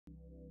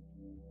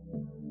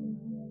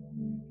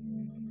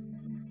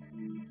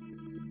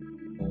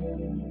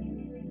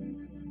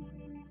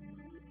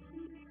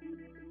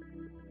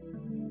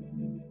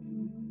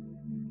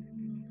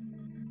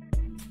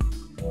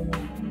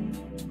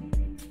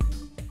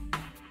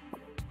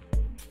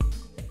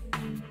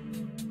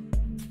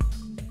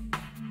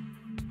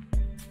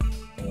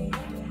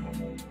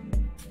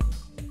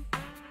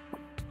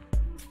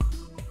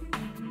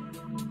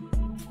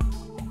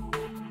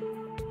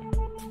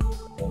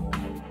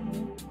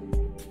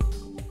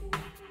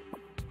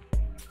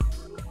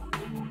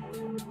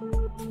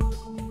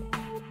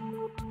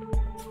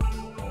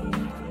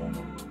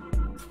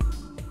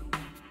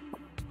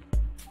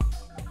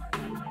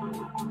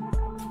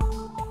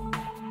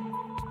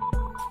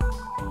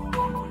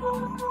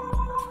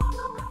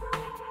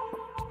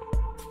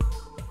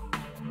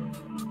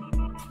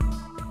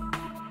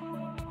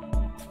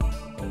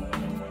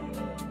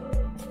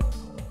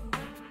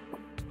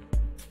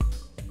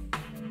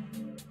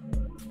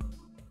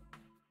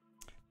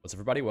What's up,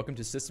 everybody? Welcome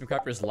to System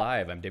Crafters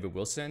Live. I'm David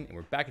Wilson, and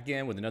we're back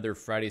again with another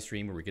Friday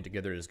stream where we get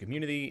together as a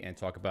community and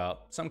talk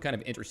about some kind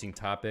of interesting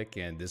topic,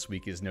 and this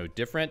week is no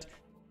different.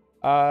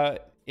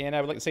 And I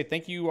would like to say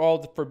thank you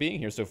all for being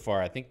here so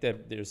far. I think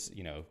that there's,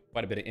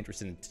 quite a bit of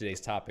interest in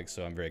today's topic,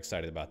 so I'm very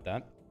excited about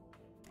that.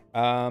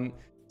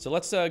 So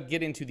let's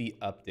get into the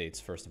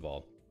updates, first of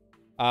all.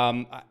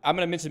 I'm going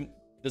to mention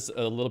this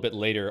a little bit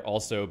later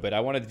also, but I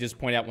wanted to just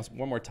point out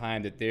one more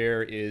time that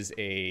there is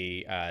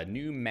a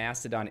new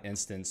Mastodon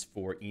instance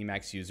for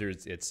Emacs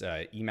users. It's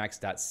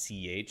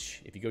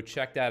emacs.ch. If you go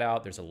check that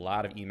out, there's a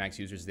lot of Emacs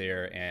users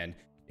there. And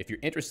if you're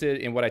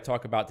interested in what I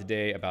talk about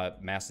today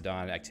about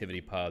Mastodon,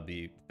 ActivityPub,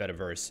 the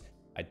Fediverse,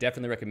 I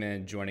definitely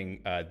recommend joining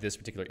this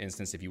particular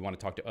instance if you want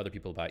to talk to other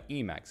people about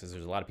Emacs, because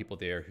there's a lot of people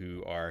there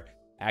who are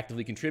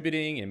actively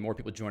contributing and more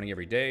people joining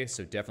every day.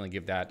 So definitely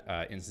give that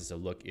instance a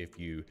look if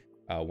you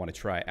want to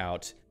try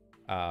out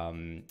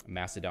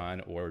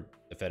Mastodon or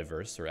the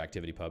Fediverse or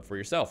ActivityPub for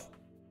yourself.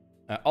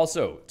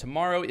 Also,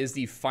 tomorrow is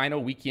the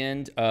final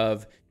weekend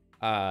of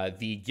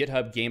the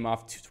GitHub Game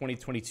Off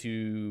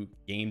 2022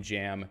 Game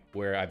Jam,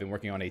 where I've been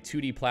working on a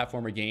 2D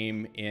platformer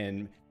game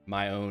in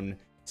my own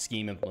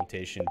scheme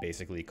implementation,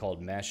 basically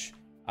called Mesh.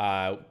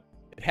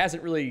 It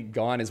hasn't really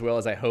gone as well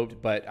as I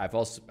hoped, but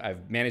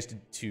I've managed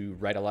to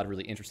write a lot of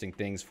really interesting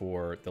things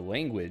for the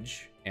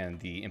language and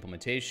the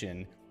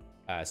implementation.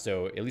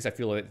 So at least I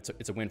feel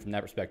it's a win from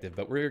that perspective.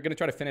 But we're going to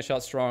try to finish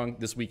out strong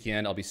this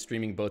weekend. I'll be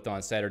streaming both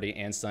on Saturday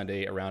and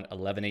Sunday around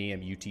 11 a.m.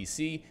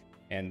 UTC,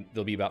 and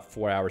there'll be about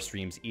 4-hour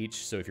streams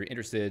each. So if you're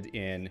interested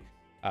in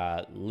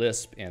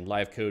Lisp and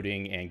live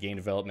coding and game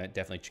development,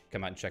 definitely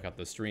come out and check out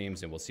those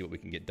streams, and we'll see what we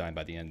can get done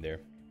by the end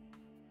there.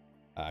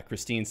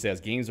 Christine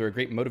says, games are a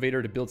great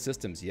motivator to build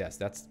systems. Yes,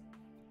 that's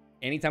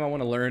anytime I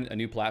want to learn a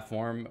new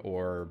platform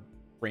or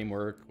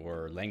framework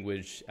or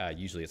language,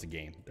 usually it's a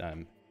game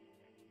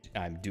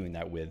I'm doing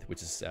that with,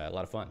 which is a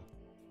lot of fun.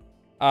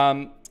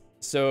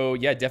 So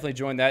yeah, definitely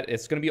join that.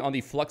 It's going to be on the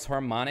Flux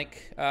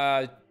Harmonic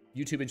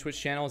YouTube and Twitch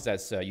channels.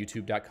 That's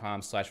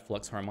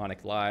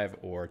youtube.com/FluxHarmonicLive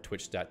or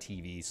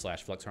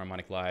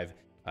twitch.tv/FluxHarmonicLive.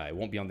 It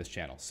won't be on this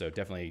channel, so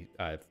definitely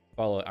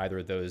follow either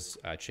of those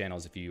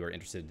channels if you are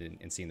interested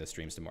in seeing those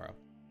streams tomorrow.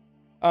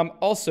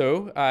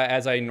 Also,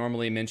 as I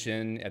normally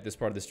mention at this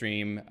part of the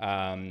stream,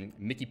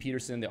 Mickey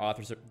Peterson, the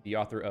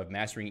author of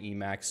Mastering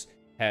Emacs,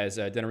 has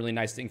done a really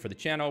nice thing for the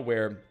channel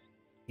where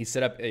he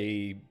set up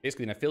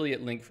basically an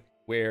affiliate link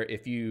where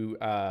if you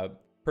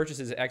purchase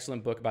his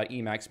excellent book about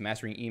Emacs,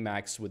 Mastering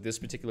Emacs, with this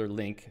particular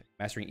link,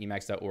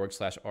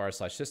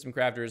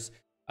 masteringemacs.org/r/systemcrafters,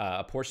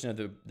 a portion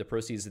of the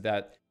proceeds of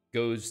that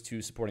goes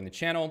to supporting the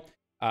channel.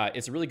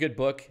 It's a really good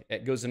book.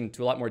 It goes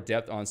into a lot more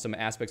depth on some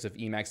aspects of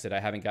Emacs that I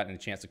haven't gotten a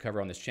chance to cover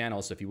on this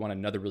channel. So if you want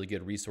another really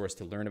good resource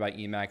to learn about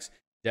Emacs,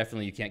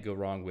 definitely you can't go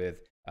wrong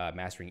with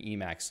Mastering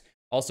Emacs.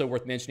 Also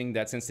worth mentioning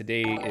that since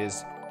today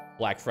is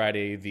Black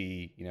Friday,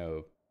 the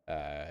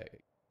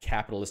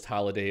capitalist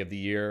holiday of the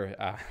year,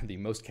 the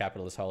most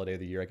capitalist holiday of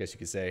the year, I guess you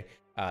could say,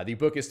 the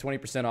book is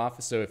 20%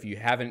 off. So if you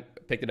haven't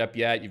picked it up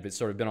yet, you've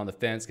sort of been on the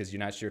fence because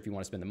you're not sure if you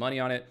want to spend the money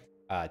on it,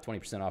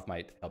 20% off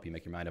might help you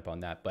make your mind up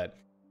on that. But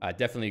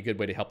definitely a good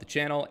way to help the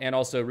channel, and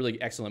also a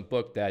really excellent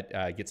book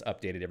that gets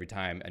updated every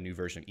time a new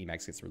version of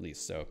Emacs gets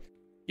released. So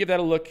give that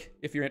a look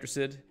if you're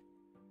interested.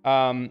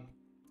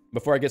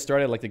 Before I get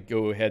started, I'd like to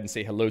go ahead and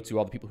say hello to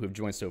all the people who have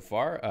joined so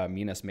far.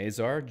 Minas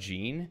Mazar,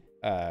 Jean,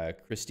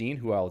 Christine,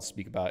 who I'll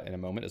speak about in a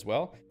moment as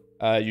well.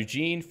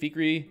 Eugene,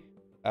 Fikri,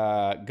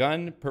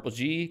 Gun, Purple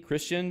G,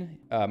 Christian,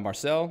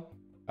 Marcel,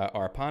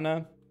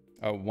 Arpana,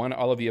 One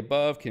All of the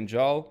Above,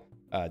 Kinjal,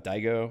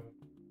 Daigo,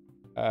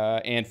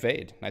 and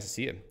Fade. Nice to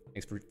see you.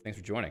 Thanks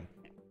for joining.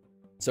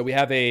 So we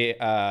have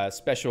a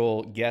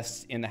special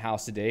guest in the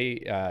house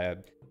today.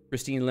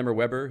 Christine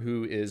Limmer-Weber,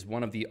 who is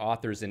one of the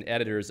authors and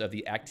editors of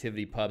the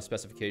ActivityPub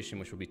specification,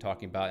 which we'll be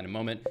talking about in a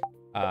moment.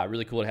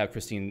 Really cool to have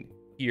Christine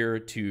here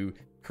to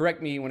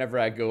correct me whenever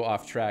I go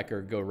off track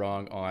or go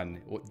wrong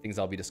on what things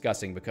I'll be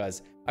discussing,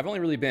 because I've only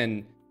really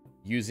been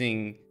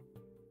using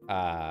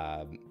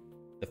the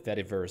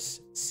Fediverse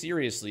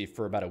seriously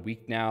for about a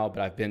week now,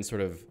 but I've been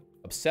sort of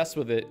obsessed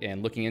with it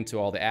and looking into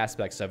all the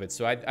aspects of it.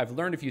 So I've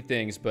learned a few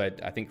things, but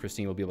I think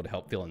Christine will be able to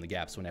help fill in the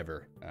gaps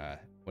whenever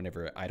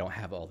I don't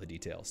have all the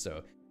details.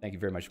 So thank you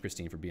very much,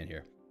 Christine, for being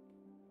here.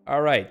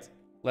 All right,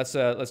 let's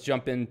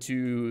jump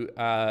into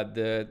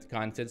the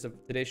contents of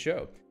today's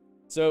show.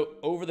 So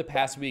over the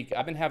past week,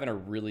 I've been having a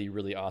really,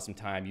 really awesome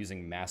time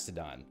using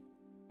Mastodon.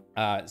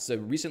 So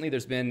recently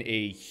there's been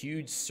a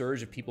huge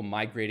surge of people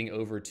migrating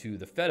over to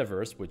the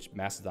Fediverse, which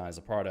Mastodon is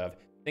a part of,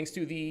 thanks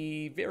to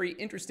the very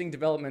interesting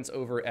developments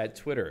over at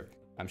Twitter.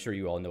 I'm sure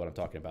you all know what I'm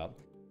talking about.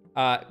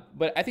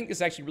 But I think this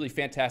is actually really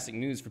fantastic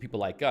news for people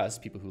like us,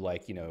 people who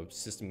like,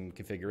 system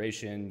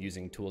configuration,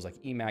 using tools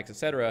like Emacs,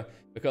 etc.,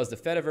 because the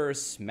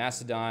Fediverse,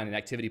 Mastodon, and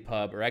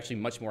ActivityPub are actually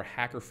much more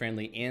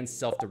hacker-friendly and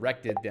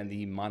self-directed than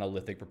the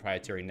monolithic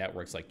proprietary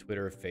networks like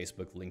Twitter,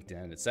 Facebook,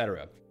 LinkedIn,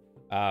 etc.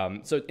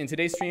 So in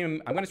today's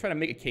stream, I'm going to try to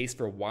make a case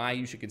for why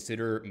you should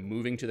consider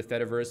moving to the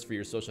Fediverse for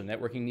your social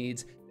networking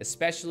needs,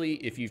 especially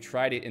if you've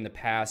tried it in the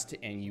past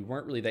and you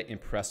weren't really that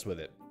impressed with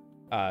it.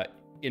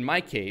 In my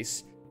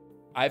case,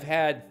 I've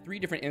had 3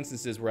 different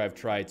instances where I've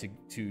tried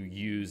to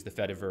use the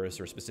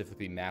Fediverse, or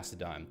specifically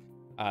Mastodon.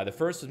 The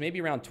first was maybe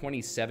around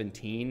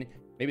 2017,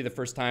 maybe the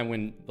first time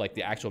when like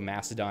the actual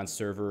Mastodon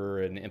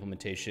server and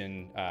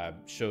implementation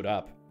showed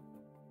up.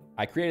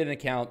 I created an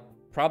account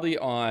probably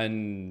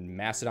on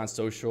Mastodon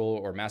Social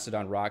or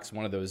Mastodon Rocks,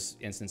 one of those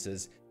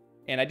instances,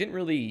 and I didn't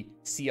really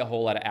see a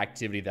whole lot of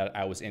activity that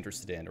I was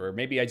interested in, or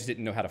maybe I just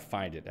didn't know how to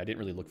find it. I didn't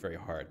really look very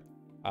hard.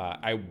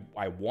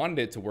 I wanted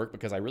it to work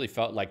because I really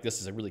felt like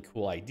this is a really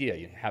cool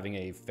idea, having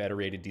a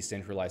federated,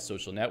 decentralized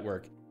social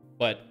network,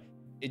 but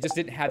it just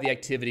didn't have the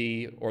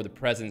activity or the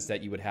presence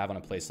that you would have on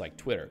a place like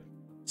Twitter.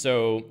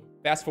 So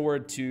fast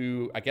forward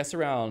to, I guess,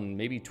 around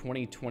maybe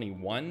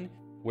 2021,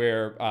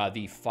 where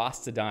the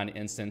Mastodon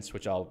instance,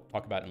 which I'll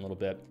talk about in a little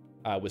bit,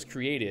 was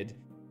created,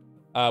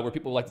 where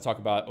people like to talk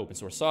about open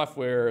source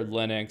software,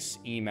 Linux,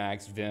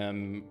 Emacs,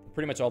 Vim,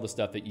 pretty much all the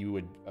stuff that you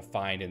would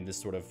find in this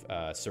sort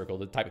of circle,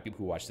 the type of people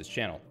who watch this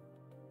channel.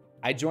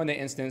 I joined the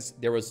instance.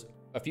 There was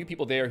a few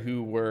people there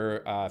who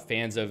were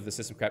fans of the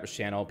System Crafters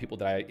channel, people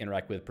that I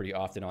interact with pretty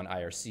often on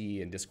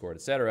IRC and Discord,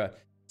 etc.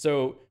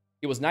 So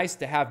it was nice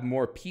to have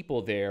more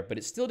people there, but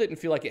it still didn't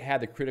feel like it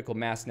had the critical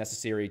mass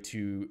necessary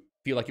to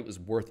feel like it was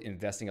worth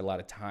investing a lot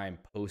of time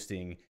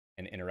posting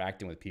and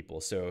interacting with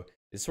people. So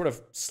it sort of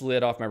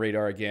slid off my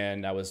radar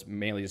again. I was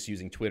mainly just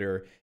using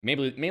Twitter,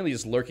 mainly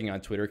just lurking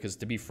on Twitter, because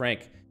to be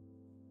frank,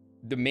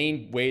 the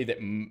main way that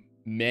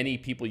many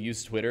people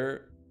use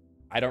Twitter,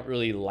 I don't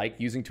really like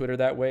using Twitter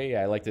that way.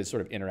 I like to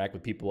sort of interact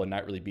with people and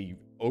not really be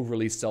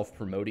overly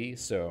self-promoty.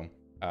 So,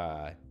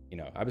 I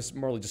was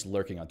more just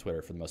lurking on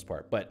Twitter for the most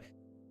part. But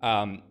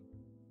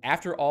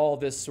after all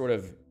this sort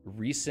of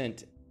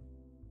recent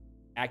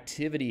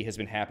activity has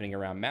been happening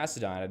around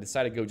Mastodon, I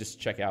decided to go just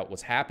check out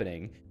what's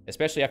happening,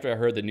 especially after I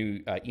heard the new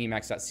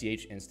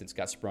emacs.ch instance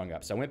got sprung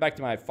up. So I went back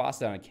to my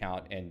Mastodon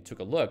account and took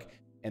a look,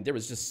 and there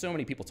was just so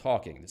many people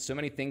talking. There's so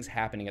many things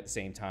happening at the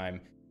same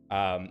time.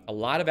 A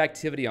lot of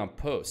activity on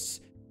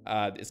posts.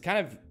 It's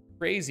kind of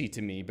crazy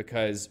to me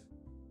because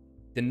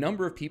the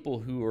number of people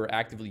who are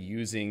actively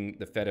using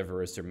the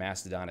Fediverse or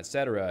Mastodon,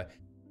 etc.,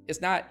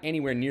 is not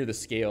anywhere near the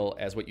scale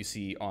as what you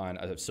see on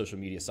a social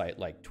media site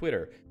like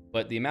Twitter.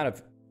 But the amount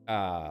of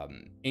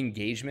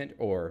engagement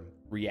or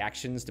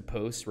reactions to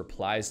posts,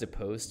 replies to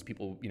posts,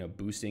 people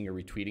boosting or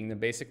retweeting them,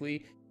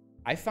 basically,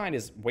 I find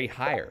is way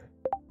higher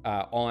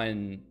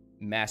on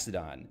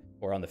Mastodon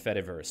or on the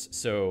Fediverse.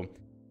 So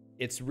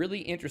it's really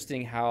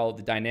interesting how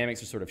the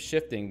dynamics are sort of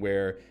shifting,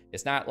 where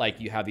it's not like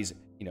you have these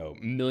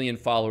million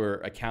follower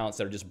accounts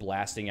that are just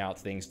blasting out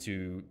things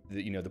to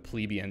the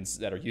plebeians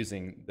that are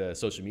using the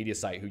social media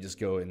site, who just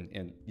go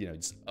and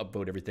just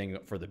upvote everything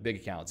for the big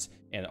accounts,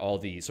 and all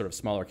the sort of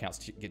smaller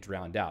accounts get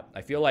drowned out.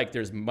 I feel like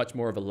there's much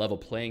more of a level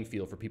playing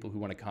field for people who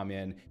want to come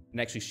in and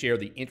actually share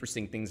the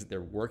interesting things that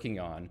they're working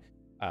on,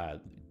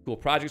 cool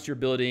projects you're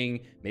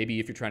building, maybe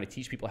if you're trying to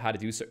teach people how to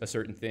do a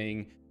certain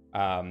thing.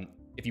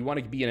 If you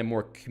want to be in a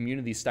more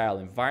community style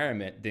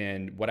environment,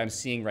 then what I'm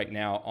seeing right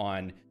now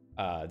on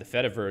the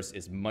Fediverse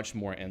is much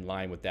more in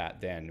line with that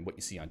than what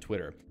you see on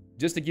Twitter.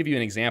 Just to give you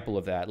an example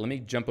of that, let me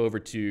jump over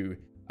to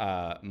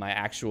my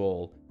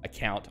actual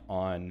account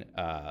on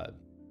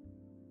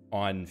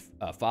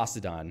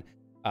Mastodon.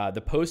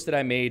 The post that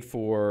I made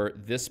for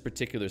this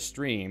particular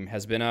stream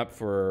has been up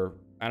for,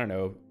 I don't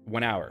know,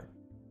 1 hour.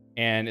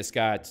 And it's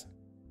got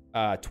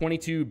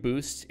 22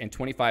 boosts and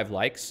 25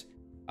 likes.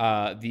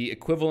 The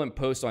equivalent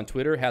post on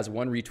Twitter has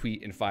 1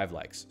 retweet and 5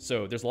 likes.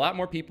 So there's a lot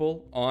more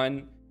people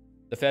on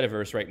the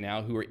Fediverse right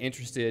now who are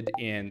interested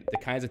in the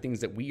kinds of things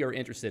that we are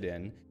interested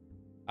in.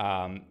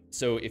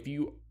 So if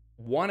you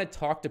want to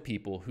talk to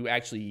people who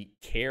actually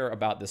care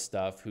about this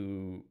stuff,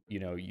 who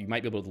you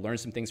might be able to learn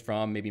some things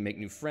from, maybe make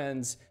new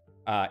friends,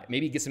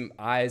 maybe get some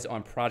eyes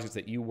on projects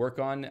that you work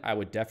on, I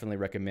would definitely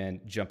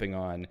recommend jumping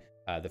on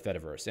the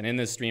Fediverse. And in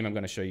this stream, I'm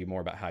going to show you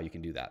more about how you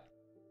can do that.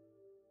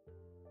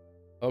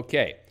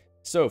 Okay.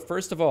 So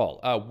first of all,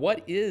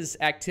 what is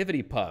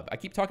ActivityPub? I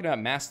keep talking about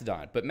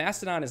Mastodon, but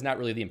Mastodon is not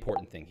really the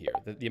important thing here.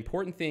 The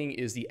important thing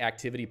is the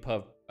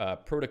ActivityPub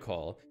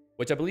protocol,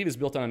 which I believe is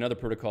built on another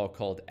protocol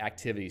called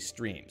Activity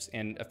Streams.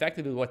 And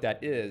effectively what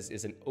that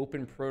is an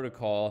open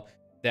protocol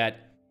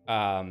that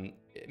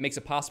it makes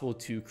it possible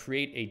to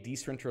create a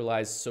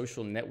decentralized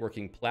social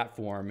networking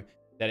platform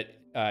that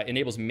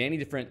enables many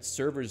different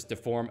servers to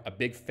form a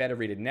big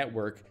federated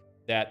network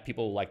that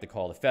people like to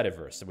call the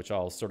Fediverse, which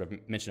I'll sort of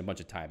mention a bunch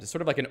of times. It's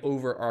sort of like an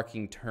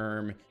overarching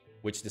term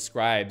which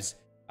describes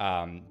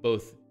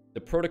both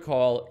the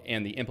protocol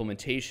and the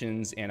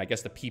implementations and I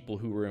guess the people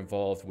who were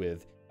involved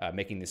with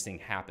making this thing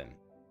happen.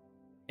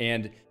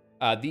 And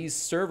these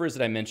servers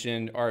that I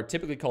mentioned are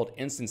typically called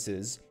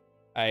instances,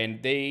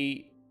 and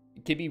they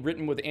can be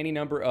written with any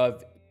number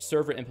of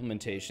server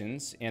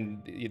implementations,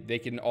 and they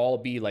can all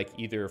be like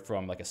either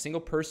from like a single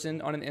person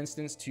on an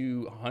instance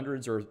to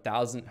hundreds of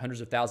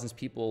thousands of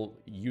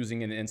people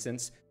using an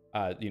instance.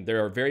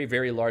 There are very,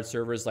 very large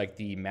servers like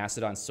the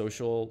Mastodon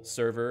social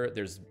server.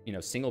 There's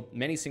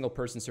many single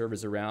person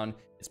servers around.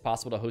 It's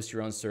possible to host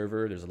your own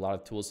server. There's a lot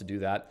of tools to do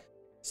that.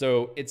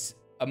 So it's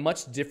a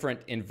much different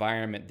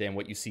environment than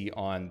what you see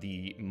on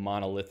the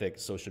monolithic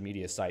social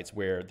media sites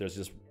where there's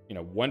just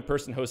one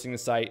person hosting the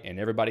site and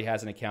everybody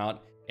has an account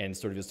and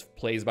sort of just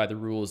plays by the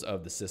rules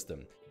of the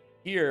system.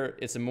 Here,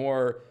 it's a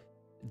more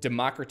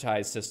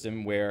democratized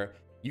system where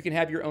you can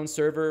have your own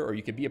server or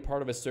you could be a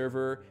part of a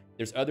server.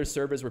 There's other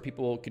servers where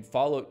people could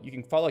follow. You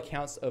can follow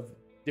accounts of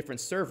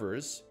different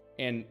servers,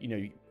 and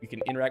you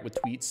can interact with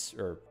tweets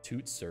or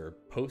toots or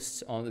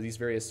posts on these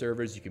various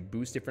servers. You can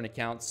boost different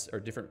accounts or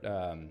different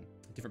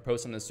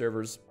posts on the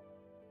servers,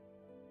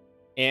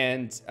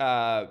 and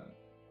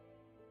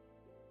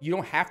you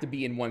don't have to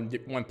be in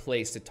one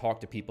place to talk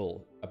to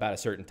people about a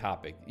certain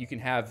topic. You can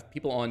have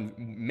people on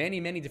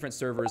many different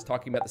servers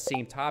talking about the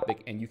same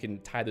topic, and you can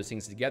tie those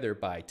things together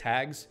by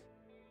tags.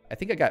 I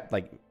think I got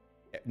like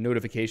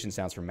notification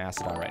sounds from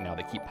Mastodon right now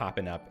that keep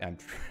popping up. I'm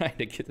trying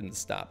to get them to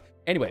stop.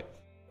 Anyway,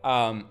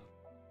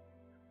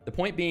 the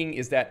point being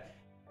is that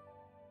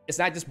it's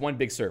not just one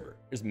big server.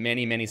 There's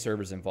many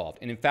servers involved.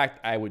 And in fact,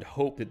 I would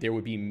hope that there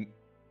would be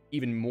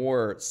even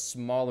more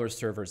smaller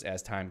servers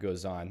as time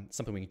goes on,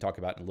 something we can talk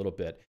about in a little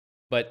bit.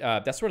 But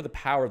that's sort of the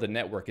power of the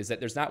network, is that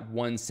there's not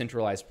one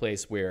centralized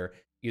place where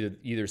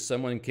either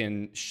someone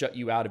can shut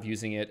you out of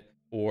using it,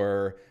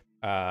 or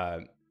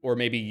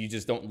maybe you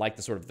just don't like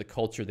the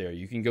culture there.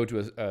 You can go to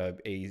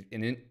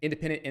an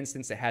independent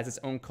instance that has its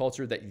own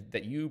culture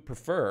that you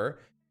prefer,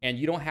 and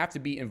you don't have to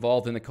be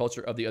involved in the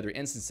culture of the other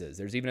instances.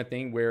 There's even a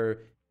thing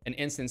where an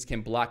instance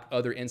can block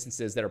other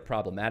instances that are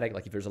problematic,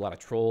 like if there's a lot of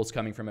trolls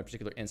coming from a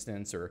particular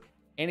instance or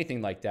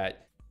anything like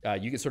that.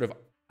 You can sort of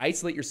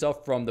isolate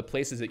yourself from the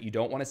places that you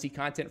don't want to see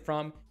content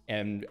from,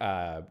 and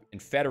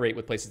federate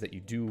with places that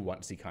you do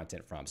want to see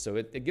content from. So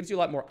it gives you a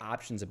lot more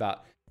options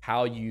about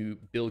how you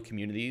build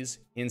communities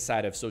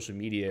inside of social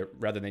media,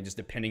 rather than just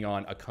depending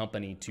on a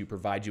company to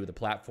provide you with a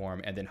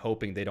platform and then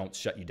hoping they don't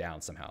shut you down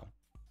somehow.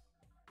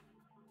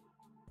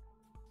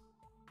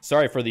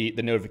 Sorry for the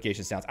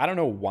notification sounds. I don't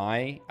know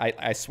why.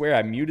 I swear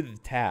I muted the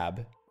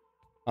tab,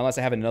 unless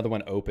I have another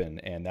one open,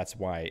 and that's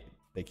why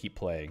they keep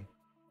playing.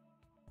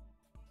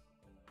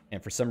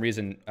 And for some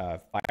reason,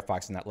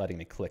 Firefox is not letting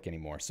me click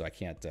anymore, so I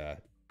can't try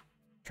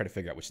to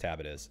figure out which tab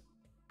it is.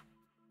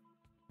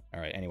 All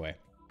right, anyway.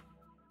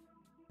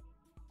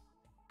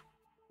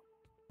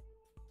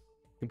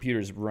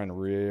 Computer's running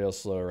real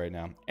slow right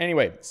now.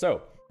 Anyway,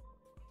 so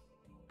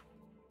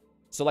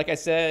like I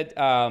said,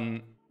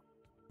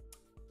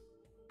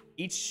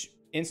 each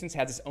instance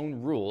has its own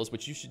rules,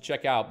 which you should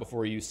check out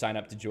before you sign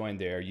up to join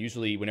there.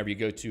 Usually, whenever you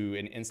go to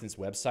an instance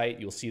website,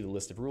 you'll see the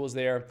list of rules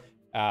there.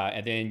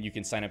 And then you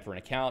can sign up for an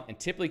account. And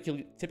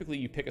typically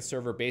you pick a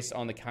server based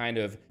on the kind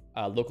of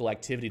local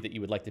activity that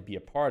you would like to be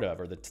a part of,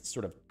 or the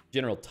sort of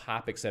general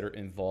topics that are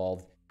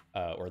involved,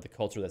 or the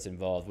culture that's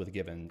involved with a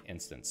given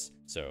instance.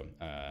 So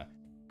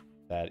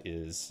that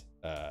is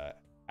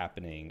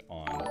happening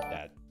on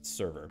that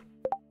server.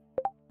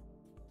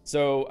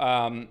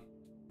 So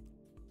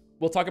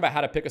we'll talk about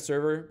how to pick a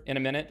server in a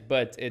minute,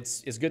 but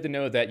it's good to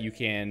know that you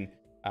can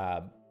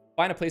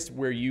find a place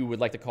where you would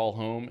like to call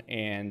home,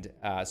 and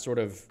sort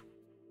of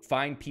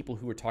find people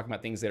who are talking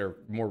about things that are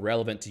more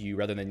relevant to you,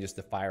 rather than just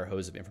the fire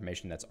hose of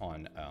information that's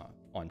on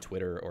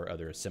Twitter or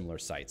other similar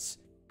sites.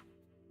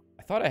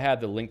 I thought I had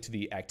the link to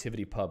the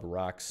ActivityPub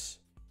Rocks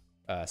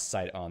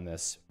site on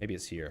this. Maybe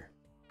it's here.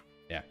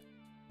 Yeah.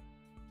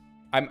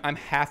 I'm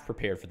half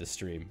prepared for this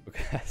stream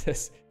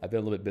because I've been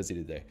a little bit busy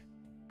today.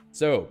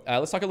 So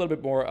let's talk a little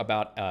bit more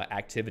about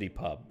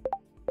ActivityPub.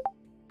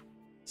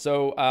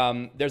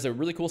 So there's a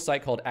really cool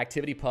site called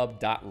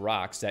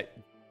ActivityPub.rocks that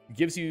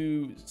gives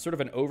you sort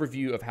of an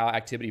overview of how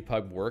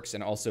ActivityPub works,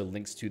 and also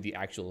links to the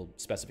actual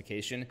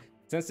specification.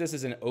 Since this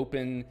is an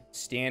open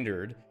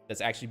standard that's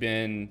actually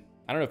been,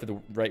 I don't know if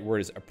the right word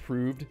is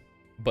approved,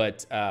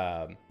 but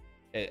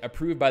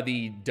approved by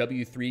the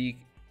W3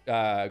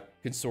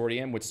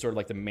 consortium, which is sort of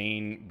like the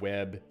main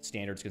web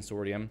standards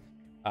consortium.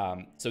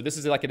 So this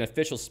is like an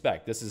official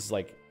spec. This is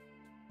like,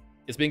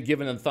 it's been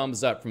given a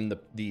thumbs up from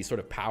the sort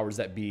of powers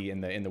that be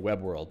in the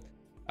web world.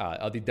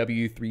 Of the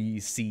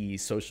W3C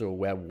Social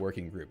Web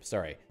Working Group,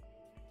 sorry.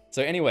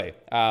 So anyway,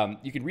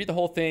 you can read the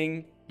whole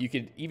thing. You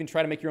could even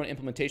try to make your own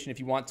implementation if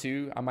you want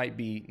to. I might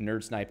be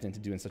nerd sniped into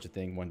doing such a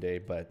thing one day.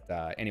 But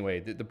anyway,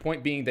 the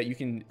point being that you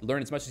can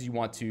learn as much as you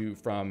want to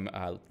from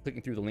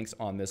clicking through the links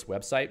on this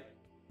website.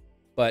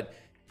 But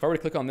if I were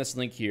to click on this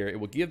link here, it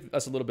will give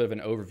us a little bit of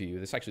an overview.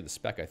 This is actually the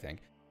spec, I think,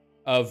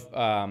 of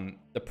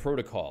the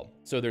protocol.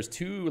 So there's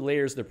two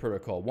layers of the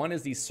protocol. One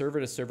is the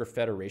server-to-server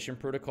federation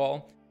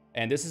protocol.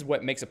 And this is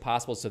what makes it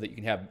possible so that you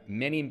can have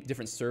many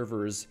different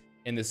servers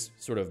in this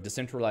sort of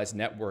decentralized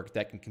network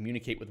that can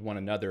communicate with one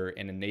another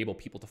and enable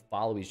people to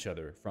follow each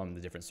other from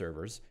the different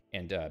servers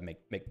and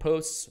make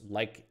posts,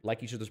 like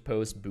each other's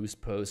posts,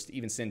 boost posts,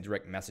 even send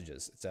direct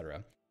messages,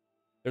 etc.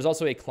 There's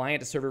also a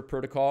client-to-server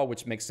protocol,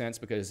 which makes sense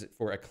because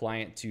for a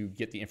client to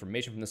get the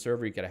information from the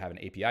server, you got to have an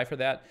API for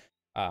that.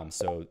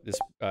 So this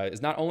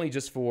is not only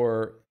just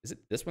for, is it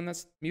this one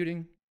that's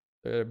muting,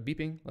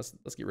 beeping?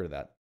 Let's get rid of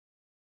that.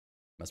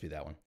 Must be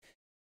that one.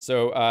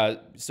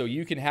 So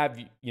you can have,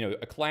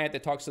 a client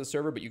that talks to the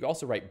server, but you can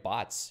also write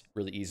bots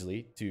really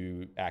easily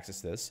to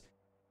access this.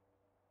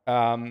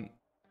 1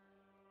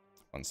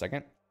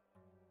 second.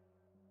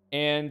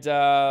 And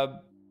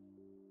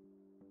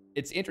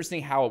it's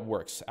interesting how it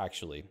works,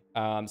 actually.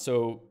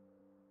 So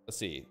let's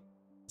see.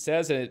 It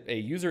says a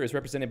user is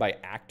represented by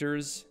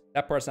actors.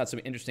 That part's not so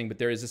interesting, but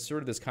there is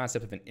this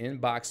concept of an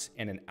inbox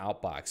and an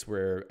outbox,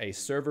 where a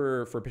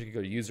server for a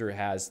particular user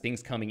has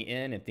things coming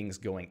in and things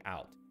going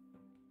out.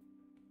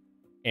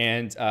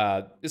 And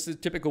this is a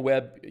typical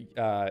web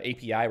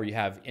API where you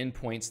have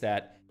endpoints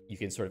that you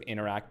can sort of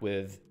interact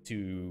with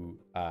to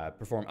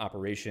perform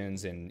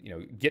operations and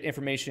get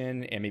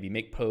information and maybe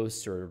make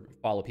posts or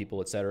follow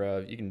people,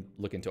 etc. You can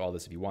look into all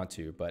this if you want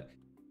to, but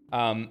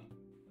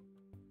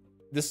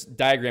this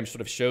diagram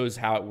sort of shows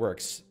how it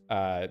works.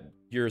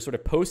 You're sort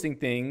of posting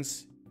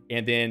things,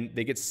 and then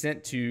they get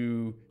sent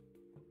to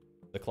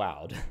the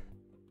cloud,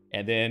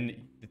 and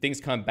then the things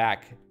come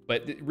back.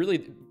 But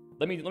really,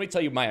 let me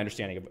tell you my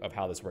understanding of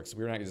how this works.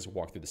 We're not gonna just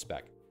walk through the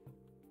spec.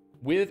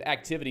 With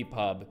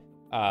ActivityPub,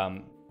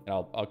 and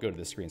I'll go to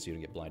the screen so you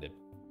don't get blinded.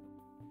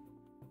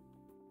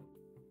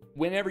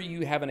 Whenever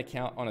you have an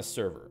account on a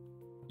server,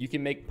 you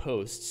can make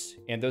posts,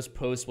 and those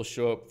posts will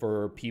show up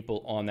for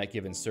people on that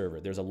given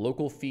server. There's a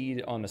local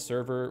feed on the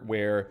server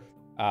where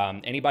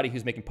anybody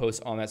who's making posts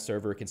on that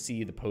server can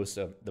see the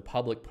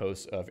public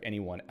posts of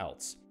anyone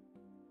else.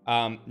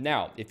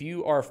 Now, if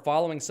you are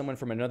following someone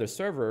from another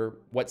server,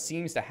 what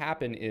seems to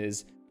happen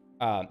is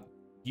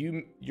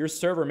your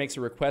server makes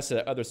a request to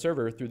that other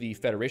server through the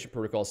federation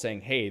protocol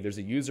saying, hey, there's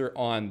a user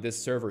on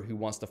this server who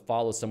wants to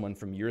follow someone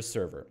from your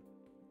server.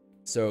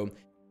 So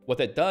what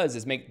that does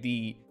is make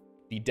the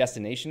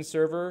destination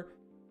server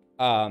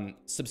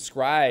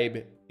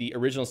subscribe the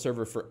original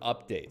server for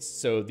updates.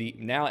 So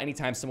now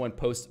anytime someone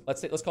posts,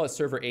 let's call it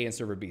server A and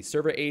server B.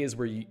 Server A is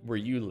where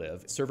you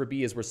live. Server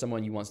B is where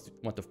someone you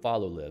want to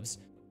follow lives.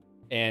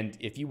 And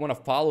if you want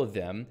to follow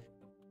them,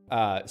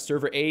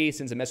 server A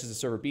sends a message to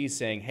server B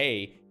saying,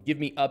 hey, give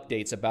me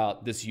updates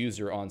about this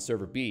user on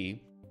server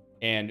B,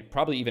 and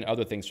probably even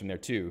other things from there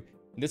too.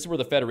 And this is where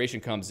the federation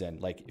comes in.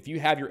 Like if you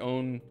have your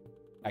own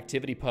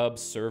ActivityPub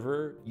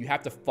server, you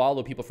have to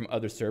follow people from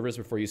other servers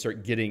before you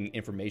start getting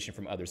information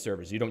from other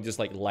servers. You don't just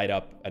like light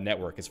up a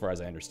network, as far as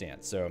I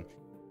understand. So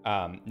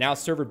now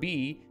server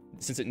B,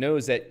 since it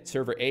knows that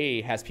server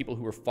A has people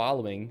who are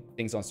following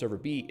things on server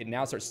B, it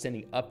now starts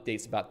sending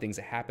updates about things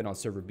that happen on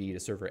server B to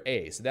server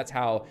A. So that's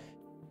how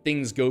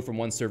things go from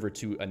one server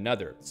to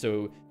another.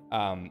 So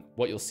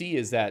what you'll see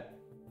is that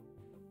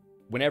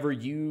whenever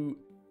you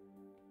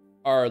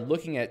are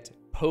looking at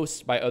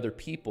posts by other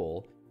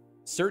people,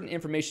 certain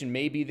information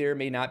may be there,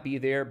 may not be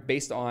there,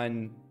 based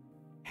on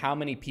how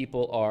many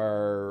people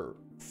are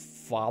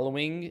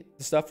following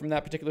the stuff from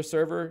that particular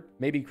server.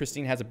 Maybe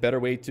Christine has a better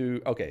way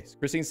to... Okay,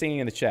 Christine's saying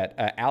in the chat,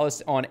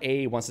 Alice on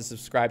A wants to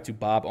subscribe to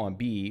Bob on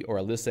B, or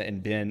Alyssa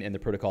and Ben in the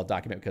protocol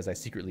document because I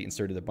secretly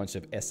inserted a bunch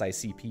of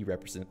SICP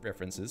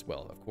references.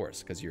 Well, of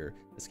course, because you're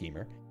a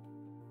schemer.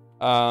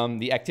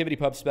 The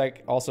ActivityPub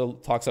spec also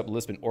talks up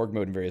Lisp and org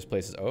mode in various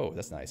places. Oh,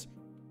 that's nice.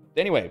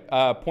 Anyway,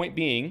 point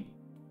being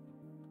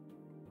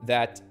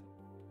that...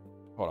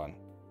 Hold on.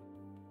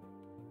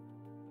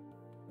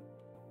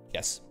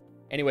 Yes.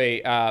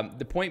 Anyway,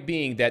 the point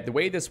being that the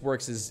way this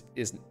works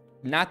is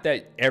not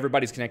that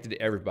everybody's connected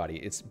to everybody.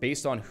 It's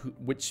based on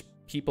which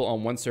people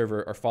on one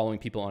server are following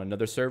people on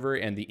another server,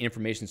 and the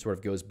information sort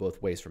of goes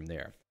both ways from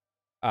there.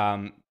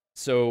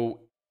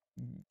 So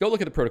go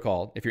look at the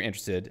protocol if you're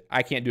interested.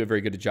 I can't do a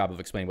very good job of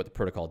explaining what the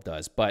protocol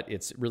does, but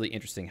it's really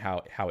interesting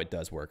how it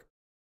does work.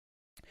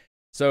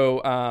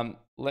 So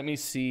let me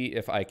see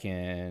if I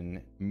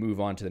can move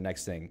on to the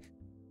next thing.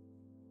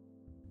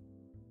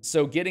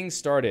 So getting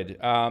started,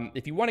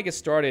 if you want to get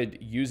started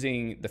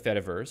using the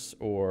Fediverse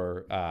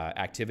or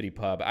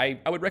ActivityPub, I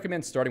would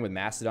recommend starting with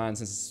Mastodon,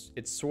 since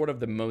it's sort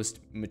of the most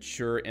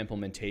mature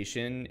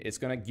implementation. It's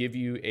going to give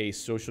you a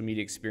social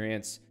media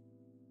experience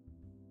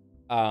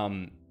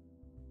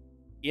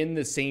in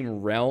the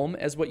same realm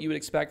as what you would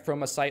expect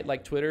from a site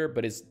like Twitter,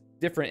 but it's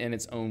different in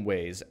its own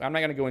ways. I'm not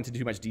going to go into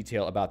too much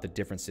detail about the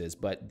differences,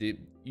 but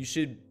you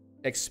should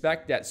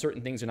expect that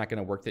certain things are not going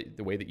to work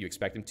the way that you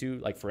expect them to.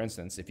 Like, for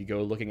instance, if you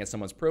go looking at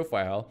someone's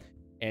profile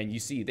and you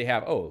see they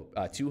have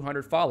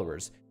 200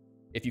 followers,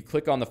 if you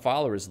click on the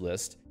followers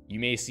list, you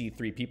may see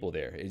 3 people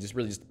there. It just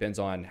really just depends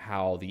on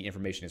how the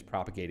information is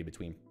propagated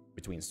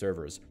between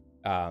servers.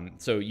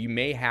 So you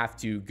may have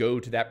to go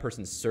to that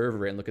person's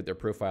server and look at their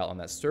profile on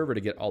that server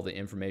to get all the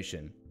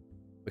information,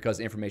 because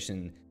the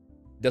information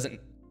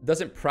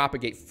doesn't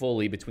propagate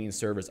fully between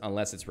servers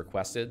unless it's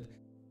requested.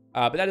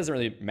 But that doesn't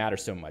really matter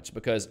so much,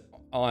 because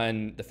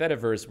on the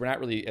Fediverse, we're not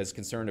really as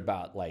concerned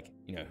about, like,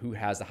 you know, who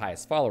has the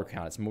highest follower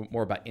count. It's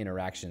more about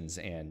interactions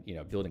and, you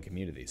know, building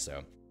community.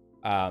 So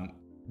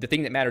the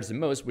thing that matters the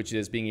most, which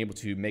is being able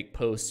to make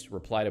posts,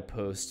 reply to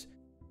posts,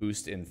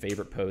 boost and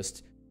favorite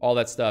posts, all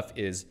that stuff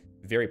is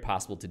very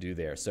possible to do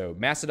there. So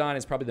Mastodon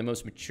is probably the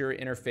most mature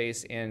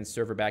interface and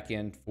server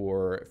backend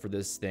for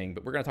this thing,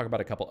 but we're going to talk about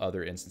a couple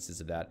other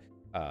instances of that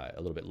a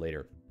little bit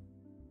later.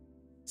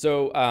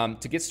 So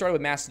to get started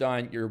with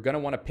Mastodon, you're going to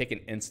want to pick an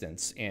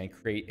instance and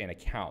create an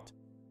account.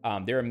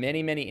 There are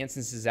many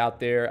instances out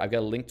there. I've got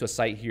a link to a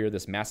site here,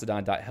 this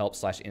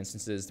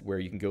mastodon.help/instances, where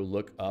you can go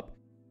look up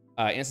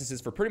instances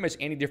for pretty much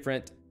any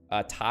different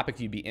topic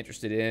you'd be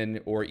interested in,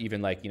 or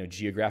even, like, you know,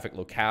 geographic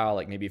locale.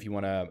 Like, maybe if you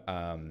want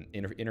to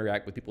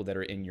interact with people that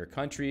are in your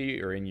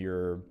country or in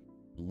your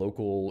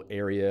local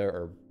area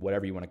or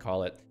whatever you want to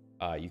call it,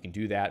 you can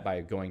do that by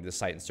going to the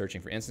site and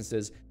searching for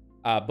instances.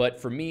 But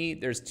for me,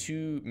 there's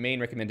 2 main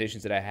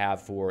recommendations that I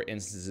have for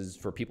instances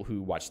for people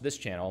who watch this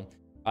channel.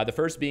 The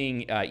first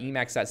being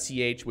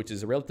emacs.ch, which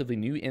is a relatively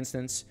new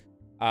instance.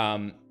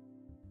 And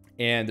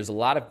there's a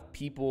lot of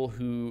people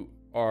who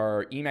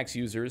are Emacs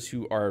users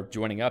who are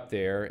joining up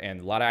there, and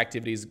a lot of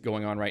activities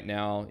going on right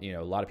now. You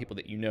know, a lot of people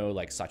that you know,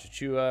 like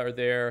Sachachua, are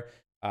there.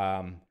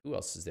 Who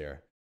else is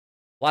there?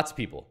 Lots of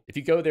people. If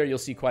you go there, you'll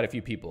see quite a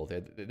few people.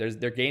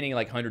 They're gaining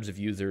like hundreds of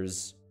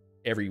users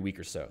every week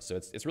or so. So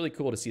it's really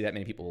cool to see that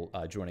many people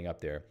joining up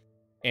there.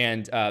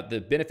 And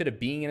the benefit of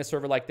being in a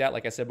server like that,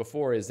 like I said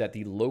before, is that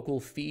the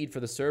local feed for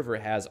the server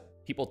has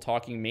people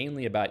talking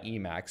mainly about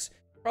Emacs,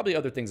 probably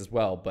other things as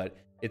well, but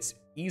it's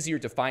easier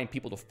to find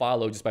people to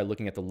follow just by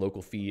looking at the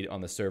local feed on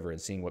the server and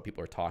seeing what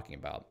people are talking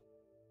about.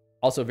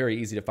 Also very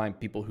easy to find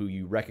people who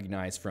you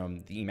recognize from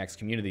the Emacs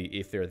community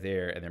if they're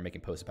there and they're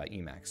making posts about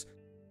Emacs.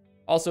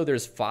 Also,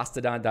 there's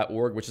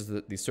fastodon.org, which is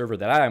the server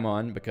that I'm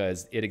on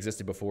because it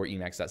existed before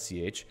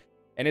emacs.ch.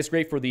 And it's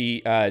great for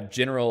the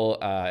general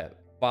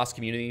FOSS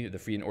community, the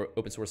free and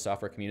open source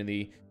software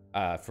community,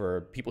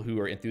 for people who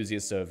are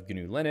enthusiasts of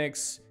GNU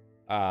Linux,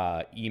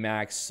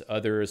 Emacs,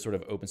 other sort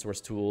of open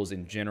source tools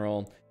in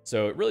general.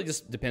 So it really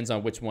just depends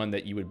on which one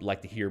that you would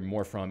like to hear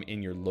more from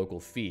in your local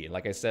feed.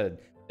 Like I said,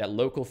 that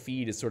local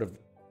feed is sort of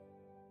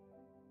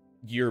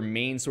your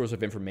main source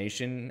of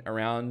information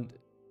around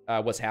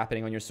what's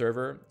happening on your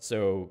server.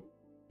 So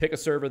pick a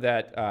server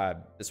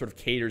that sort of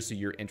caters to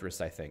your interests,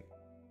 I think.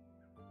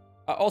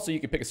 Also, you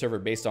can pick a server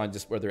based on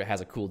just whether it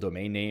has a cool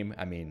domain name.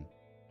 I mean,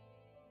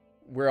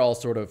 we're all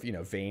sort of, you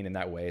know, vain in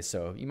that way.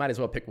 So you might as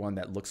well pick one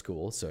that looks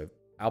cool. So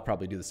I'll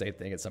probably do the same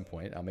thing at some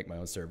point. I'll make my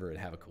own server and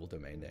have a cool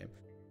domain name.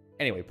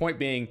 Anyway, point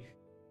being,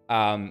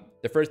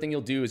 the first thing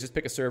you'll do is just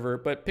pick a server,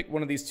 but pick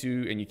one of these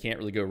 2 and you can't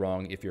really go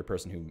wrong if you're a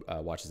person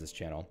who watches this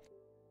channel.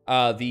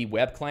 The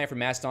web client for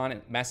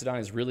Mastodon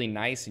is really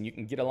nice, and you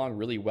can get along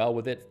really well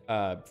with it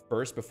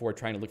first before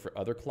trying to look for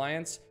other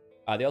clients.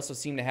 They also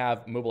seem to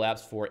have mobile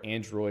apps for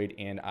Android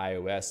and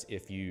iOS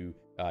if you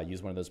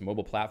use one of those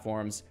mobile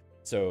platforms.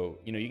 So,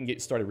 you know, you can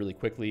get started really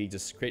quickly.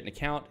 Just create an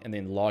account and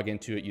then log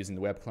into it using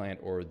the web client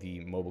or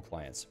the mobile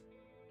clients.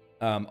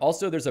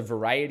 Also, there's a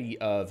variety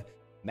of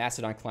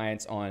Mastodon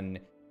clients on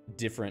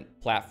different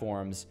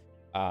platforms.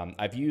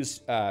 I've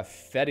used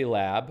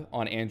Fedilab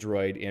on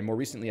Android, and more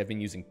recently I've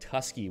been using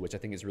Tusky, which I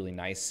think is really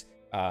nice.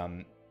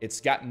 It's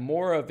got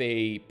more of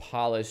a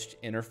polished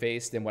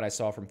interface than what I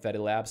saw from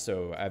Fedilab,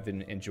 so I've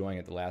been enjoying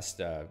it the last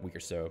week or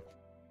so.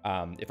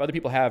 If other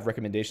people have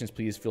recommendations,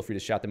 please feel free to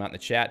shout them out in the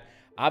chat.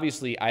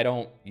 Obviously, I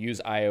don't use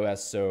iOS,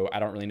 so I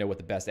don't really know what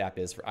the best app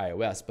is for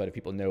iOS, but if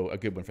people know a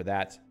good one for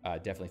that,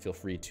 definitely feel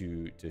free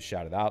to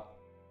shout it out.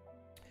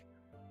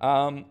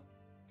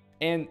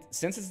 And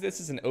since this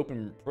is an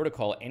open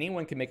protocol,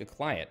 anyone can make a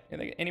client.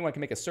 And anyone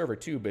can make a server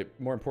too, but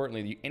more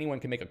importantly, anyone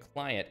can make a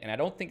client. And I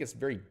don't think it's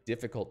very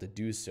difficult to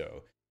do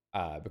so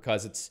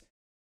because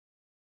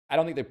I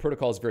don't think the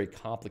protocol is very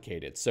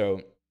complicated.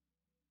 So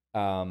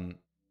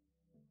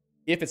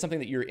if it's something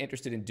that you're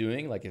interested in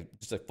doing, like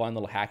just a fun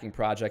little hacking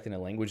project in a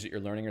language that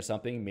you're learning or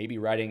something, maybe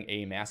writing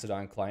a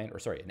Mastodon client, or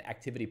sorry, an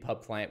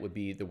ActivityPub client would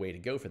be the way to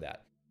go for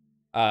that.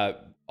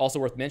 Also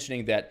worth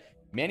mentioning that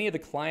many of the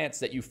clients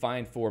that you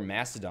find for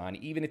Mastodon,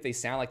 even if they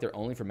sound like they're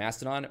only for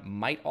Mastodon,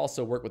 might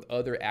also work with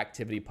other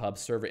ActivityPub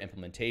server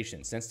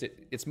implementations. Since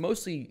it's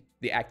mostly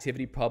the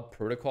ActivityPub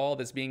protocol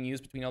that's being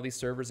used between all these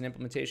servers and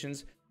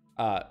implementations,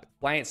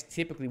 clients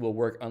typically will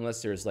work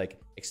unless there's like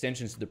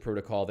extensions to the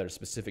protocol that are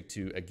specific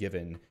to a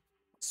given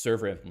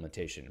server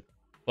implementation.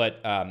 But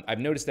I've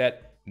noticed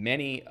that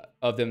many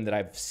of them that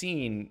I've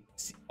seen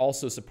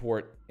also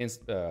support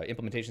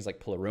implementations like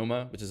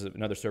Pleroma, which is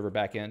another server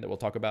backend that we'll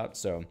talk about.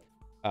 So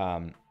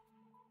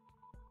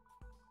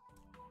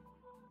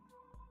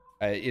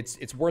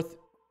it's worth,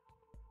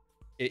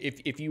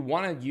 if you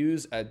want to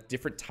use a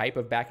different type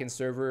of backend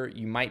server,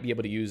 you might be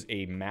able to use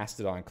a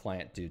Mastodon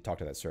client to talk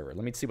to that server.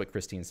 Let me see what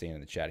Christine's saying in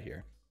the chat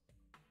here.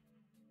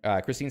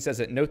 Christine says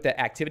that note that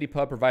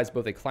ActivityPub provides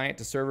both a client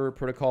to server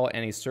protocol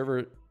and a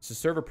server to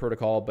server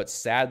protocol, but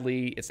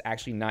sadly, it's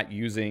actually not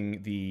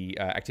using the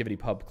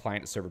ActivityPub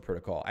client to server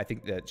protocol. I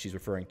think that she's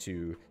referring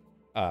to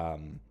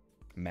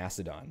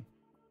Mastodon.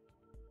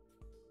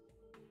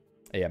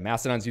 Yeah,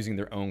 Mastodon's using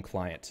their own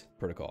client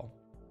protocol.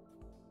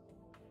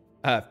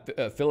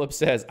 Philip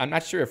says, I'm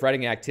not sure if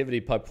writing an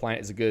ActivityPub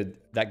client is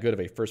that good of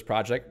a first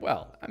project.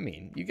 Well, I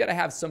mean, you got to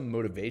have some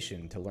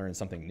motivation to learn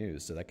something new,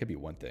 so that could be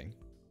one thing.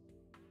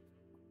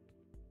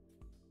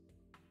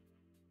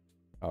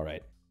 All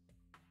right.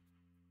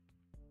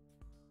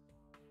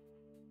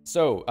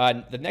 So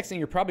the next thing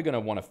you're probably going to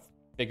want to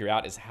figure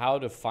out is how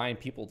to find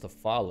people to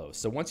follow.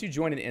 So once you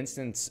join an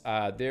instance,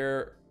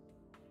 there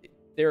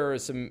are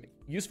some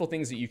useful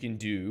things that you can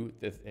do.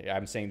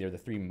 I'm saying they're the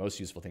 3 most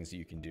useful things that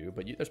you can do,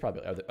 but there's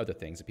probably other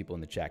things that people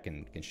in the chat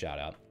can shout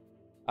out.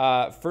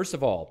 First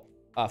of all,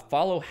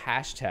 follow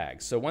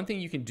hashtags. So one thing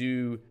you can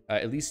do,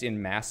 at least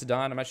in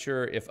Mastodon, I'm not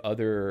sure if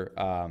other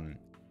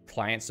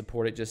clients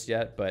support it just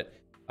yet, but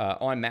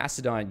on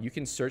Mastodon, you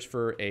can search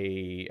for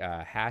a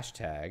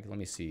hashtag. Let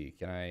me see.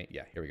 Can I?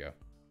 Yeah, here we go.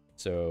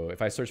 So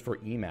if I search for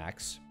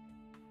Emacs,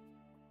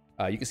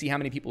 you can see how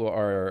many people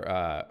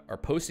are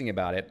posting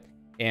about it.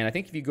 And I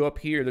think if you go up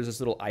here, there's this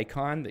little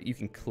icon that you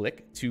can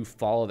click to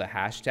follow the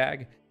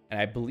hashtag.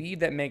 And I believe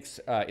that makes,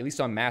 at least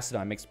on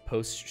Mastodon, makes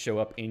posts show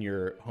up in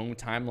your home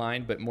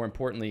timeline. But more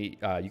importantly,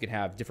 you can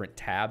have different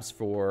tabs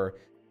for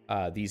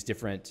these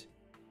different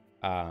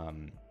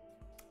tag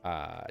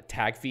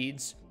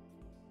feeds.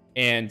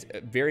 And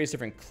various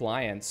different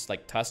clients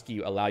like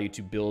Tusky allow you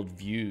to build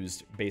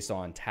views based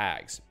on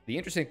tags. The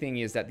interesting thing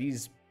is that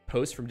these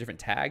posts from different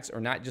tags are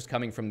not just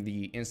coming from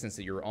the instance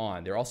that you're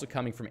on. They're also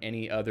coming from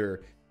any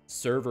other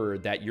server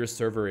that your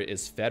server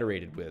is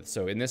federated with.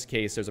 So in this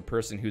case, there's a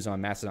person who's on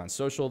Mastodon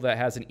Social that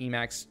has an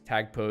Emacs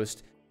tag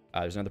post.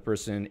 There's another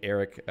person,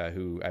 Eric,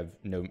 who I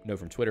know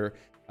from Twitter,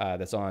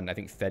 that's on, I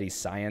think, Fedi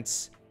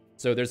Science.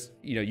 So there's,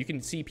 you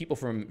can see people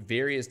from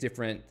various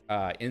different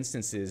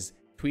instances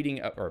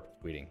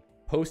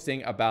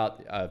posting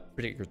about a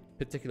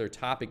particular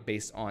topic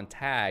based on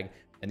tag,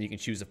 and you can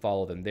choose to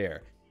follow them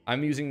there.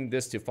 I'm using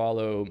this to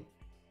follow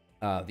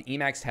the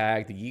Emacs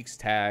tag, the Geeks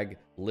tag,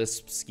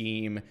 Lisp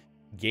scheme,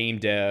 game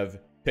dev,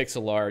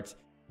 pixel art,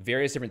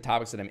 various different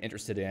topics that I'm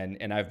interested in,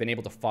 and I've been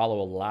able to follow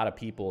a lot of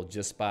people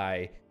just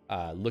by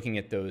looking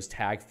at those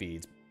tag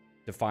feeds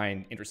to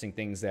find interesting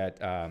things that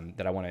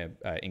that I want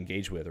to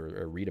engage with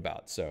or read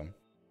about. So.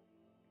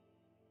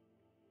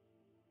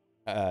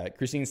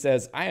 Christine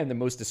says, I am the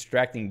most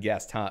distracting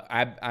guest, huh?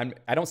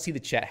 I don't see the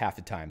chat half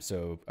the time,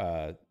 so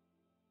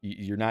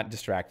you're not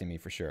distracting me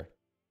for sure.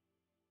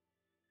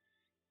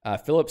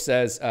 Philip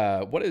says,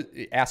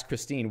 ask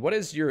Christine, what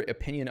is your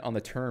opinion on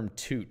the term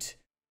toot?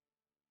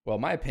 Well,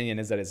 my opinion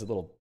is that it's a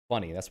little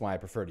funny. That's why I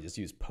prefer to just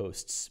use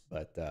posts.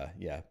 But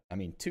yeah, I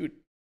mean, toot,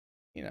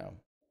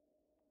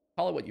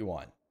 call it what you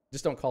want.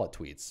 Just don't call it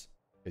tweets,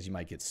 because you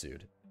might get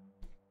sued.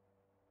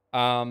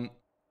 So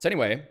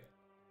anyway,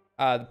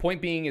 the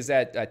point being is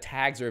that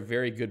tags are a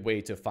very good way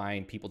to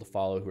find people to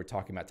follow who are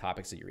talking about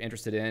topics that you're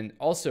interested in.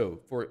 Also,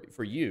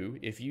 for you,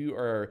 if you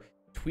are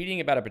tweeting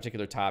about a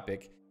particular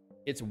topic,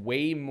 it's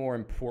way more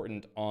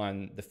important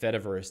on the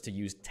Fediverse to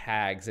use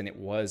tags than it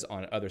was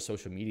on other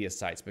social media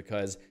sites,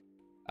 because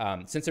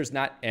since there's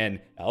not an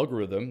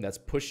algorithm that's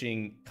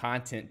pushing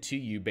content to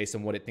you based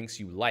on what it thinks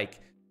you like,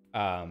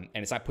 and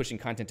it's not pushing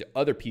content to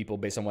other people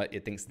based on what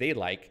it thinks they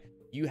like,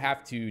 you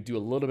have to do a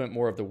little bit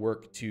more of the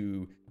work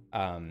to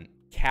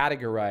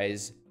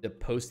categorize the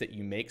post that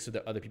you make so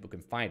that other people can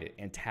find it,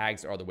 and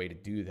tags are the way to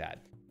do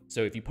that.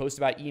 So if you post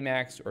about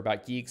Emacs or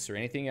about Geeks or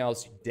anything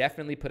else,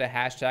 definitely put a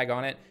hashtag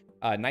on it.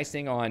 Nice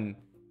thing on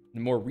the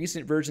more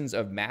recent versions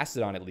of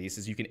Mastodon, at least,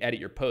 is you can edit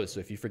your post. So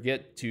if you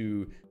forget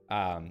to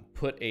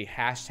put a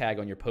hashtag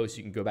on your post,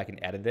 you can go back and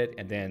edit it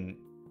and then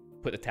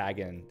put the tag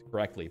in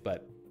correctly.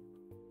 But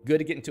good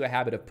to get into a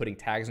habit of putting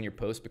tags on your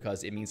post,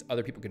 because it means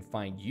other people can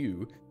find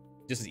you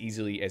just as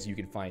easily as you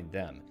can find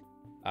them.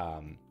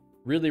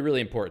 Really,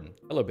 really important.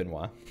 Hello,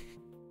 Benoit.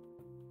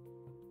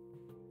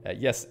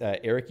 Yes,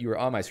 Eric, you were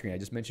on my screen. I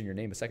just mentioned your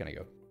name a second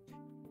ago.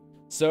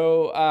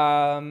 So,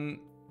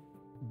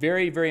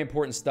 very, very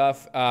important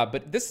stuff.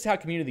 But this is how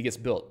community gets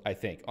built, I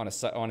think,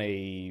 on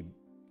a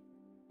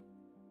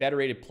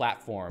federated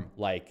platform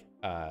like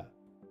the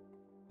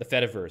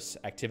Fediverse,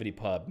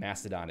 ActivityPub,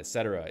 Mastodon,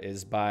 etc.,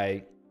 is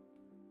by,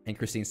 and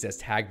Christine says,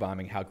 tag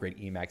bombing how great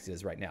Emacs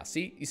is right now.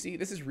 See, you see,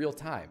 this is real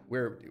time.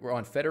 We're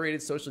on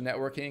federated social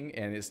networking,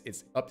 and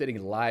it's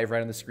updating live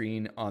right on the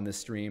screen on this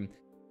stream.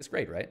 It's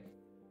great, right?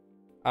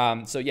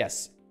 So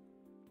yes,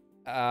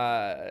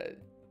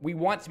 we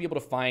want to be able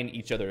to find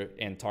each other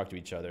and talk to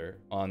each other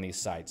on these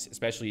sites,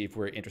 especially if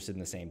we're interested in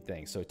the same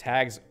thing. So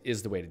tags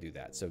is the way to do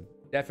that. So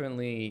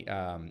definitely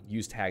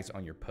use tags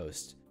on your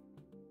post.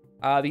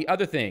 The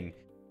other thing,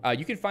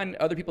 you can find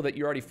other people that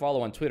you already follow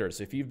on Twitter.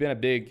 So if you've been a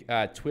big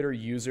Twitter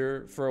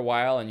user for a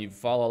while and you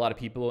follow a lot of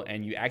people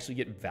and you actually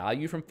get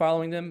value from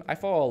following them, I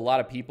follow a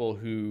lot of people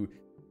who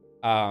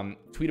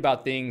tweet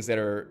about things that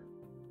are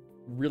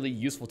really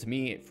useful to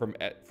me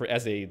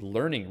as a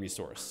learning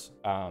resource.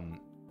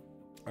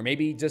 Or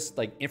maybe just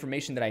like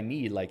information that I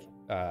need, like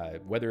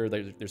whether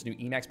there's new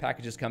Emacs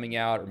packages coming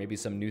out, or maybe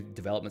some new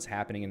developments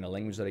happening in the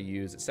language that I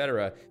use,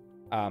 etc.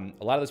 A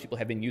lot of those people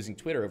have been using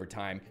Twitter over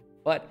time,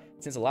 but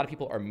since a lot of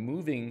people are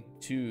moving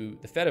to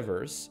the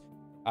Fediverse,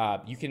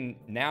 you can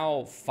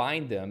now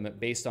find them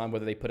based on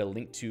whether they put a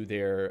link to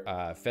their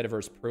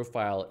Fediverse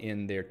profile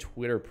in their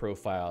Twitter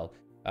profile.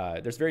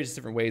 There's various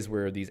different ways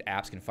where these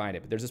apps can find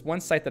it, but there's this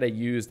one site that I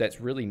use that's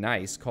really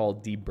nice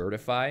called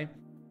Debirdify,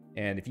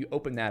 and if you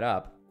open that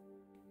up,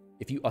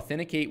 if you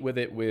authenticate with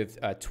it with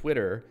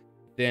Twitter,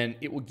 then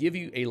it will give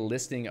you a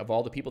listing of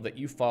all the people that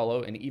you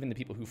follow and even the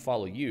people who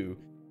follow you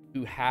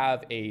who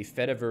have a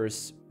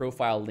Fediverse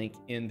profile link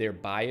in their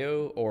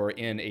bio or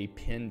in a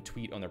pinned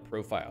tweet on their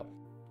profile.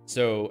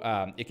 So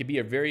it could be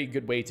a very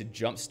good way to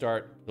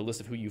jumpstart the list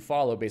of who you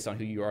follow based on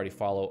who you already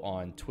follow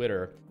on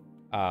Twitter.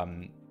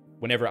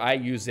 Whenever I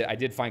used it, I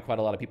did find quite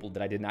a lot of people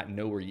that I did not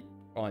know were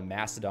on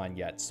Mastodon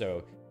yet.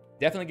 So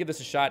definitely give this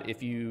a shot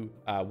if you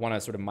want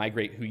to sort of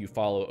migrate who you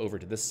follow over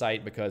to this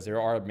site, because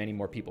there are many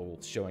more people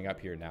showing up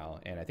here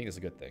now, and I think it's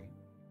a good thing.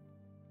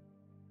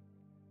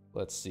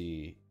 Let's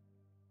see.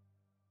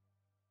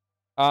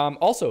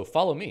 Also,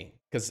 follow me,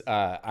 because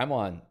I'm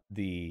on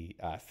the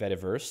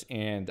Fediverse,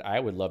 and I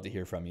would love to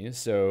hear from you.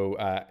 So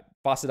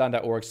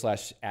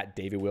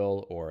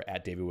fossadon.org/@DavidWill or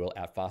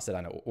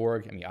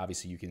 @DavidWill@fossadon.org. I mean,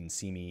 obviously, you can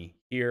see me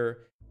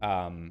here.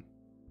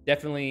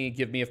 Definitely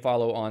give me a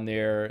follow on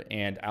there,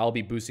 and I'll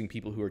be boosting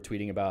people who are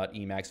tweeting about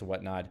Emacs and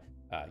whatnot,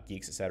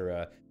 geeks,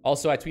 etc.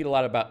 Also, I tweet a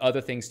lot about other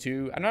things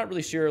too. I'm not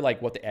really sure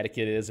like what the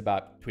etiquette is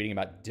about tweeting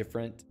about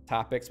different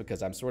topics,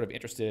 because I'm sort of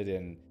interested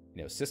in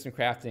system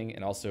crafting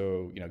and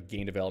also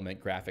game development,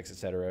 graphics,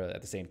 etc.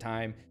 at the same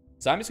time.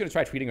 So I'm just going to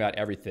try tweeting about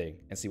everything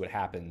and see what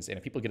happens. And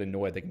if people get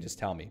annoyed, they can just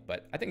tell me.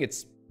 But I think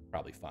it's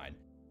probably fine.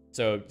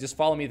 So just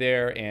follow me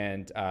there,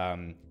 and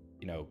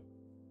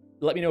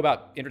let me know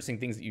about interesting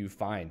things that you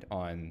find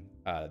on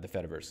the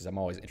Fediverse, because I'm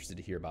always interested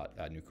to hear about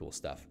new cool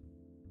stuff.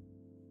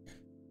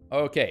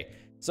 Okay,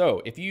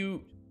 so if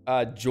you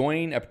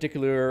join a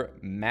particular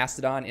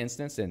Mastodon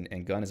instance,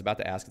 and Gun is about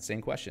to ask the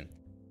same question,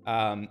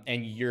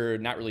 and you're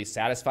not really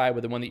satisfied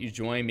with the one that you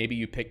joined, maybe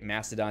you picked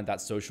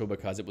mastodon.social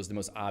because it was the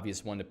most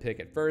obvious one to pick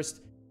at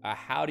first,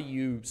 how do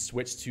you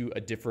switch to a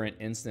different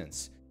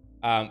instance?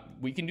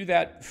 We can do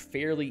that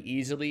fairly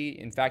easily.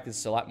 In fact,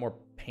 it's a lot more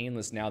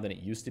painless now than it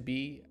used to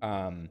be.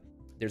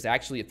 There's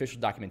actually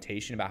official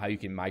documentation about how you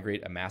can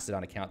migrate a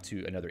Mastodon account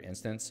to another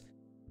instance.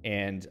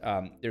 And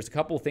there's a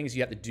couple of things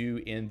you have to do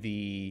in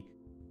the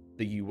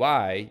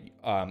UI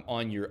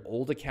on your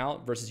old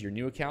account versus your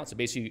new account. So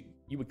basically,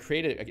 you would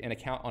create an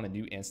account on a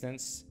new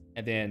instance,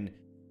 and then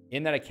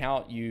in that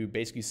account, you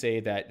basically say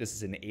that this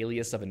is an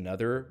alias of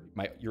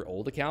your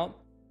old account.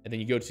 And then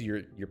you go to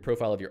your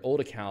profile of your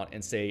old account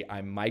and say,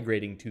 I'm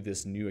migrating to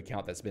this new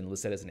account that's been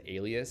listed as an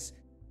alias.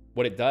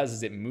 What it does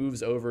is it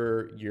moves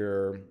over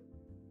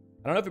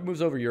I don't know if it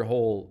moves over your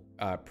whole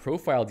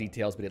profile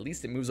details, but at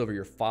least it moves over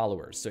your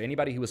followers. So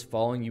anybody who was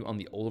following you on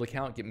the old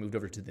account get moved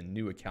over to the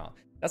new account.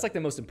 That's like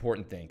the most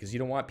important thing, because you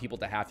don't want people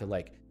to have to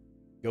like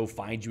go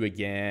find you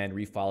again,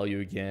 refollow you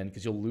again,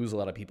 because you'll lose a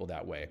lot of people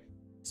that way.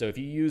 So if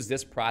you use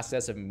this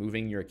process of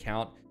moving your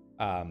account,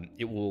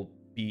 it will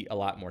be a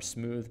lot more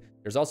smooth.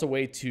 There's also a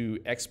way to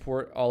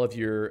export all of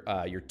your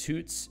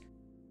toots.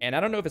 And I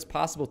don't know if it's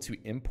possible to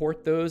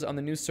import those on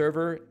the new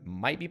server.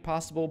 Might be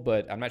possible,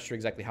 but I'm not sure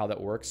exactly how that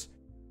works.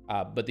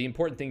 But the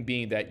important thing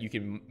being that you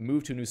can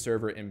move to a new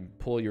server and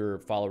pull your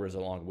followers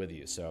along with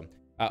you. So,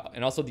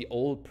 and also the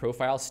old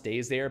profile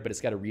stays there, but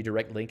it's got a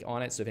redirect link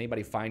on it. So if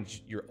anybody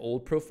finds your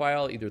old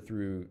profile, either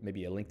through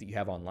maybe a link that you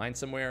have online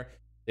somewhere,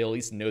 they'll at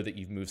least know that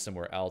you've moved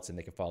somewhere else and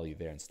they can follow you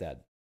there instead.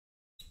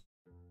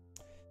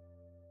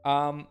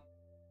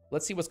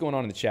 Let's see what's going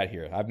on in the chat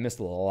here. I've missed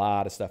a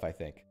lot of stuff, I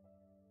think.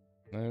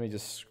 Let me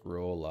just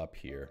scroll up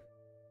here.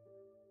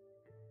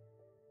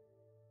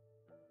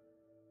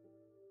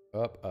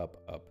 Up,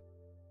 up, up.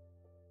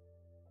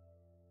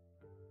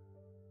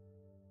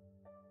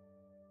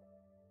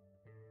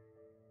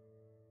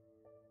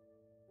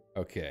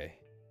 Okay.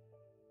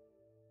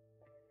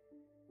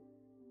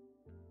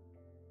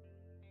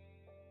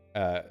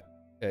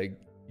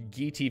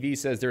 GTV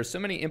says there are so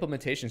many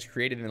implementations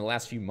created in the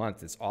last few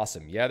months. It's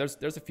awesome. Yeah,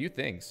 there's a few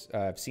things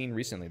I've seen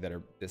recently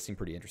that seem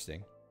pretty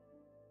interesting.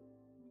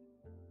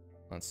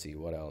 Let's see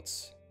what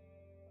else.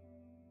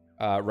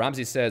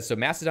 Ramsey says, so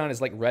Mastodon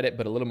is like Reddit,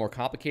 but a little more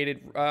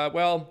complicated.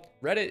 Well,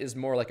 Reddit is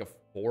more like a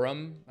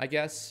forum, I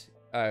guess,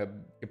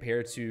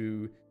 compared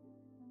to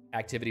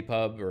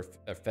ActivityPub or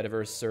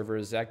Fediverse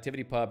servers.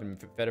 ActivityPub and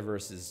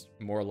Fediverse is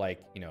more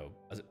like, you know,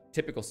 a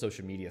typical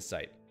social media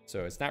site.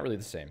 So it's not really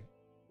the same.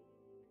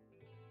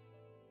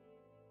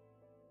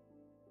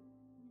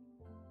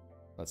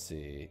 Let's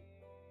see.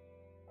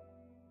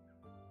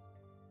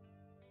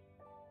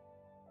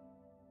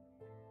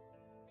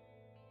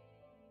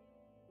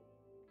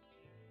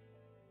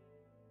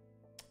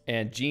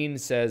 And Gene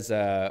says,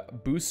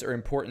 boosts are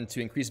important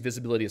to increase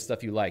visibility of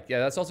stuff you like. Yeah,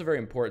 that's also very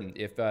important.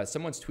 If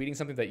someone's tweeting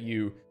something that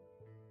you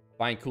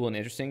find cool and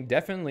interesting,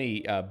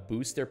 definitely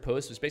boost their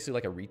post. It's basically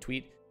like a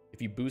retweet.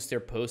 If you boost their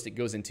post, it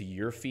goes into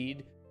your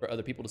feed for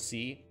other people to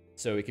see.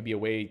 So it could be a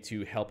way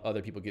to help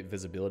other people get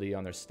visibility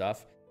on their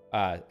stuff.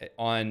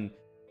 On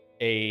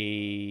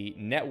a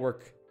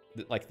network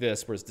like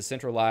this, where it's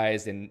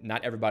decentralized and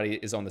not everybody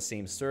is on the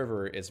same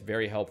server, it's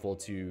very helpful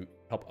to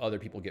help other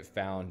people get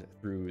found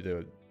through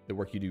the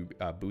work you do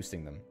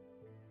boosting them.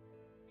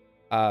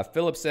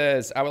 Philip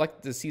says, I would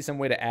like to see some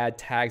way to add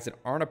tags that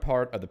aren't a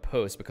part of the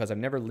post because I've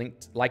never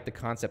liked the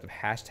concept of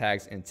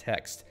hashtags in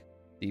text.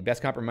 The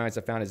best compromise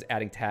I've found is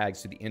adding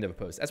tags to the end of a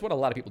post. That's what a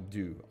lot of people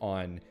do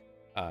on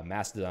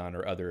Mastodon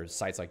or other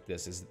sites like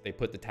this, is they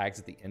put the tags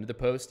at the end of the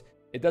post.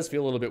 It does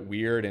feel a little bit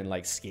weird and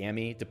like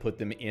scammy to put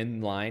them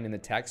in line in the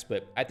text,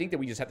 but I think that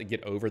we just have to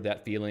get over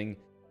that feeling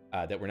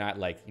that we're not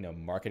like, you know,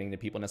 marketing to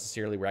people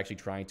necessarily. We're actually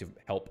trying to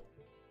help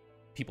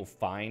people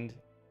find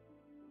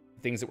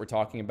things that we're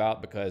talking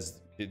about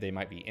because they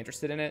might be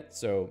interested in it.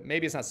 So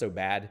maybe it's not so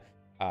bad.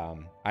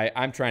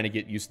 I'm trying to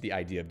get used to the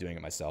idea of doing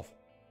it myself.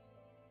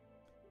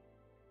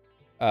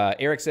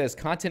 Eric says,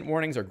 content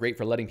warnings are great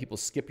for letting people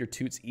skip your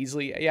toots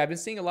easily. Yeah, I've been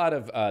seeing a lot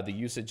of the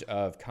usage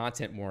of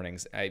content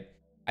warnings.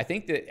 I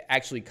think that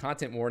actually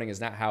content warning is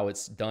not how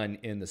it's done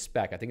in the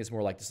spec. I think it's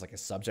more like just like a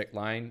subject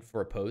line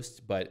for a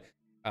post, but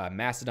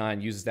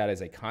Mastodon uses that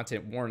as a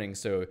content warning.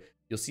 So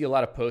you'll see a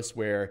lot of posts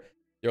where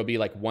there'll be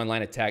like one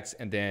line of text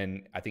and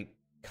then I think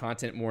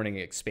content warning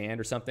expand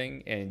or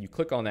something. And you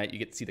click on that, you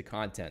get to see the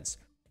contents.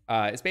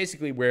 It's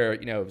basically where,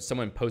 you know,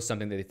 someone posts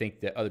something that they think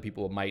that other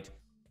people might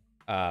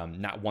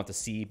not want to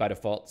see by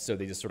default. So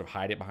they just sort of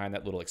hide it behind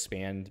that little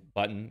expand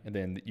button and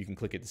then you can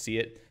click it to see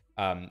it.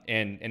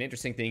 And an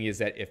interesting thing is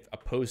that if a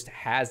post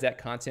has that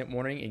content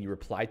warning and you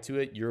reply to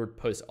it, your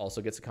post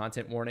also gets a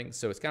content warning.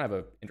 So it's kind of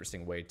an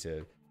interesting way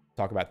to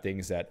talk about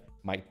things that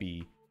might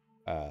be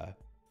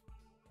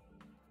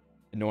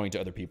annoying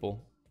to other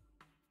people.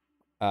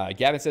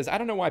 Gavin says, I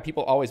don't know why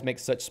people always make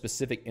such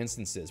specific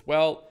instances.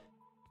 Well,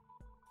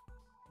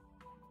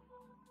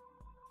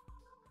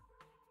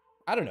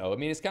 I don't know. I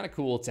mean, it's kind of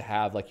cool to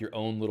have like your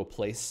own little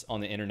place on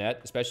the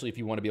internet, especially if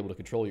you want to be able to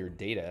control your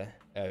data.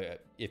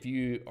 If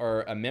you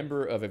are a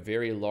member of a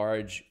very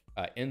large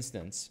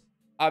instance,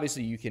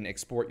 obviously you can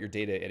export your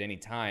data at any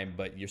time,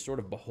 but you're sort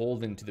of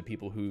beholden to the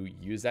people who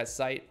use that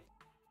site.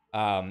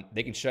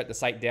 They can shut the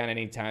site down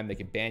anytime. They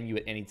can ban you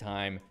at any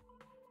time.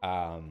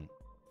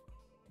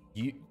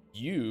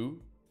 You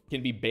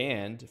can be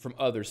banned from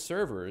other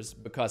servers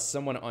because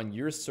someone on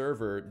your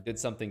server did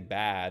something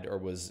bad or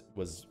was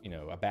you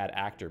know, a bad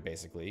actor,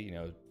 basically, you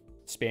know,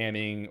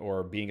 spamming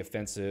or being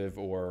offensive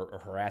or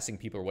harassing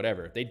people or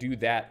whatever. If they do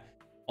that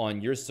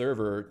on your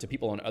server to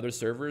people on other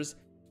servers,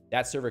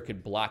 that server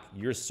could block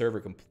your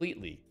server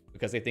completely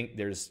because they think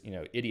there's, you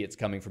know, idiots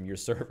coming from your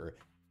server.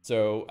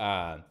 So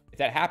if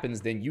that happens,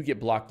 then you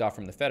get blocked off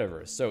from the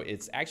Fediverse. So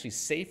it's actually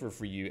safer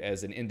for you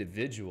as an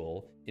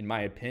individual, in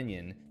my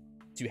opinion,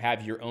 to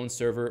have your own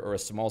server or a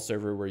small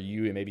server where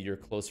you and maybe your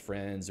close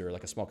friends or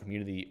like a small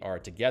community are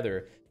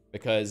together,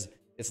 because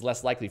it's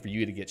less likely for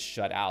you to get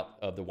shut out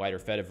of the wider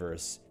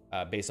Fediverse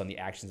based on the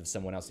actions of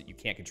someone else that you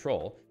can't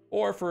control,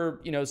 or for,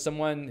 you know,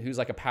 someone who's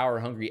like a power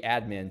hungry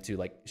admin to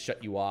like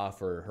shut you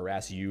off or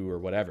harass you or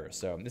whatever.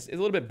 So this is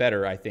a little bit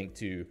better, I think,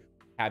 to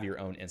have your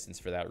own instance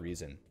for that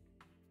reason.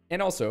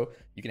 And also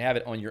you can have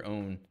it on your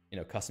own, you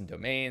know, custom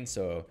domain.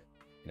 So,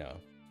 you know,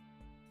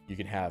 you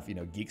can have, you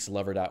know,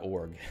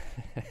 geekslover.org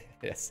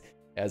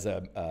as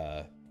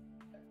a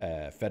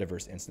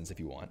Fediverse instance if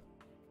you want.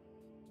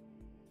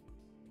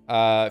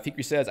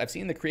 Fikri says, I've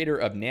seen the creator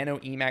of Nano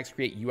Emacs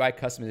create UI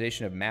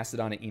customization of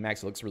Mastodon and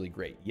Emacs. It looks really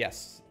great.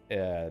 Yes,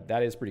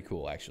 that is pretty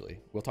cool, actually.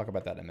 We'll talk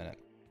about that in a minute.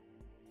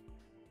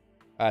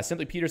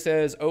 Simply Peter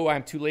says, oh,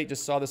 I'm too late.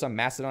 Just saw this on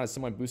Mastodon as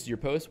someone boosted your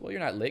post. Well, you're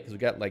not late because we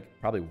got like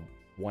probably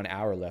 1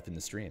 hour left in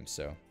the stream.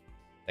 So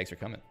thanks for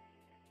coming.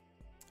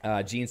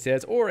 Gene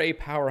says, or a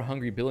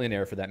power-hungry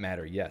billionaire for that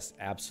matter. Yes,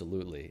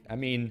 absolutely. I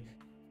mean,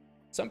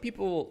 some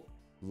people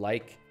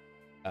like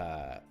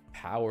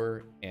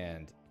power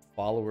and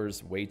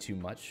followers way too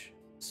much.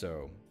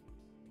 So,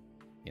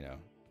 you know,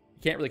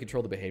 you can't really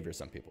control the behavior of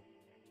some people.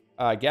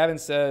 Gavin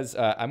says,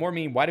 I more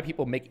mean, why do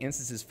people make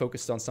instances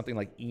focused on something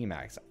like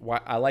Emacs?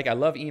 I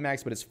love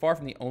Emacs, but it's far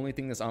from the only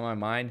thing that's on my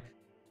mind.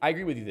 I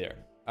agree with you there.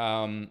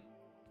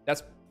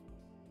 That's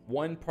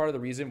one part of the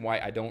reason why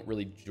I don't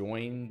really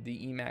join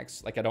the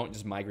Emacs, like I don't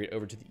just migrate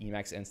over to the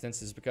Emacs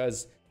instance, is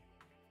because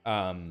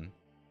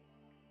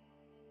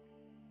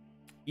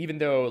even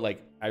though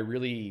like I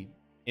really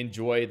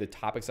enjoy the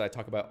topics that I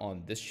talk about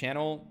on this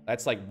channel,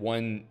 that's like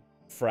one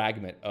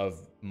fragment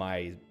of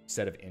my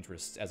set of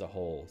interests as a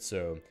whole.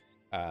 So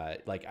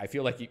like I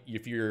feel like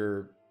if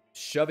you're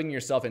shoving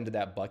yourself into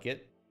that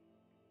bucket,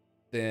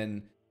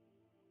 then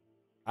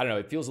I don't know,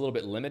 it feels a little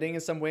bit limiting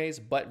in some ways,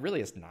 but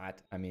really it's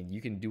not. I mean,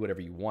 you can do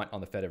whatever you want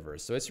on the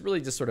Fediverse. So it's really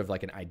just sort of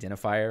like an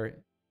identifier.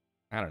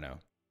 I don't know.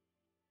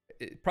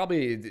 It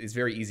probably is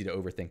very easy to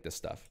overthink this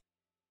stuff.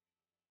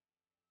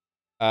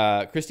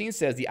 Christine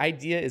says, the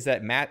idea is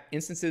that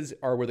instances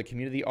are where the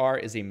community are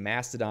is a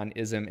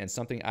Mastodon-ism and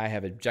something I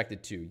have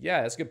objected to.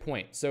 Yeah, that's a good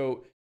point.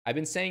 So I've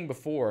been saying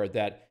before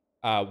that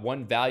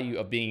one value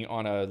of being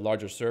on a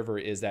larger server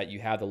is that you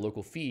have the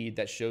local feed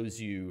that shows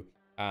you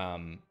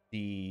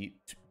the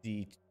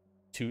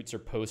tweets or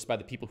posts by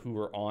the people who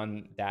are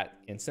on that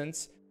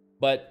instance.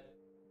 But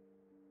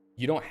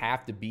you don't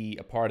have to be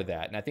a part of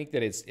that. And I think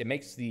that it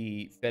makes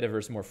the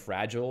Fediverse more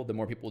fragile the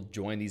more people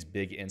join these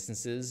big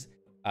instances.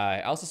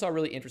 I also saw a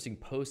really interesting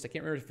post. I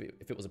can't remember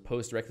if it was a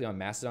post directly on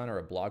Mastodon or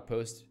a blog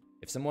post.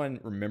 If someone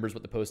remembers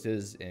what the post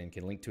is and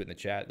can link to it in the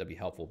chat, that'd be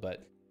helpful.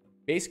 But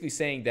basically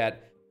saying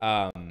that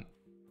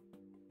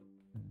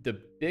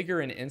the bigger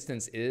an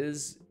instance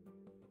is,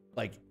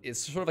 like, it's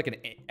sort of like an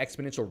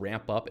exponential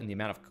ramp up in the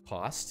amount of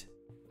cost,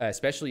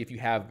 especially if you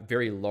have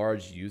very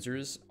large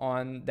users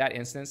on that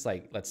instance.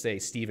 Like, let's say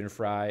Stephen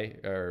Fry,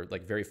 or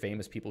like very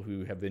famous people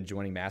who have been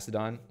joining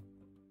Mastodon.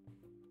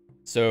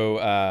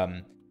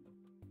 So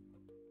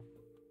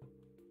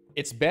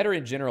it's better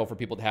in general for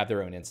people to have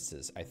their own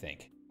instances, I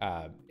think.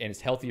 And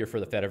it's healthier for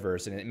the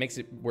Fediverse, and it makes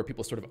it where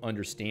people sort of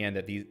understand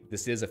that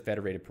this is a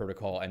federated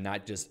protocol and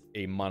not just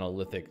a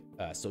monolithic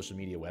social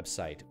media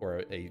website,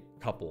 or a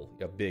couple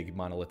of big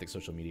monolithic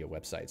social media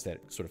websites that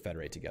sort of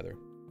federate together.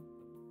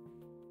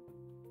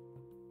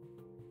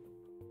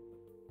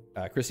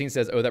 Christine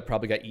says, oh, that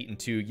probably got eaten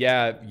too.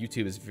 Yeah,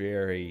 YouTube is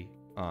very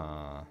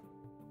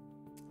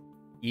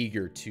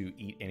eager to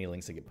eat any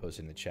links that get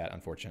posted in the chat,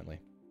 unfortunately.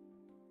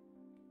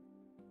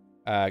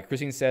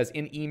 Christine says,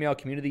 in email,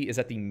 community is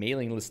at the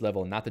mailing list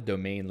level, not the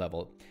domain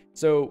level.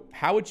 So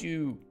how would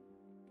you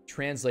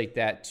translate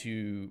that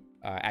to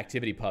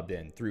ActivityPub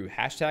then? Through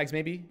hashtags,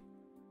 maybe?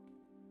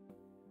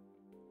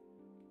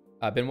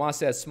 Benoit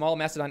says, small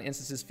Mastodon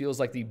instances feels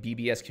like the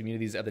BBS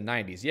communities of the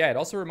 90s. Yeah, it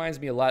also reminds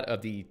me a lot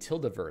of the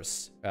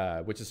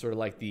Tildaverse, which is sort of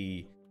like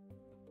the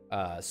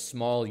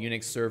small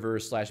Unix server /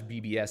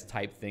 BBS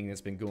type thing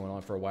that's been going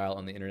on for a while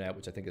on the internet,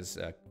 which I think is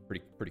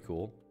pretty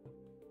cool.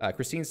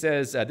 Christine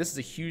says, this is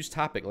a huge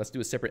topic. Let's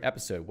do a separate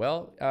episode.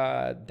 Well,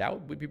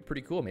 that would be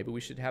pretty cool. Maybe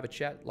we should have a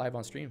chat live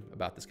on stream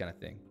about this kind of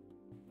thing.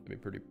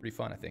 It'd be pretty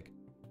fun, I think.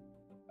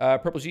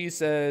 Purple G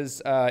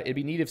says, it'd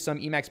be neat if some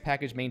Emacs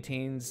package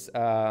maintains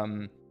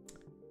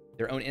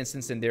their own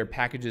instance and their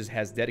packages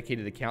has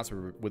dedicated accounts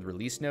with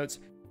release notes.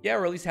 Yeah,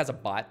 or at least has a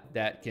bot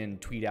that can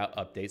tweet out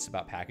updates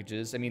about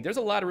packages. I mean, there's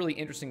a lot of really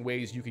interesting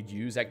ways you could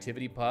use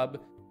ActivityPub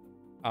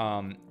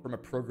from a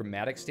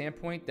programmatic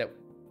standpoint that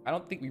I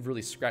don't think we've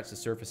really scratched the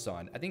surface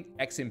on. I think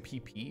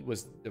XMPP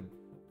was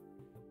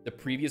the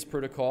previous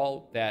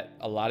protocol that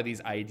a lot of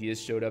these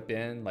ideas showed up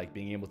in, like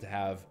being able to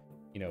have,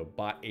 you know,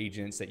 bot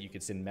agents that you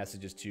could send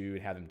messages to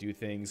and have them do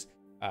things.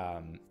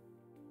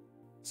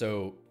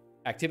 So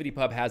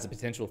ActivityPub has the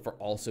potential for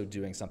also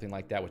doing something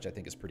like that, which I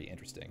think is pretty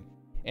interesting.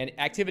 And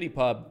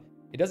ActivityPub,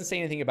 it doesn't say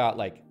anything about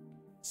like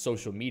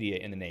social media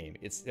in the name.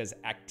 It says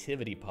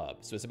ActivityPub.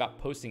 So it's about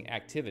posting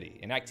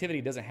activity. And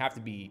activity doesn't have to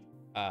be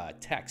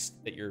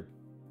text that you're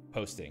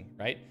posting,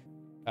 right?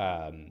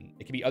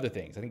 It can be other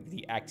things. I think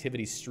the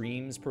activity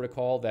streams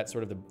protocol, that's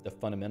sort of the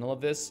fundamental of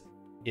this,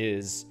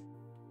 is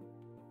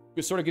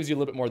it sort of gives you a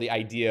little bit more the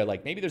idea,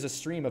 like maybe there's a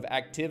stream of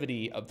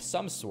activity of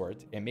some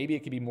sort, and maybe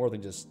it could be more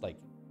than just like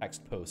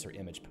text posts or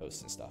image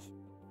posts and stuff.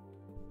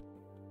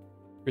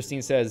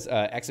 Christine says,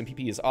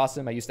 XMPP is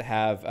awesome. I used to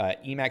have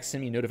Emacs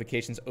send me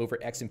notifications over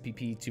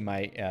XMPP to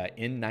my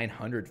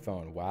N900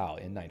 phone. Wow,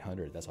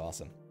 N900, that's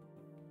awesome.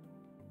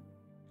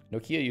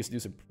 Nokia used to do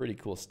some pretty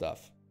cool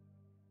stuff.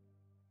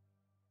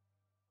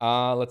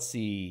 Let's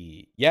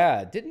see.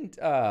 Yeah,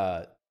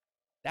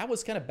 that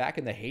was kind of back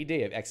in the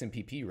heyday of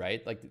XMPP,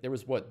 right? Like there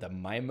was the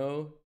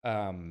MIMO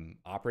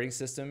operating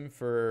system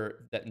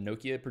that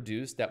Nokia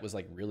produced that was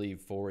like really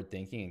forward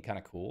thinking and kind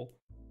of cool.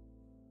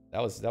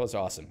 That was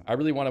awesome. I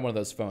really wanted one of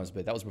those phones,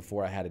 but that was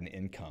before I had an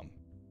income.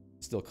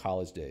 Still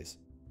college days.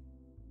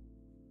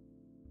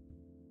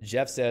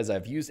 Jeff says,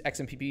 I've used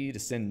XMPP to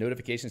send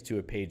notifications to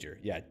a pager.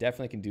 Yeah,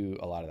 definitely can do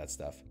a lot of that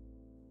stuff.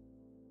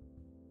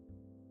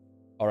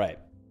 All right.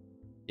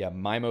 Yeah,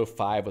 MIMO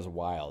 5 was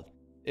wild.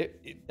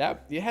 It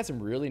had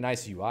some really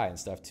nice UI and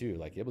stuff too.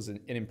 Like it was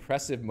an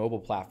impressive mobile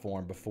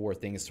platform before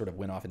things sort of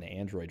went off in the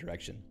Android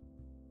direction.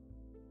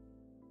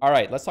 All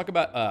right, let's talk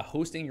about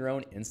hosting your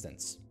own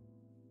instance.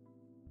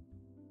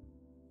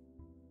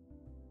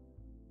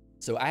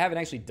 So I haven't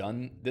actually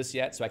done this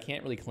yet, so I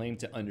can't really claim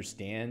to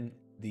understand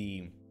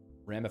the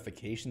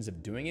ramifications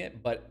of doing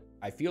it, but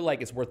I feel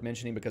like it's worth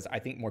mentioning because I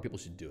think more people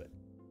should do it.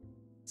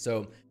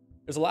 So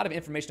there's a lot of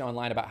information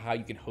online about how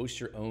you can host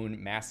your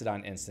own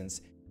Mastodon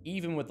instance,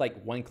 even with like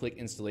one-click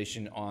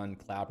installation on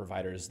cloud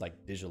providers like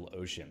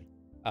DigitalOcean.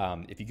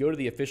 If you go to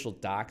the official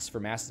docs for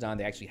Mastodon,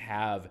 they actually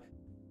have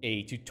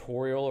a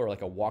tutorial or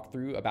like a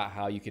walkthrough about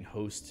how you can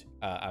host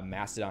a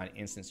Mastodon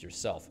instance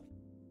yourself.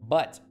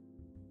 But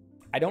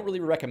I don't really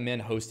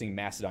recommend hosting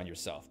Mastodon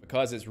yourself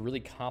because it's really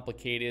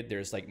complicated.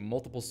 There's like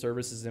multiple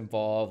services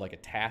involved, like a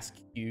task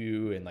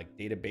queue and like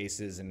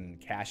databases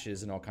and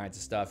caches and all kinds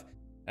of stuff.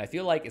 And I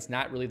feel like it's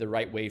not really the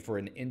right way for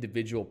an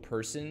individual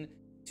person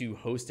to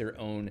host their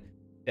own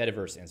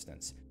Fediverse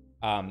instance.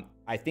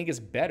 I think it's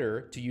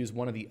better to use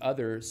one of the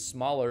other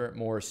smaller,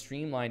 more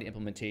streamlined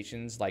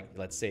implementations, like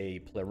let's say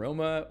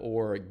Pleroma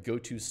or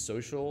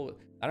GoToSocial.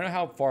 I don't know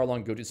how far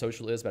along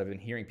GoToSocial is, but I've been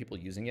hearing people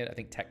using it. I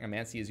think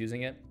Technomancy is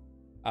using it.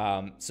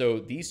 So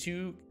these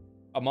two,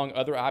 among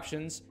other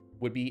options,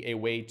 would be a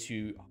way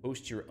to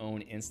host your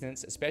own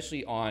instance,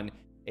 especially on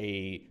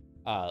a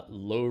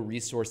low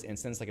resource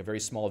instance, like a very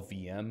small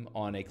VM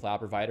on a cloud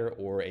provider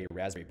or a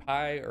Raspberry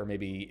Pi, or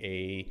maybe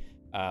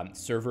a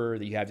server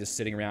that you have just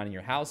sitting around in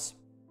your house.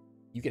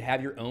 You could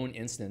have your own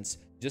instance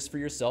just for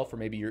yourself, or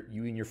maybe you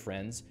and your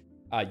friends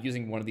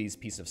using one of these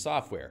pieces of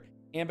software.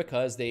 And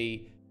because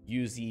they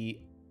use the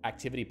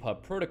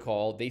ActivityPub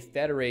protocol, they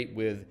federate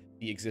with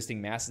the existing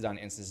Mastodon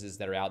instances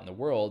that are out in the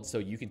world. So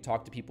you can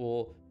talk to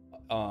people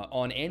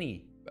on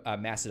any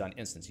Mastodon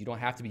instance. You don't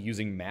have to be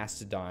using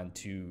Mastodon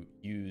to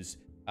use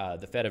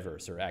the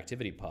Fediverse or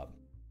ActivityPub.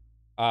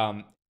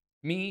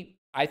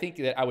 I think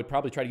that I would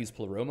probably try to use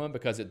Pleroma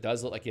because it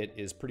does look like it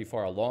is pretty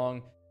far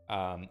along.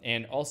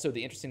 And also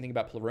the interesting thing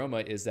about Pleroma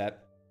is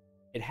that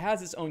it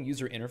has its own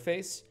user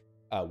interface,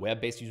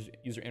 web-based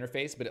user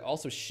interface, but it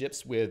also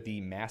ships with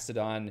the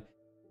Mastodon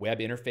web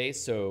interface.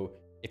 So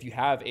if you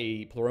have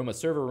a Pleroma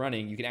server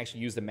running, you can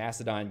actually use the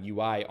Mastodon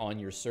UI on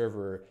your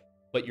server,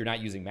 but you're not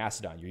using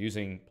Mastodon. You're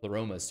using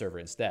Pleroma's server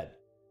instead.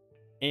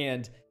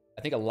 And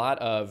I think a lot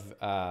of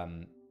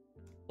client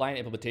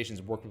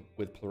implementations work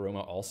with Pleroma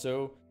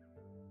also.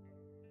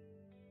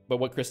 But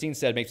what Christine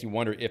said makes me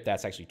wonder if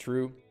that's actually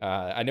true.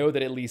 I know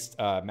that at least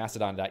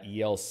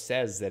Mastodon.el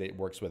says that it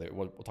works with it.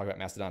 We'll talk about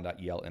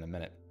Mastodon.el in a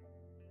minute.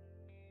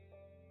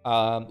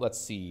 Let's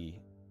see.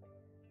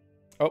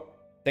 Oh,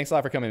 thanks a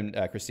lot for coming,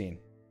 Christine.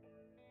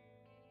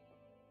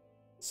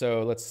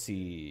 So let's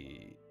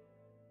see.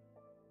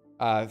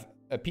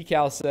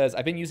 PCal says,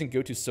 I've been using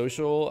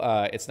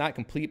GoToSocial. It's not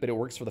complete, but it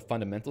works for the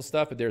fundamental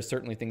stuff. But there are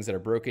certainly things that are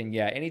broken.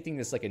 Yeah, anything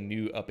that's like a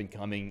new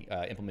up-and-coming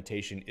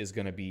implementation is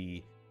going to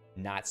be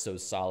not so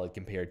solid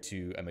compared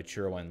to a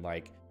mature one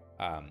like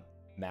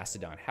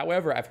Mastodon.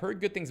 However, I've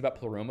heard good things about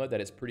Pleroma, that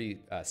it's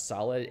pretty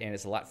solid and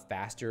it's a lot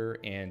faster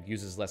and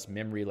uses less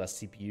memory, less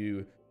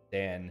CPU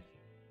than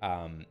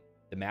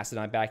the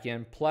Mastodon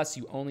backend. Plus,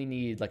 you only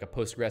need like a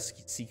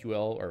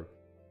PostgreSQL or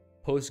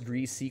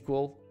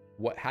PostgreSQL.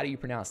 How do you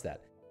pronounce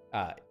that?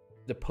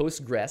 The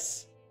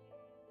Postgres,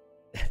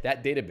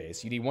 that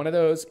database. You need one of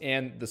those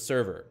and the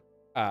server,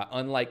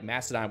 unlike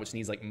Mastodon, which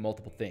needs like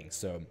multiple things.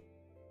 So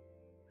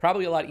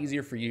probably a lot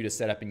easier for you to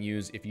set up and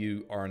use if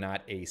you are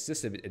not a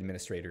system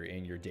administrator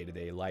in your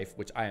day-to-day life,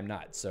 which I am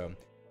not. So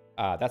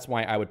that's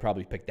why I would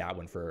probably pick that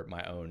one for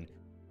my own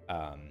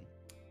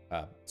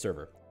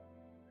server.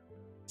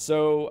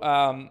 So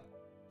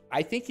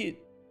I think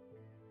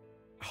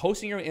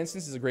hosting your own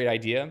instance is a great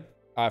idea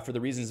for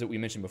the reasons that we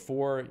mentioned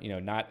before. You know,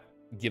 not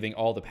giving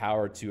all the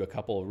power to a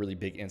couple of really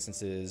big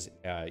instances.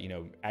 You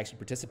know, actually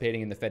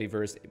participating in the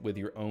Fediverse with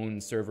your own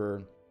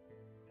server.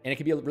 And it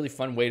can be a really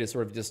fun way to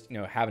sort of just, you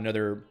know, have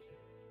another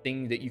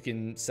thing that you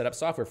can set up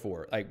software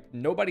for. Like,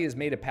 nobody has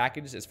made a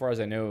package, as far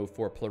as I know,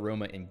 for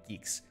Pleroma and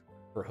Geeks,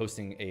 for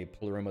hosting a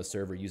Pleroma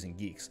server using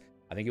Geeks.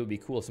 I think it would be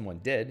cool if someone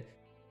did.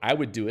 I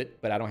would do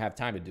it, but I don't have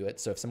time to do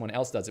it. So if someone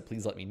else does it,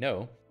 please let me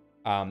know.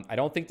 I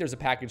don't think there's a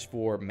package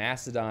for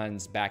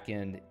Mastodon's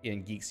backend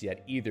in Geeks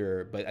yet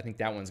either, but I think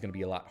that one's going to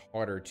be a lot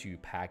harder to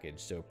package.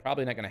 So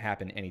probably not going to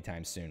happen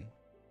anytime soon.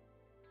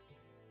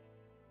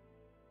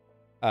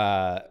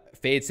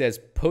 Fade says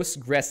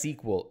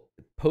PostgreSQL.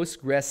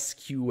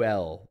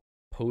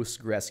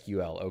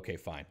 Okay,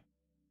 fine.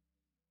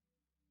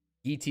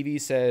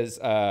 ETV says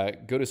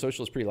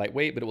GoToSocial is pretty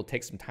lightweight, but it will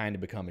take some time to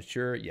become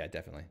mature. Yeah,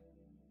 definitely.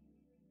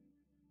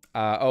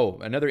 Oh,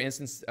 another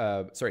instance.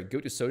 Sorry,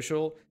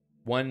 GoToSocial.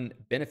 One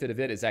benefit of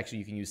it is actually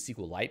you can use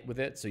SQLite with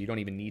it, so you don't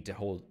even need to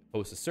host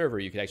a server.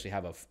 You could actually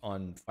have a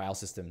on file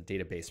system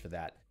database for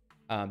that.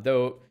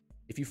 Though,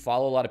 if you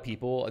follow a lot of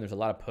people and there's a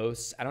lot of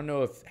posts, I don't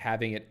know if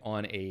having it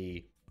on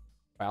a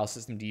file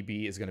system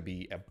DB is going to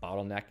be a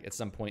bottleneck at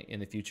some point in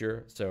the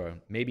future. So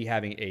maybe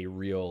having a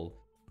real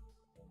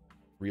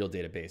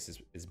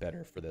database is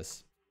better for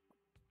this.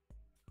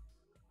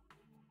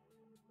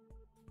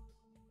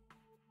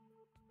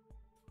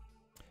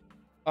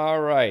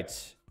 All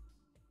right.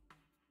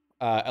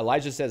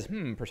 Elijah says,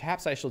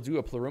 perhaps I shall do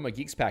a Pleroma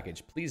Geeks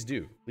package. Please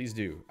do. Please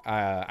do.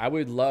 I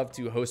would love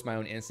to host my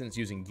own instance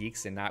using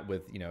Geeks and not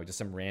with, you know, just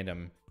some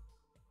random,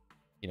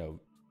 you know,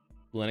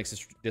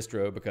 Linux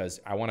distro, because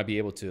I want to be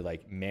able to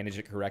like manage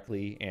it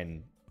correctly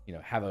and, you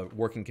know, have a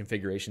working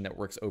configuration that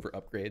works over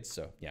upgrades.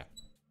 So yeah.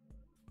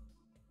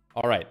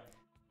 All right.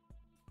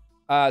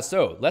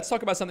 So let's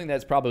talk about something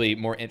that's probably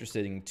more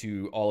interesting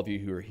to all of you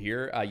who are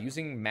here,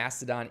 using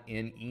Mastodon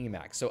in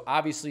Emacs. So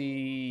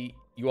obviously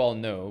you all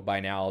know by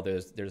now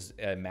there's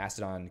a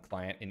Mastodon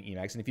client in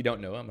Emacs, and if you don't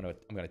know, I'm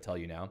gonna tell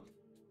you now.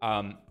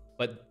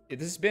 But this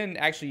has been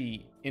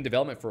actually in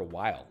development for a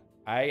while.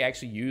 I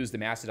actually used the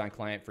Mastodon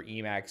client for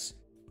Emacs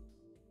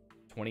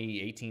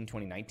 2018,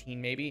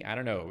 2019, maybe. I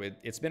don't know.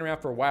 It's been around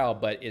for a while,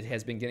 but it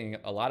has been getting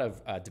a lot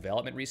of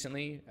development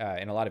recently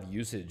and a lot of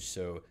usage.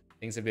 So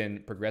things have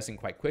been progressing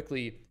quite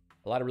quickly.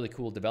 A lot of really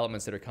cool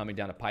developments that are coming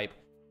down the pipe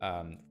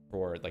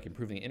for like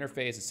improving the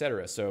interface,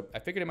 etc. So I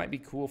figured it might be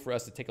cool for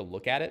us to take a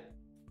look at it.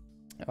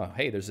 Oh,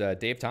 hey, there's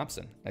Dave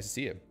Thompson. Nice to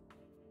see you.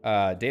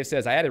 Dave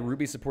says, I added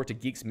Ruby support to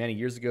Geeks many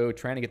years ago.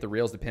 Trying to get the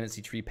Rails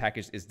dependency tree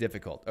package is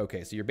difficult.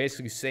 Okay, so you're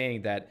basically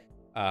saying that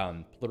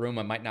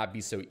Pleroma might not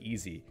be so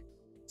easy.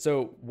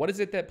 So what is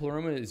it that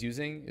Pleroma is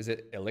using? Is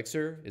it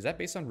Elixir? Is that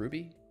based on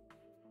Ruby?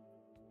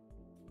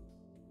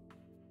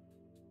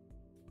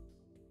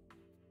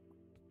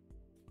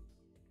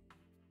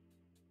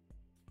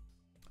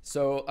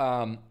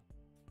 So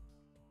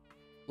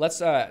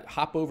let's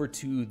hop over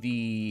to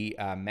the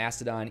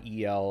Mastodon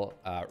EL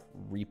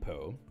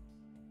repo.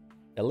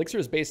 Elixir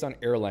is based on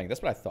Erlang.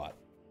 That's what I thought.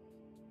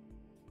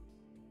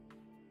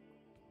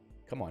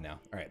 Come on now.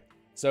 All right.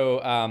 So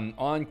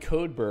on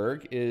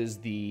Codeberg is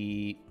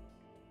the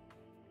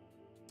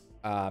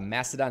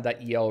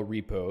Mastodon.el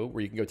repo,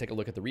 where you can go take a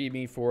look at the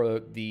README for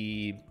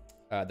the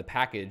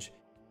package.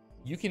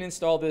 You can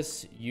install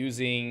this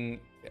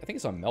using, I think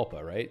it's on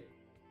Melpa, right?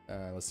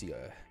 Let's see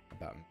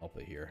about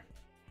Melpa here.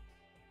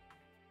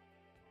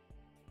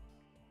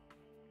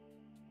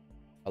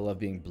 I love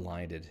being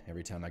blinded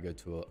every time I go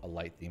to a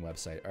light theme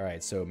website. All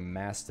right, so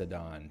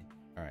Mastodon.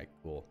 All right,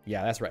 cool.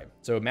 Yeah, that's right.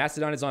 So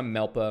Mastodon is on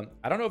Melpa.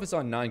 I don't know if it's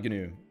on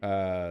non-GNU.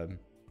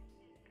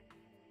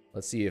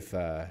 Let's see if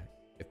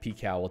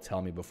PCal will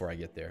tell me before I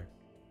get there.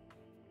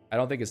 I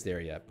don't think it's there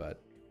yet,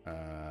 but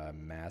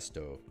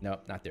Masto.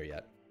 Nope, not there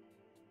yet.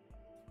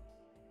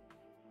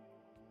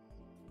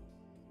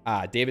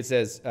 David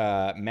says,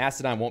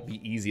 Mastodon won't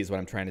be easy is what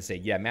I'm trying to say.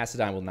 Yeah,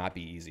 Mastodon will not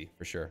be easy,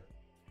 for sure.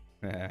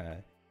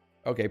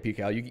 Okay,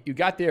 PCal, you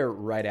got there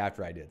right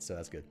after I did, so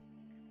that's good.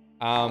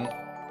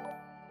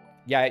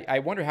 Yeah, I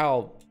wonder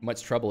how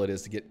much trouble it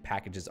is to get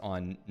packages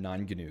on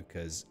non-GNU,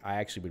 because I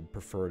actually would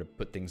prefer to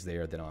put things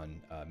there than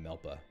on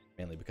Melpa,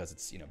 mainly because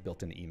it's, you know,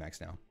 built into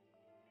Emacs now.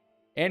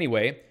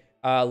 Anyway,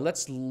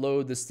 let's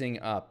load this thing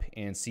up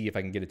and see if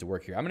I can get it to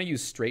work here. I'm going to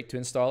use straight to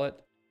install it.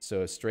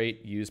 So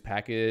straight use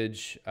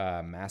package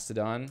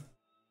Mastodon,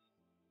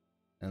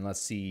 and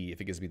let's see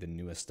if it gives me the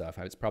newest stuff.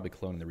 It's probably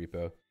cloning the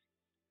repo.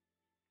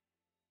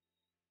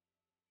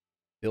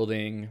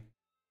 Building.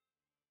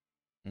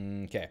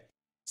 Okay.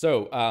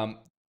 So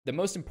the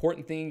most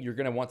important thing you're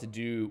going to want to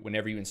do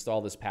whenever you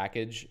install this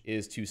package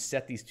is to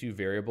set these two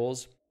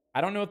variables.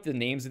 I don't know if the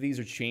names of these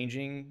are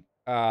changing.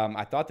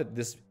 I thought that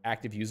this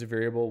active user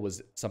variable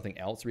was something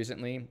else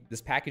recently.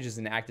 This package is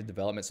in active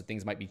development, so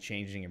things might be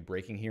changing and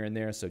breaking here and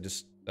there. So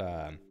just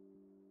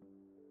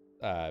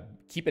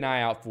keep an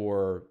eye out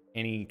for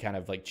any kind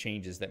of like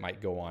changes that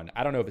might go on.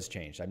 I don't know if it's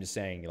changed. I'm just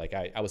saying, like,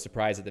 I was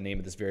surprised at the name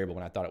of this variable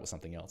when I thought it was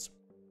something else.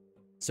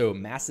 So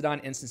Mastodon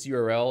instance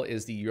URL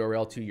is the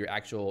URL to your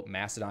actual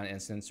Mastodon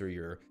instance or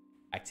your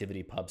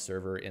ActivityPub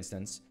server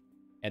instance.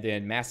 And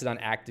then Mastodon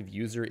active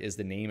user is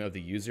the name of the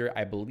user.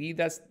 I believe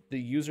that's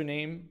the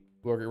username.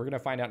 We're going to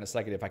find out in a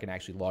second if I can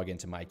actually log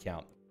into my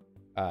account.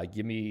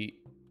 Give me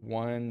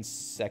 1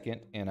 second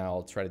and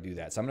I'll try to do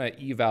that. So I'm going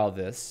to eval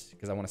this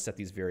because I want to set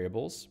these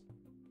variables.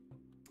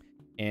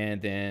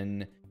 And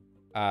then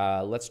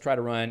let's try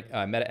to run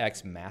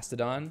metax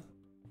Mastodon.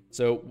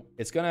 So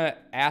it's going to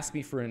ask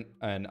me for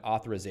an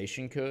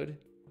authorization code.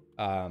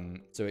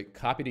 So it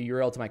copied a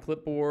URL to my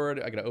clipboard.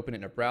 I got to open it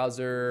in a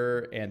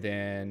browser, and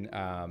then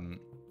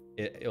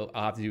I'll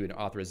have to do an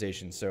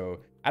authorization. So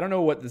I don't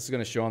know what this is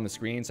going to show on the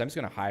screen. So I'm just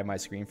going to hide my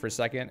screen for a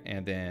second,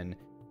 and then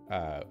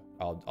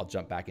I'll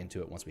jump back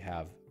into it once we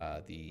have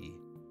the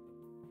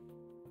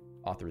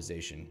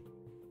authorization.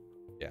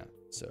 Yeah.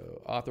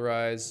 So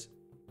authorize,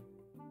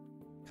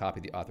 copy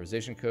the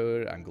authorization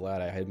code. I'm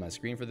glad I hid my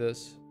screen for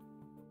this.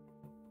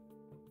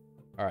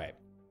 All right,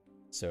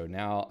 so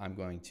now I'm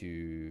going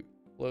to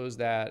close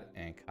that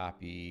and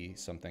copy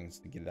some things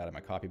to get it out of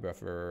my copy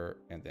buffer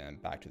and then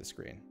back to the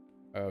screen.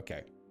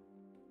 Okay.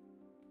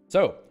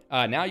 So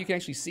now you can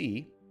actually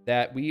see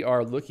that we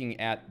are looking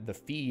at the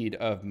feed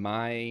of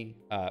my,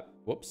 the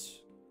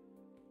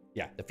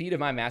feed of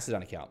my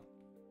Mastodon account.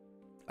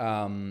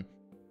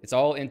 It's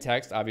all in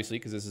text, obviously,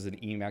 because this is an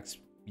Emacs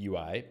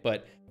UI,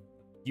 but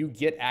you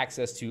get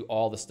access to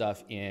all the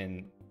stuff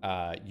in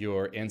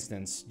your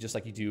instance, just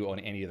like you do on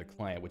any other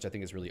client, which I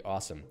think is really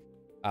awesome.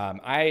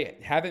 I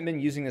haven't been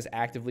using this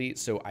actively,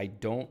 so I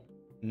don't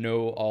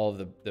know all of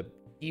the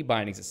key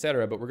bindings,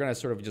 etc. But we're going to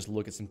sort of just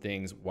look at some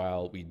things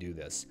while we do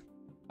this.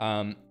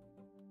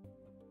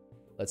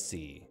 Let's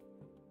see.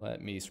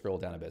 Let me scroll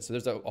down a bit. So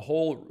there's a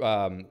whole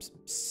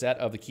set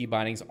of the key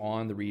bindings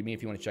on the README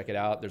if you want to check it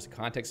out. There's a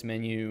context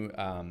menu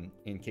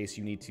in case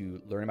you need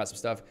to learn about some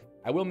stuff.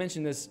 I will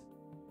mention this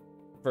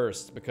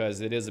first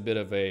because it is a bit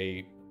of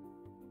a,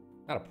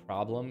 not a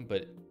problem,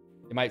 but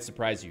it might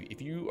surprise you.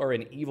 If you are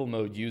an evil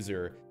mode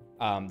user,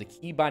 the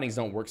key bindings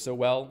don't work so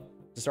well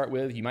to start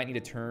with. You might need to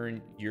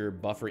turn your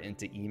buffer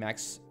into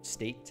Emacs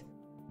state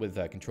with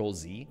Control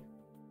Z. You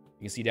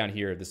can see down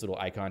here, this little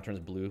icon turns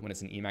blue when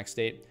it's in Emacs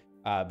state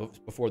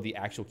before the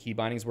actual key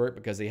bindings work,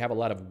 because they have a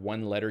lot of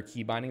one-letter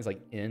key bindings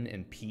like N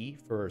and P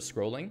for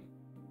scrolling.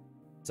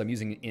 So I'm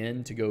using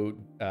N to go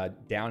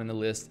down in the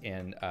list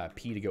and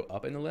P to go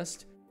up in the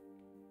list.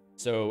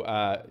 So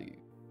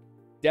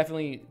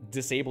definitely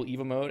disable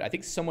evil mode. I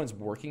think someone's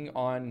working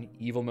on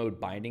evil mode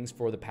bindings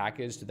for the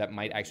package, so that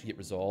might actually get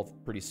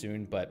resolved pretty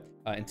soon. But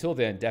until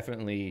then,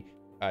 definitely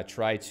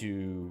try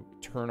to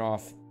turn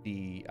off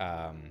the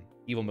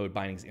evil mode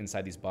bindings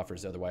inside these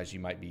buffers. Otherwise, you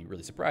might be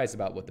really surprised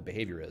about what the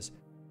behavior is.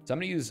 So I'm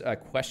going to use a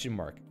question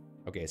mark.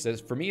 Okay, so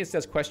for me, it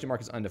says question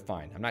mark is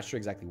undefined. I'm not sure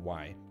exactly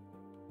why.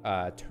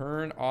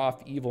 Turn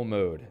off evil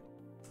mode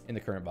in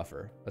the current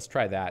buffer. Let's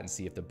try that and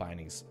see if the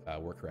bindings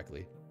work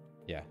correctly.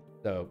 Yeah,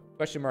 so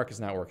question mark is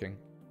not working.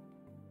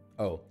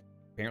 Oh,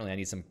 apparently I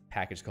need some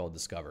package called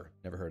discover.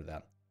 Never heard of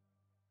that.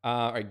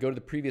 All right, go to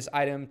the previous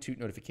item, toot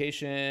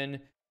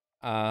notification.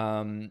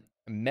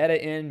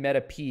 Meta N, Meta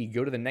P,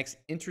 go to the next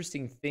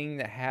interesting thing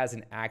that has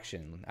an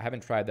action. I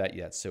haven't tried that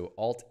yet. So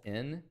Alt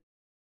N.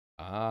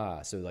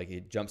 So like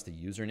it jumps to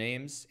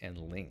usernames and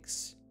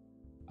links.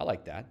 I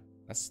like that.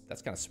 That's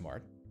kind of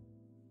smart.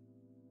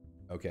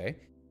 Okay.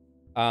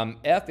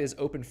 F is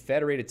open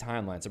federated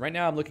timeline. So right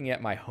now I'm looking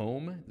at my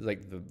home,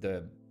 like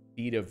the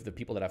feed of the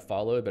people that I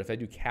followed. But if I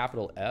do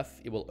capital F,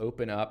 it will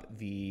open up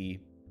the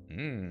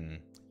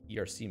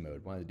ERC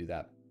mode. Wanted to do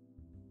that.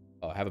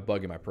 Oh, I have a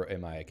bug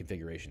in my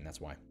configuration.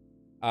 That's why.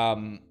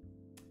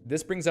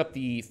 This brings up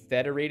the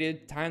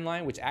federated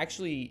timeline, which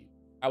actually,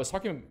 I was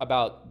talking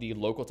about the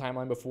local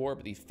timeline before,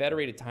 but the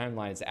federated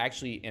timeline is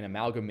actually an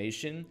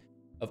amalgamation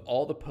of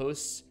all the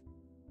posts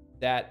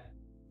that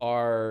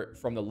are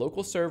from the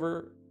local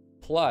server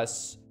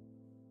plus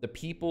the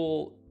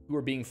people who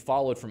are being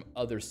followed from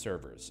other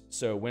servers.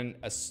 So when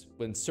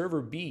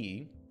server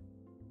B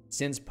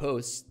sends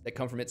posts that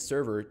come from its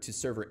server to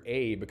server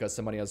A because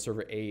somebody on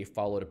server A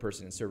followed a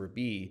person in server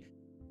B,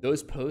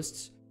 those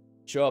posts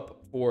show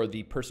up for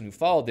the person who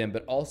followed them,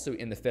 but also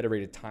in the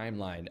federated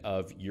timeline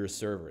of your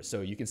server.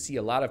 So you can see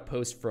a lot of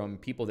posts from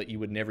people that you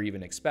would never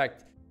even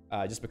expect,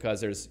 just because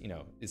there's,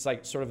 it's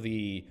like sort of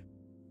the,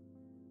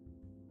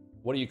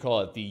 what do you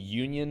call it? The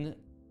union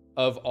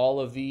of all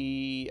of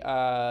the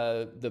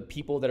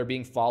people that are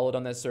being followed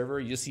on that server.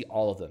 You just see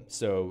all of them.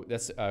 So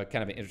that's kind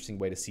of an interesting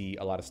way to see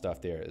a lot of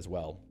stuff there as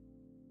well.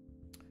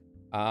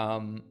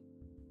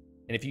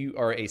 And if you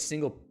are a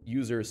single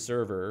user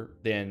server,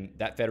 then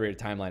that federated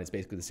timeline is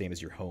basically the same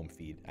as your home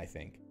feed, I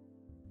think,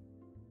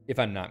 if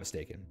I'm not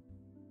mistaken.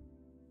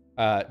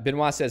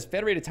 Benoit says,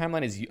 federated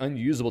timeline is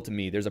unusable to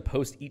me. There's a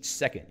post each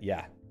second.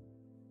 Yeah.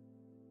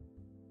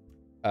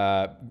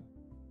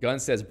 Gun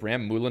says,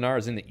 Bram Moulinar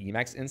is in the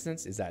Emacs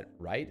instance. Is that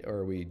right? Or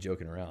are we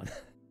joking around?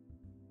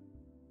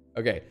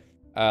 Okay.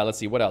 Let's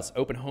see. What else?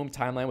 Open home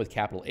timeline with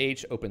capital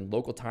H. Open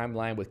local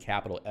timeline with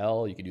capital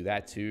L. You can do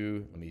that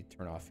too. Let me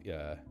turn off...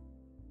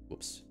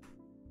 whoops.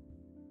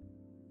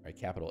 All right,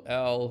 capital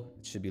L.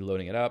 It should be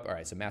loading it up. All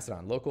right, so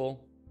Mastodon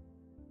local.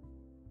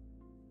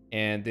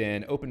 And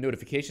then open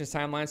notifications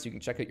timeline, so you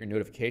can check out your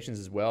notifications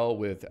as well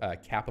with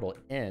capital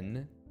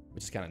N,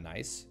 which is kind of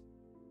nice.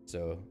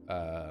 So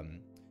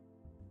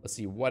let's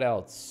see, what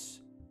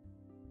else?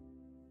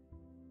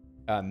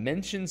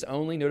 Mentions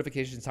only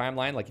notifications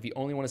timeline. Like if you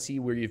only want to see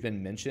where you've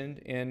been mentioned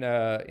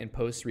in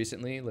posts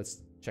recently,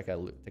 let's take a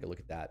look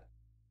at that.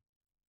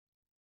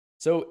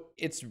 So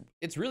it's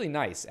really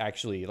nice,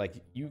 actually.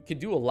 Like you can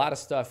do a lot of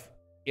stuff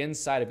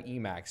inside of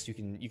Emacs. You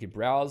can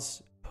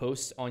browse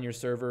posts on your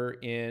server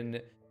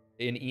in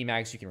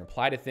Emacs. You can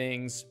reply to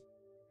things,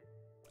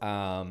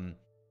 and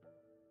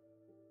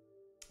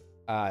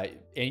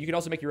you can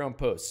also make your own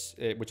posts,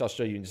 which I'll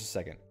show you in just a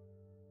second.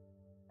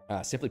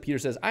 Simply Peter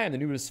says, "I am the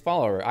newest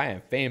follower. I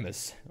am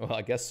famous." Well,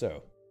 I guess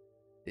so.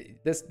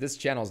 This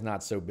channel is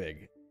not so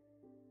big.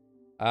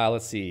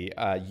 Let's see.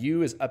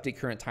 U is update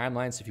current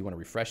timeline. So if you want to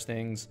refresh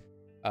things.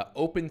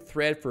 Open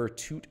thread for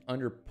toot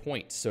under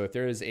point. So if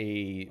there is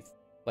a,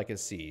 like,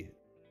 let's see.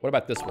 What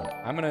about this one?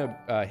 I'm going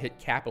to hit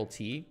capital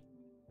T.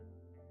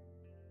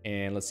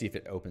 And let's see if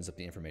it opens up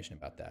the information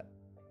about that.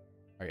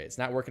 Okay, it's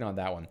not working on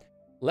that one.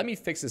 Let me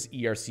fix this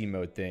ERC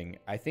mode thing.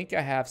 I think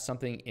I have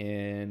something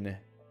in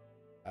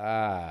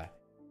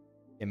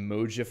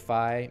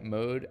Emojify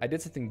mode. I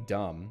did something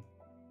dumb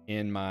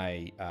in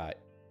my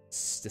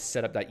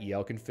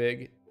setup.el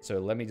config. So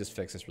let me just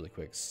fix this really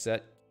quick.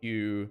 Set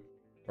Q,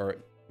 or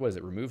what is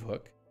it? Remove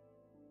hook.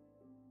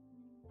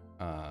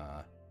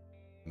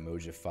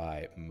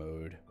 Emojify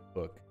mode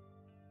hook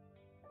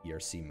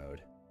ERC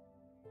mode.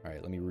 All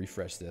right, let me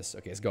refresh this.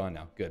 Okay, it's gone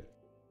now. Good.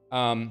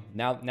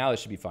 Now this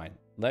should be fine.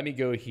 Let me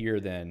go here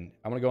then.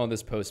 I'm gonna go on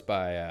this post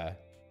by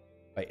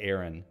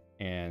Aaron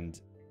and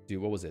do,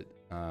 what was it?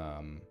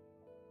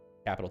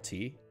 Capital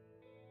T.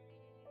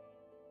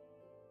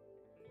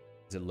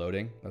 Is it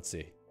loading? Let's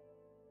see.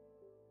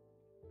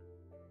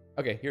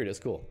 Okay, here it is.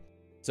 Cool.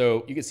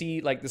 So you can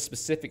see like the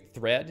specific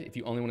thread if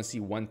you only want to see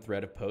one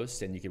thread of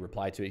post, and you can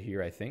reply to it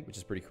here, I think, which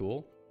is pretty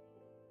cool.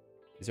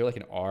 Is there like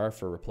an R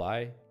for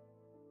reply?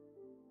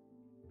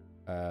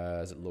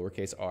 Is it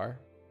lowercase r?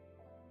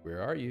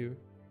 Where are you?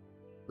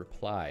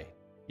 Reply.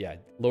 Yeah,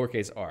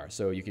 lowercase r.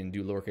 So you can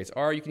do lowercase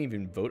r. You can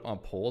even vote on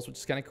polls, which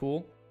is kind of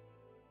cool.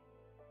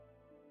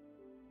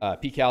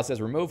 PCal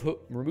says remove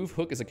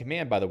hook is a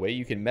command, by the way.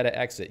 You can meta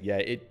exit. Yeah,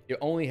 it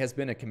only has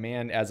been a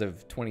command as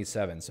of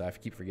 27, so I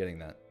keep forgetting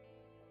that.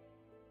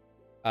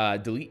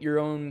 Delete your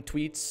own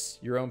tweets,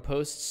 your own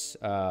posts.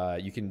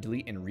 You can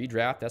delete and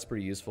redraft. That's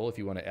pretty useful if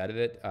you want to edit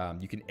it.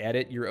 You can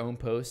edit your own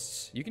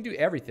posts. You can do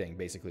everything,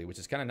 basically, which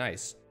is kind of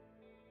nice.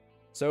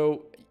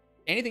 So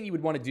anything you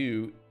would want to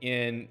do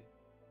in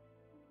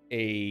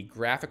a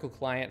graphical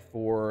client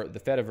for the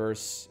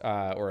Fediverse,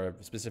 or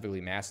specifically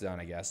Mastodon,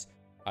 I guess,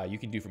 you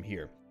can do from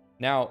here.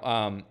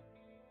 Now,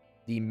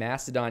 the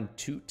Mastodon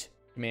toot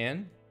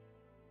command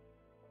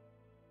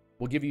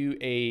will give you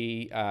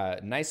a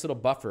nice little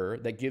buffer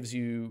that gives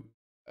you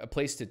a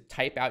place to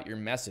type out your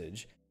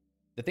message.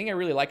 The thing I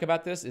really like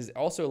about this is it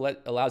also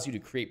allows you to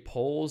create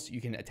polls.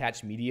 You can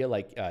attach media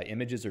like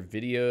images or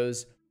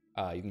videos.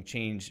 You can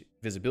change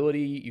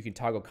visibility. You can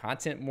toggle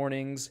content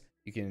warnings.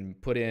 You can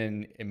put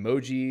in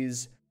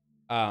emojis.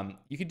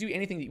 You can do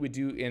anything that you would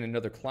do in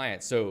another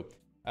client. So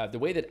the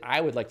way that I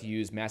would like to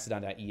use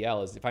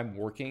Mastodon.el is if I'm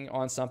working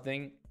on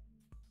something,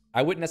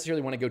 I wouldn't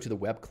necessarily want to go to the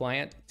web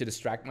client to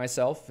distract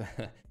myself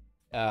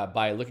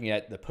by looking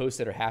at the posts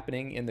that are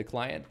happening in the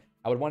client.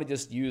 I would want to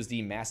just use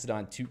the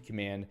Mastodon toot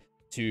command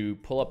to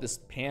pull up this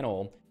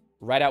panel,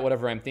 write out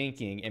whatever I'm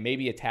thinking, and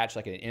maybe attach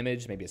like an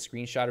image, maybe a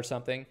screenshot or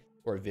something,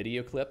 or a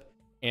video clip,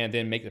 and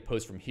then make the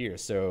post from here.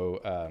 So,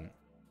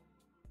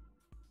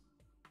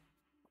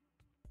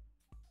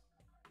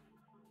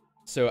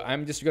 so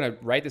I'm just going to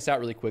write this out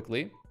really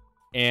quickly,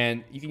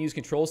 and you can use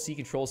Control-C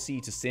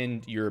to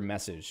send your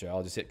message. So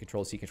I'll just hit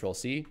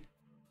Control-C,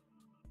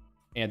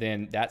 and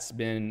then that's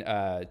been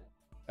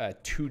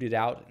tooted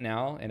out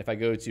now. And if I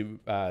go to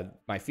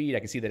my feed, I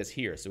can see that it's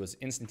here. So it's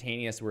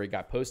instantaneous where it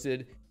got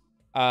posted.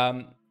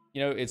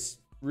 You know, it's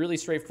really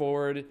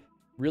straightforward,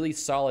 really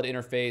solid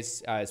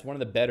interface. It's one of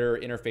the better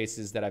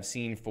interfaces that I've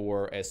seen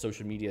for a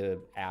social media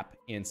app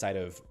inside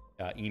of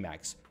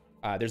Emacs.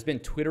 There's been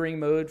twittering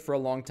mode for a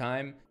long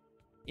time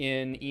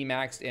in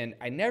Emacs, and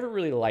I never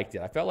really liked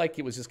it. I felt like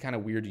it was just kind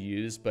of weird to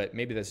use, but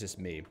maybe that's just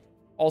me.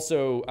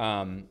 Also,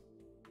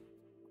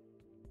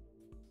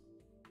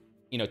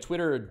 you know,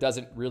 Twitter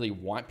doesn't really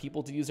want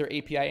people to use their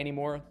API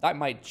anymore. That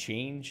might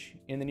change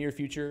in the near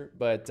future,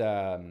 but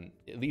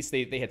at least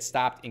they had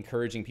stopped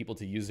encouraging people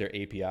to use their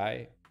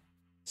API.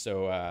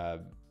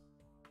 So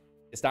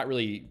it's not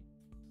really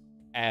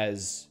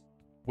as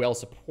well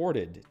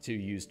supported to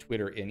use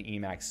Twitter in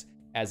Emacs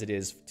as it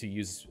is to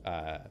use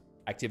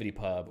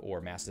ActivityPub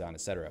or Mastodon,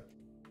 etc.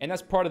 And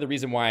that's part of the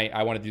reason why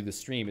I want to do this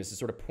stream, is to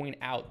sort of point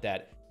out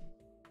that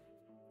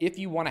if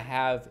you want to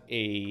have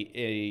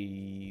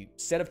a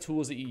set of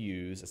tools that you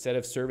use, a set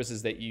of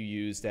services that you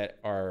use that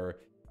are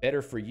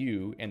better for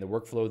you and the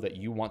workflow that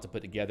you want to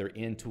put together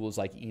in tools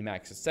like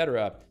Emacs,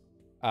 etc.,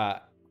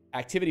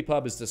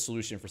 ActivityPub is the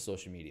solution for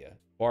social media,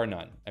 bar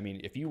none. I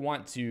mean, if you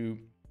want to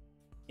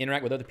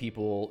interact with other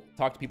people,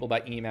 talk to people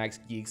about Emacs,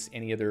 geeks,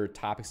 any other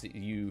topics that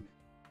you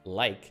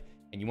like,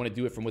 and you want to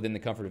do it from within the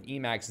comfort of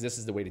Emacs, this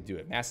is the way to do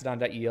it.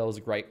 Mastodon.el is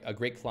a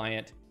great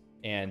client,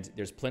 and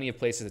there's plenty of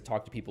places to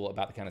talk to people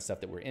about the kind of stuff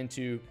that we're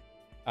into.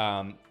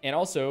 And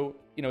also,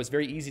 you know, it's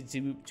very easy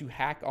to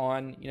hack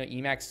on, you know,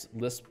 Emacs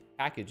Lisp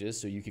packages,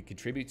 so you could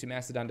contribute to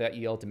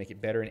Mastodon.el to make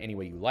it better in any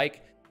way you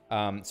like.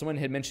 Someone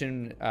had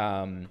mentioned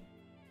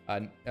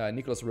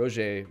Nicolas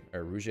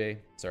Rouget,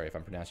 sorry if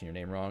I'm pronouncing your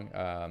name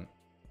wrong.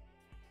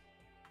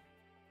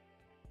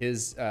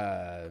 His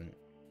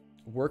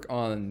work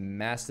on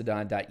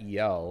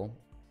Mastodon.el,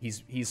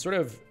 he's sort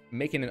of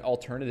making an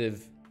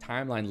alternative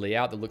timeline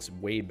layout that looks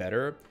way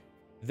better.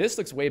 This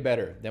looks way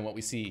better than what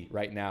we see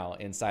right now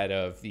inside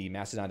of the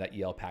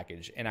Mastodon.el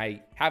package. And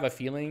I have a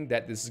feeling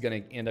that this is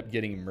going to end up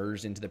getting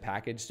merged into the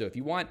package. So if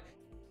you want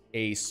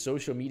a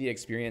social media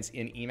experience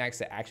in Emacs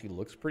that actually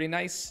looks pretty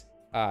nice,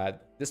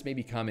 this may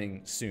be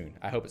coming soon.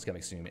 I hope it's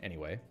coming soon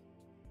anyway.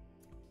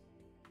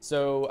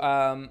 So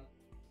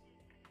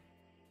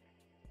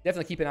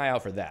definitely keep an eye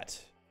out for that.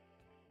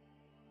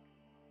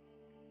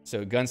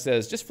 So Gun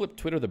says, just flip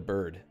Twitter the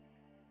bird.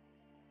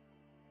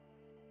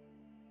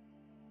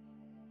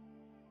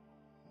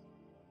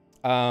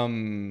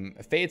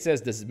 Fade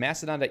says, does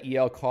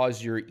Mastodon.el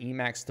cause your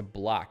Emacs to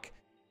block?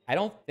 I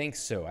don't think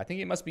so. I think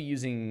it must be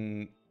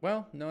using,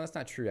 well, no, that's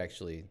not true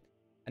actually.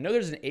 I know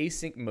there's an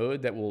async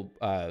mode that will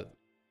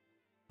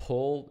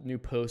pull new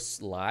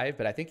posts live,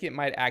 but I think it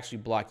might actually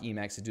block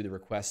Emacs to do the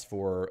request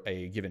for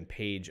a given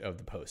page of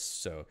the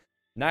post. So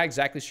not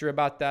exactly sure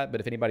about that, but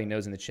if anybody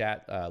knows in the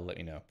chat, let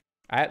me know.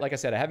 Like I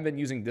said, I haven't been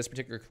using this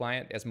particular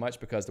client as much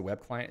because the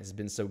web client has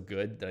been so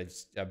good that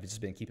I've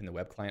just been keeping the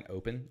web client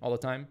open all the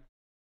time.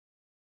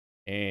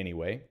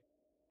 Anyway,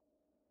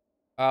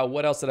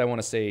 what else did I want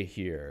to say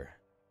here?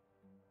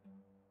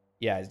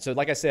 Yeah, so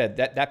like I said,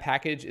 that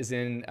package is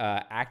in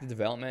active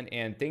development,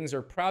 and things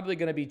are probably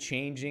going to be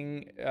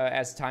changing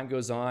as time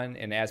goes on,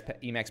 and as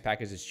Emacs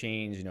packages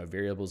change, you know,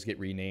 variables get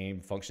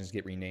renamed, functions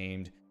get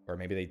renamed, or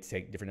maybe they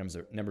take different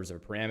numbers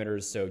of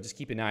parameters. So just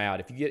keep an eye out.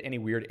 If you get any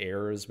weird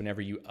errors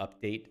whenever you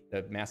update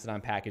the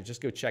Mastodon package,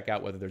 just go check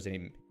out whether there's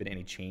been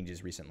any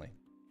changes recently.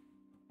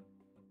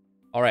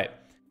 All right,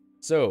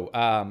 so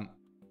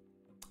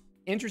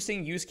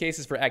interesting use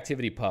cases for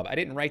ActivityPub. I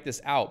didn't write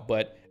this out,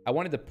 but I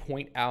wanted to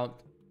point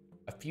out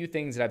a few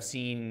things that I've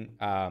seen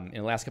in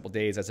the last couple of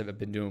days as I've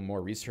been doing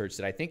more research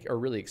that I think are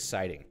really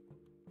exciting.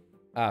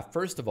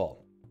 First of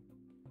all,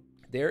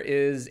 there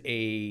is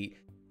a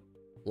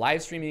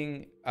live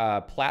streaming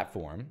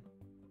platform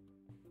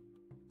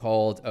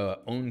called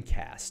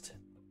Owncast.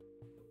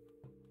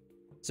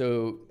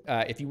 So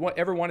if you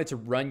ever wanted to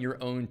run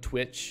your own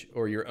Twitch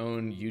or your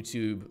own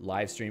YouTube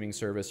live streaming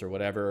service or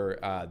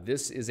whatever,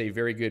 this is a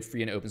very good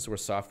free and open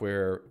source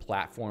software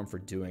platform for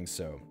doing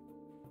so.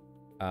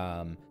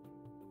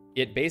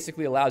 It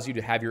basically allows you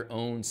to have your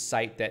own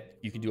site that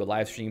you can do a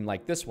live stream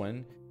like this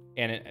one.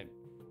 And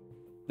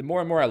the more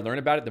and more I learn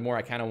about it, the more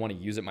I kind of want to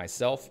use it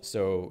myself.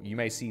 So you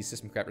may see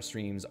System Crapper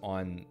streams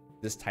on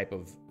this type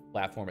of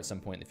platform at some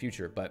point in the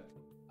future. But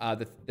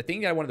the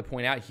thing that I wanted to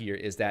point out here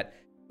is that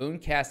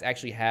Owncast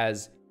actually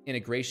has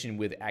integration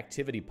with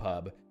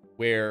ActivityPub,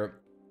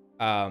 where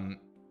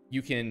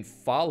you can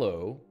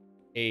follow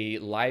a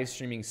live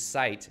streaming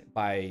site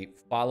by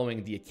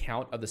following the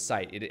account of the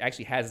site. It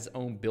actually has its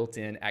own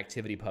built-in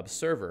ActivityPub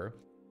server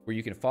where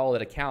you can follow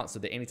that account so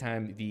that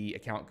anytime the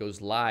account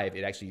goes live,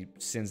 it actually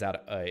sends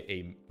out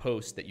a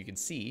post that you can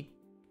see.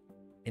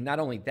 And not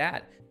only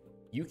that,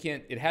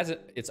 it has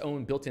its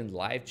own built-in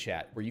live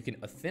chat where you can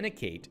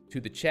authenticate to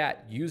the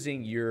chat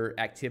using your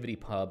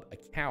ActivityPub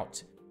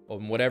account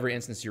on whatever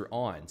instance you're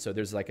on. So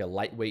there's like a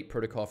lightweight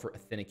protocol for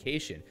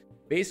authentication.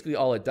 Basically,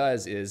 all it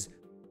does is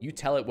you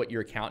tell it what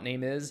your account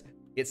name is,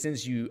 it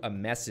sends you a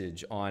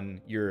message on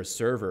your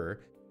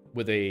server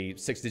with a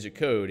 6-digit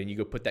code, and you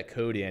go put that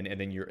code in, and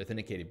then you're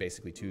authenticated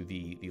basically to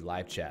the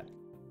live chat.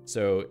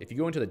 So if you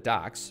go into the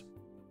docs,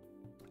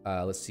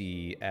 let's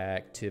see,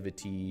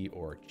 activity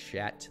or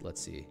chat, let's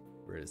see,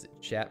 where is it?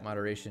 Chat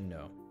moderation?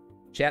 No.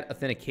 Chat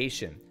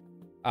authentication.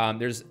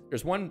 There's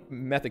one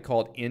method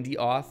called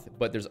IndieAuth,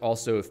 but there's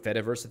also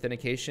Fediverse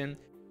authentication.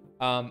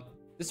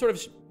 This sort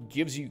of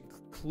gives you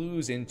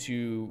clues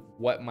into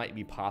what might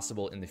be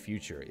possible in the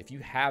future. If you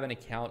have an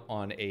account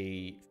on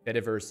a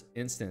Fediverse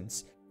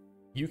instance,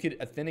 you could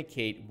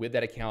authenticate with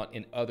that account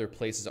in other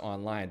places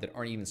online that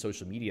aren't even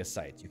social media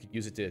sites. You could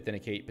use it to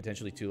authenticate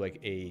potentially to like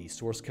a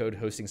source code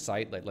hosting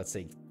site, like let's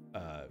say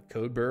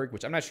Codeberg,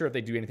 which I'm not sure if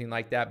they do anything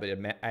like that, but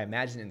I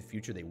imagine in the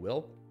future they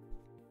will.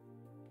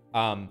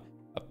 A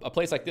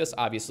place like this,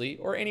 obviously,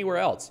 or anywhere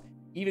else.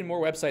 Even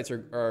more websites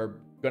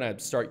are going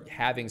to start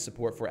having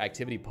support for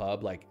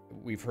ActivityPub. Like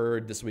we've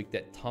heard this week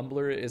that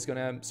Tumblr is going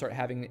to start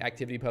having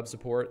ActivityPub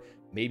support,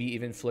 maybe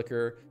even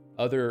Flickr.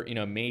 Other,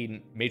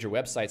 major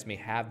websites may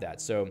have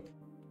that. So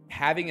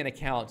having an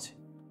account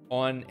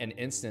on an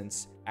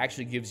instance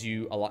actually gives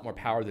you a lot more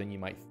power than you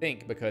might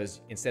think, because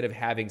instead of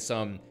having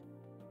some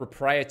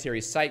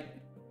proprietary site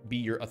be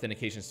your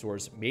authentication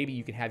source, maybe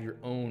you can have your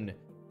own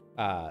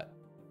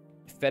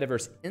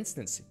Fediverse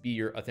instance be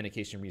your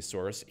authentication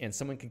resource, and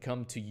someone can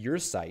come to your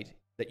site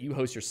that you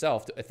host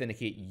yourself to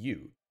authenticate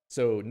you.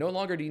 So no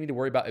longer do you need to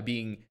worry about it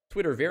being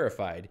Twitter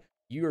verified.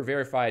 You are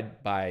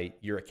verified by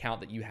your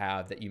account that you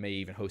have that you may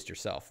even host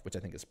yourself, which I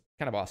think is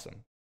kind of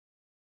awesome.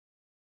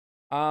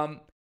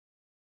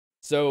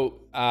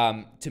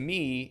 To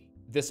me,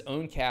 this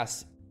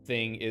Owncast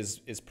thing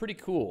is pretty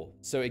cool.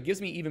 So it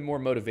gives me even more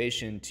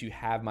motivation to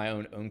have my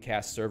own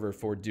Owncast server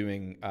for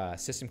doing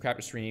System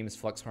Crapper streams,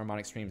 Flux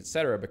Harmonic streams,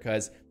 etc.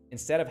 Because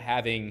instead of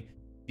having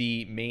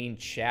the main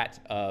chat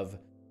of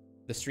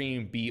the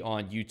stream be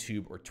on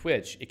YouTube or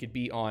Twitch, it could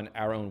be on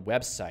our own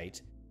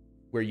website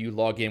where you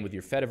log in with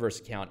your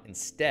Fediverse account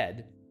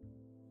instead,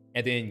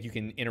 and then you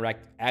can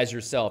interact as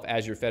yourself,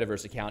 as your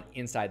Fediverse account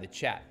inside the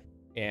chat.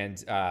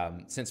 And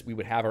since we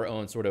would have our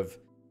own sort of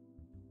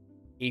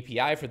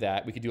API for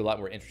that, we could do a lot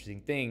more interesting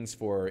things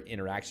for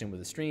interaction with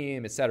the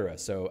stream, etc.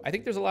 So I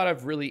think there's a lot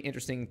of really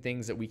interesting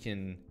things that we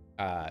can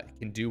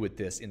do with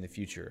this in the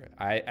future.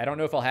 I don't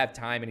know if I'll have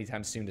time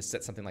anytime soon to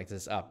set something like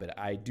this up, but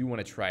I do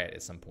want to try it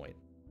at some point.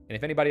 And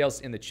if anybody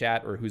else in the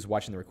chat or who's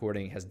watching the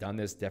recording has done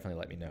this, definitely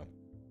let me know.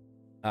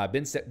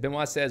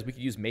 Benoit says we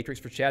could use Matrix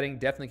for chatting.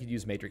 Definitely could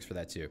use Matrix for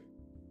that too.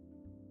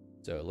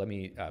 So let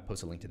me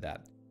post a link to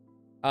that.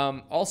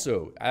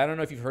 Also, I don't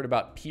know if you've heard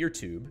about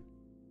PeerTube,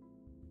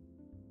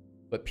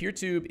 but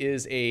PeerTube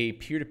is a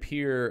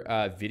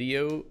peer-to-peer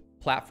video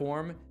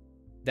platform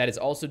that is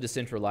also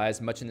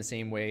decentralized, much in the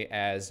same way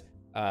as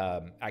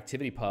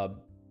ActivityPub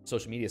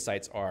social media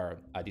sites are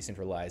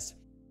decentralized,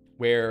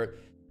 where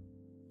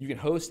you can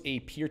host a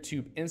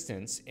PeerTube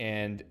instance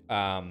and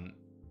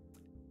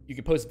you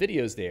can post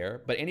videos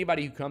there, but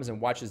anybody who comes and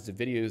watches the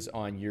videos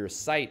on your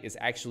site is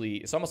actually,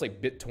 it's almost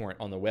like BitTorrent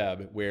on the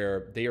web,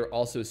 where they are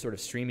also sort of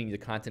streaming the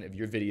content of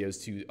your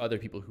videos to other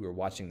people who are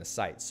watching the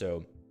site.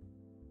 So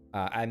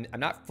I'm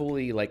not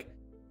fully like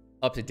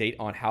up to date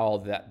on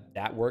how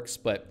that works,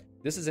 but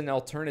this is an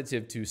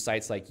alternative to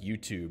sites like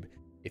YouTube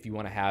if you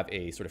want to have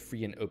a sort of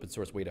free and open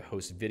source way to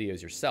host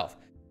videos yourself.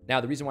 Now,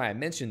 the reason why I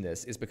mention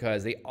this is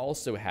because they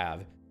also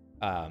have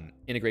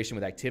integration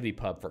with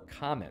ActivityPub for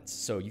comments.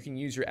 So you can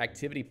use your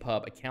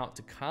ActivityPub account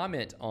to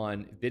comment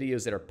on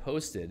videos that are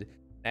posted.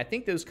 And I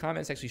think those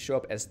comments actually show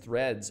up as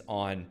threads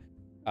on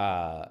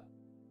an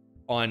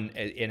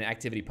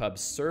ActivityPub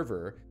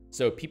server.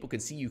 So people can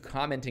see you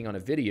commenting on a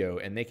video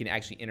and they can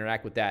actually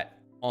interact with that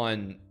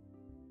on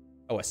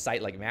a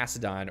site like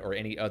Mastodon or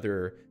any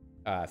other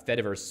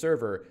Fediverse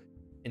server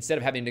instead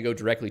of having to go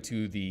directly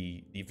to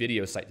the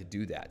video site to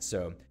do that.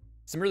 So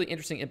some really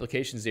interesting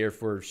implications there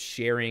for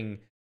sharing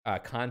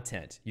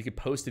content. You could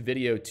post a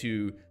video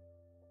to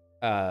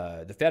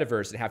the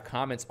Fediverse and have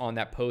comments on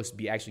that post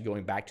be actually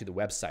going back to the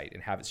website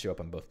and have it show up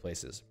on both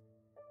places.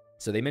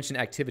 So they mentioned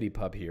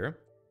ActivityPub here.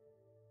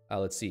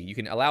 Let's see. You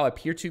can allow a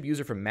PeerTube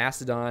user from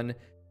Mastodon.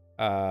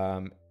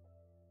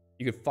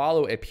 You can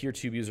follow a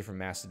PeerTube user from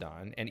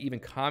Mastodon and even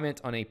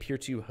comment on a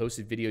PeerTube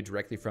hosted video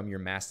directly from your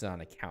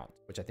Mastodon account,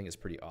 which I think is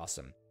pretty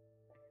awesome.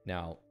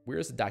 Now,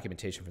 where's the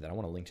documentation for that? I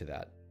want to link to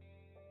that.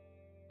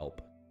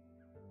 Help.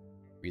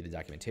 Read the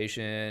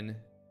documentation.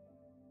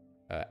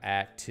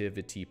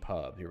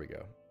 ActivityPub. Here we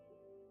go.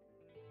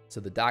 So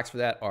the docs for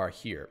that are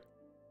here.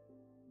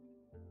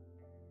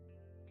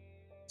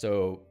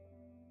 So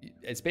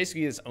it's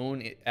basically its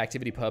own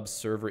ActivityPub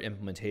server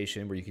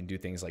implementation where you can do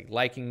things like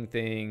liking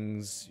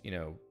things, you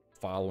know,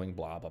 following,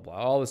 blah, blah, blah,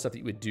 all the stuff that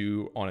you would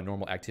do on a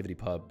normal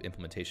ActivityPub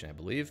implementation, I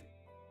believe.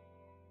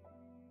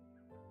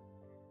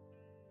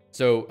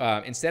 So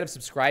instead of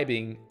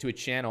subscribing to a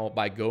channel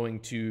by going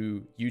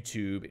to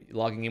YouTube,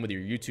 logging in with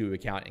your YouTube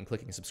account and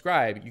clicking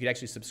subscribe, you could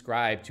actually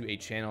subscribe to a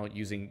channel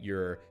using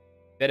your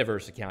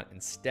Fediverse account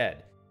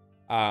instead.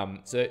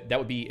 So that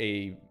would be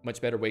a much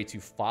better way to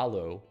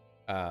follow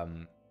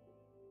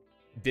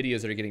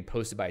videos that are getting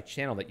posted by a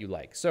channel that you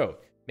like. So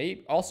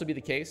may also be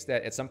the case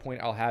that at some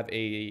point I'll have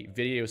a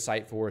video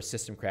site for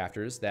system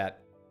crafters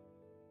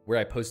where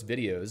I post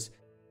videos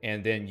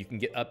and then you can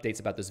get updates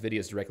about those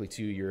videos directly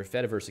to your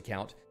Fediverse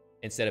account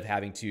instead of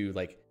having to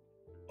like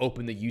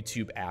open the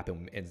YouTube app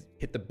and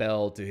hit the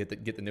bell to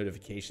get the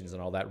notifications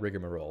and all that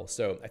rigmarole.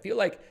 So I feel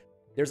like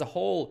there's a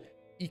whole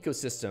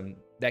ecosystem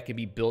that can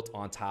be built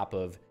on top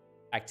of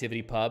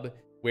ActivityPub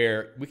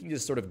where we can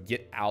just sort of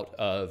get out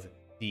of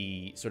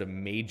the sort of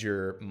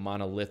major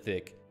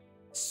monolithic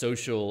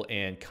social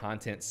and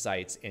content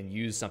sites and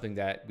use something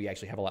that we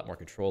actually have a lot more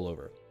control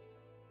over.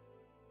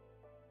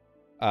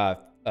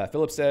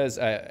 Philip says,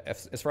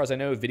 as far as I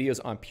know,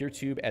 videos on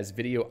PeerTube as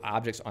video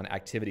objects on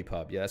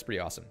ActivityPub. Yeah, that's pretty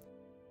awesome.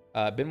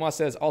 Benoit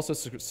says, also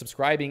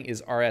subscribing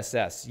is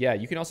RSS. Yeah,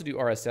 you can also do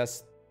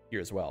RSS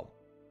here as well.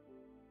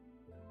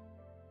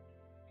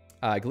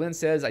 Glenn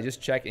says, I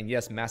just checked, and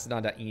yes,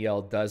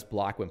 Mastodon.el does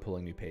block when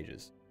pulling new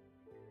pages.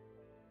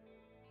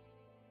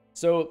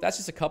 So that's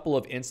just a couple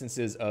of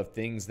instances of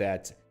things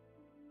that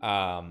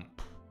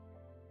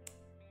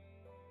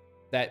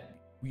that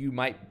you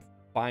might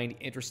find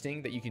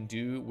interesting that you can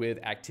do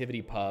with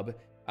ActivityPub.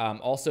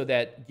 Also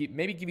that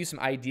maybe give you some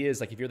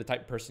ideas, like if you're the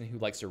type of person who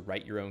likes to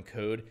write your own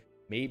code,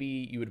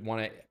 maybe you would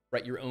want to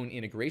write your own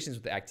integrations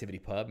with the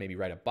ActivityPub, maybe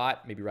write a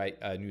bot, maybe write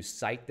a new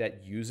site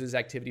that uses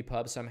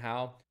ActivityPub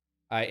somehow,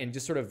 and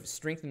just sort of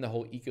strengthen the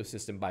whole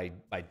ecosystem by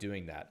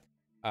doing that.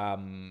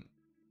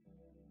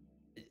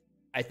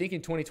 I think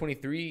in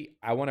 2023,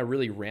 I want to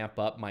really ramp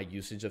up my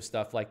usage of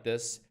stuff like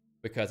this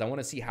because I want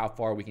to see how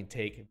far we can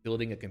take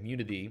building a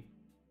community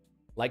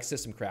like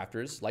System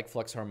Crafters, like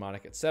Flux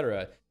Harmonic,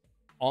 etc.,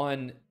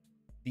 on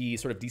the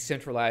sort of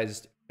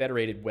decentralized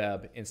federated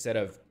web instead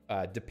of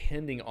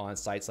depending on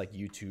sites like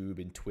YouTube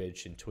and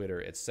Twitch and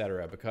Twitter,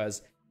 etc.,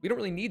 because we don't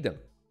really need them.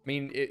 I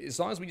mean, as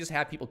long as we just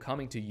have people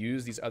coming to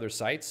use these other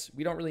sites,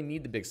 we don't really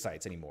need the big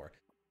sites anymore.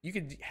 You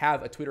could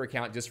have a Twitter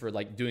account just for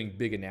like doing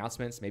big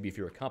announcements, maybe if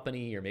you're a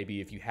company or maybe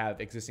if you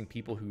have existing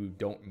people who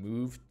don't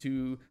move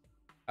to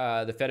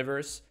the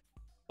Fediverse.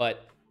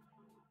 But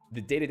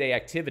the day-to-day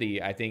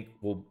activity, I think,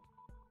 will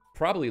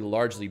probably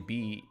largely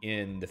be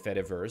in the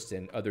Fediverse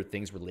and other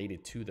things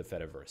related to the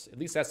Fediverse. At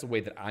least that's the way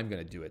that I'm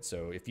going to do it.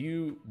 So if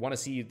you want to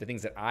see the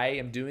things that I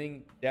am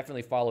doing,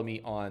 definitely follow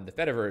me on the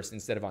Fediverse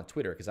instead of on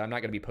Twitter, because I'm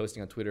not going to be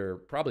posting on Twitter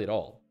probably at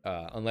all,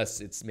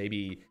 unless it's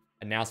maybe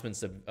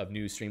announcements of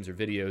new streams or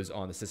videos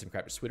on the System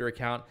Crafters Twitter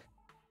account.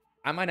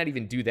 I might not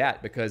even do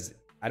that because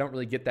I don't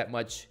really get that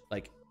much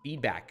like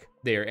feedback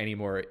there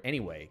anymore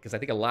anyway, because I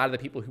think a lot of the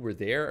people who were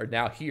there are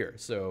now here.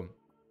 So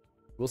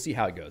we'll see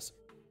how it goes.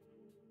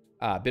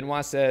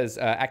 Benoit says,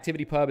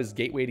 ActivityPub is a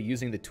gateway to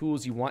using the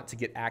tools you want to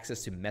get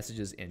access to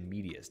messages and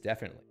medias.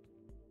 Definitely.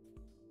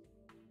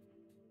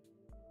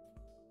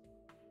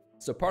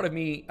 So part of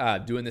me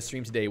doing this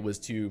stream today was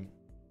to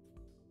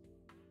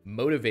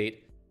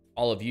motivate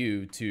all of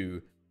you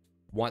to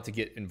want to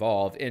get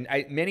involved. And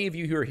many of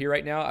you who are here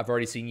right now, I've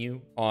already seen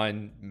you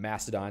on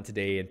Mastodon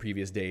today and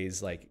previous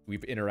days. Like,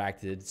 we've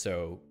interacted.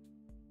 So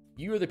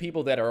you are the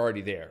people that are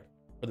already there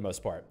for the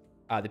most part.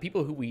 The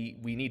people who we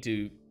need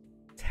to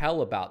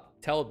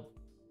tell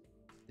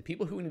the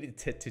people who need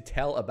to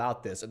tell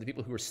about this are the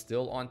people who are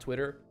still on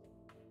Twitter.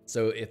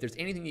 So if there's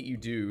anything that you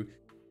do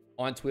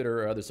on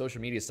Twitter or other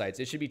social media sites,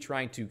 it should be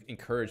trying to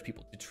encourage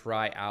people to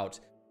try out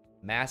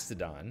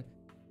Mastodon.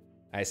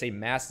 I say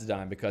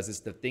Mastodon because it's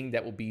the thing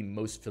that will be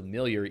most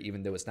familiar,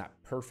 even though it's not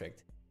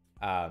perfect.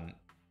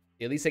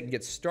 At least they can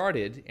get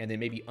started and then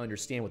maybe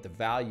understand what the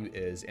value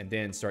is and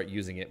then start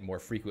using it more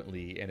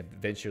frequently and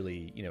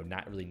eventually, you know,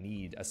 not really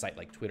need a site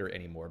like Twitter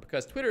anymore,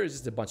 because Twitter is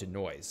just a bunch of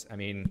noise. I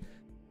mean,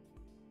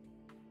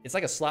 it's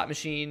like a slot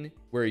machine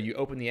where you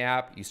open the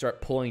app, you start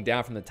pulling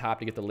down from the top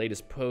to get the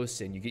latest posts,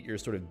 and you get your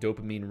sort of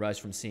dopamine rush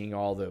from seeing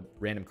all the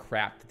random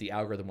crap that the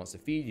algorithm wants to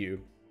feed you.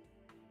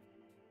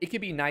 It could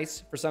be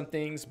nice for some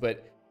things,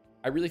 but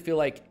I really feel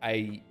like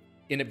I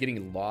end up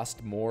getting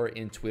lost more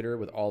in Twitter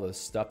with all the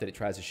stuff that it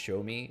tries to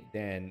show me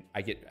than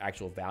I get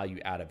actual value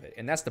out of it.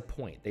 And that's the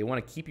point. They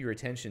want to keep your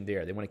attention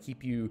there. They want to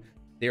keep you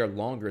there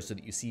longer so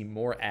that you see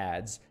more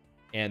ads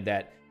and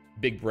that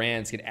big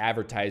brands can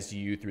advertise to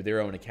you through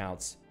their own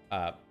accounts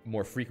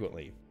more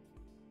frequently.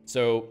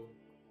 So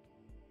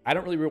I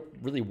don't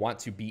really want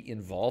to be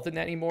involved in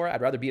that anymore.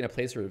 I'd rather be in a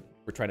place where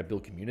we're trying to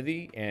build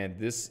community, and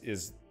this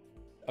is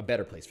a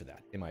better place for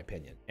that, in my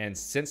opinion. And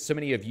since so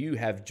many of you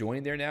have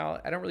joined there now,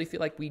 I don't really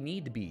feel like we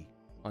need to be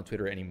on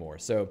Twitter anymore.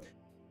 So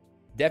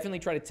definitely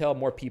try to tell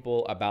more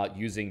people about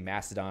using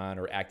Mastodon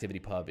or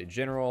ActivityPub in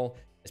general,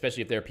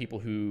 especially if there are people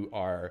who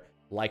are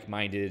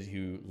like-minded,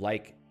 who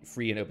like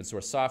free and open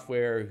source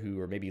software, who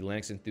are maybe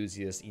Linux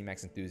enthusiasts,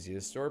 Emacs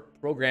enthusiasts, or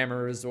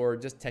programmers, or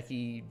just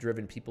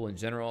techie-driven people in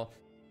general.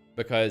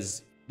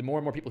 Because the more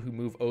and more people who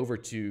move over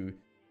to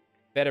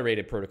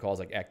federated protocols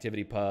like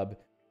ActivityPub,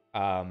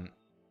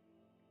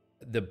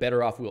 the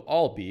better off we'll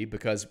all be,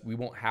 because we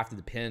won't have to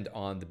depend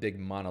on the big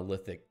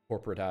monolithic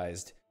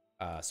corporatized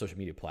social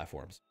media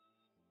platforms.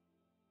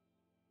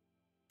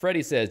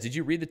 Freddie says, did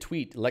you read the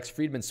tweet? Lex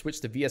Friedman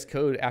switched to VS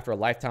Code after a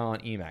lifetime on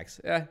Emacs.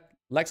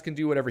 Lex can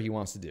do whatever he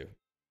wants to do.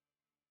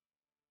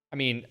 I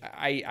mean,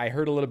 I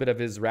heard a little bit of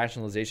his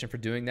rationalization for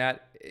doing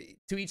that.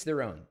 To each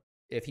their own.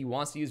 If he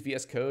wants to use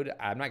VS Code,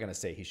 I'm not going to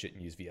say he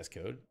shouldn't use VS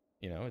Code.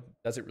 You know, it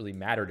doesn't really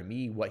matter to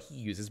me what he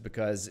uses,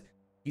 because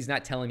he's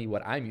not telling me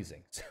what I'm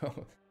using.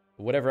 So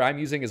whatever I'm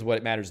using is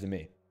what matters to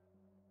me.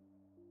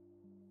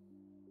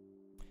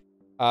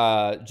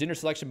 Gender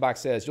Selection Box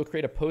says, you'll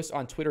create a post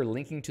on Twitter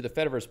linking to the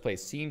Fediverse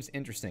place. Seems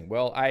interesting.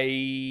 Well,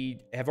 I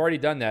have already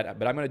done that,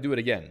 but I'm going to do it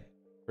again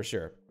for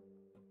sure.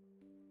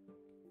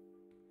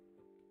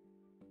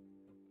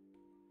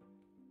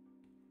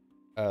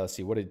 Let's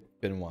see, what did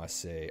Benoit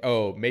say?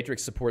 Oh,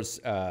 Matrix supports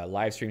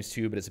live streams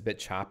too, but it's a bit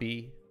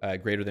choppy,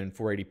 greater than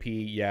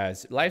 480p. Yeah,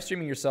 live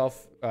streaming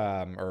yourself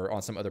or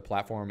on some other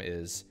platform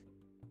is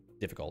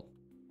difficult.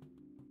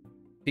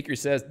 Peeker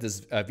says,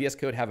 does VS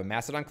Code have a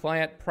Mastodon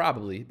client?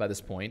 Probably by this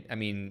point. I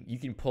mean, you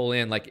can pull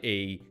in like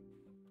a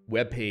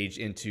web page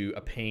into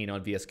a pane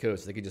on VS Code,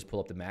 so they could just pull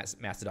up the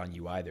Mastodon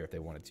UI there if they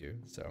wanted to.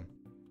 So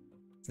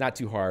it's not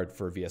too hard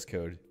for VS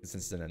Code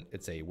since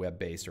it's a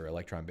web-based or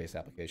Electron-based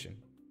application.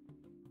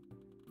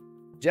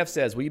 Jeff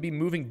says, will you be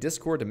moving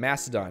Discord to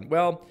Mastodon?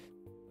 Well,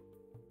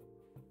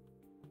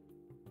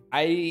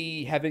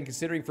 I have been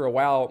considering for a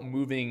while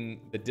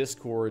moving the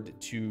Discord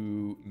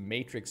to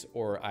Matrix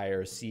or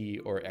IRC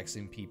or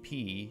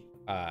XMPP.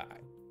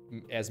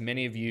 As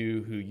many of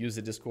you who use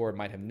the Discord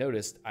might have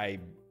noticed, I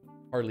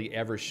hardly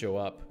ever show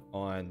up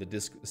on the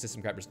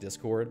System Crafters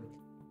Discord.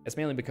 That's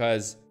mainly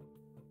because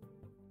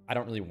I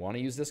don't really want to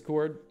use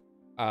Discord.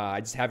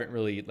 I just haven't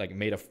really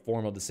made a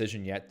formal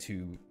decision yet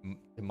to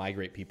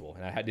migrate people,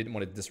 and I didn't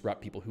want to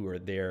disrupt people who are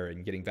there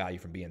and getting value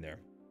from being there.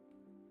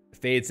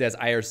 Fade says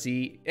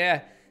IRC.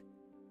 Yeah,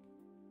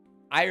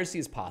 IRC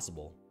is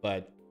possible,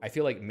 but I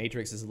feel like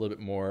Matrix is a little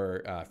bit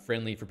more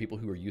friendly for people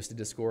who are used to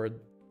Discord.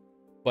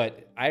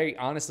 But I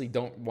honestly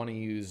don't want to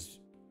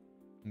use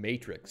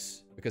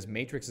Matrix because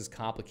Matrix is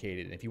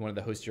complicated, and if you wanted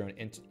to host your own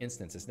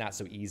instance, it's not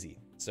so easy.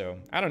 So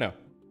I don't know.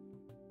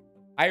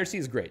 IRC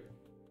is great.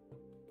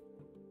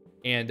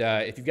 And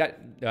if you've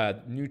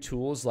got new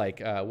tools like,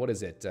 what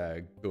is it?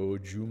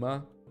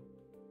 Gojuma?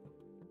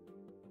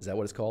 Is that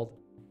what it's called?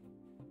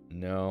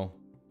 No.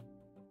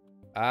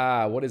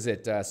 What is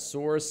it?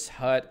 Source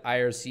Hut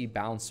IRC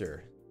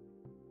Bouncer.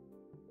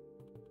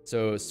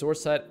 So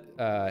Source Hut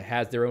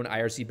has their own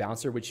IRC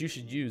Bouncer, which you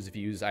should use if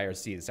you use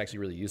IRC. It's actually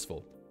really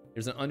useful.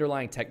 There's an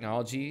underlying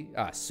technology,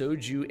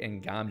 Soju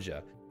and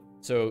Gamja.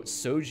 So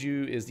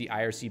Soju is the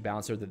IRC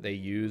Bouncer that they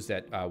use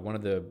that one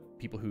of the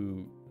people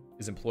who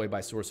is employed by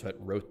SourceHut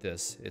wrote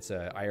this. It's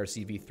a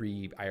IRC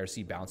v3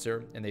 IRC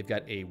bouncer, and they've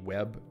got a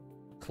web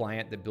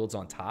client that builds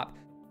on top.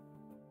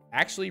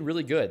 Actually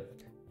really good.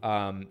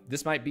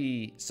 This might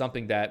be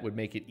something that would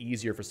make it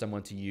easier for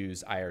someone to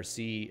use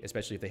IRC,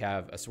 especially if they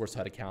have a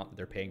SourceHut account that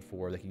they're paying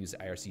for. They can use the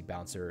IRC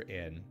bouncer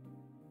and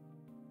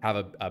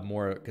have a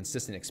more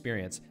consistent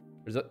experience.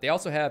 They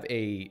also have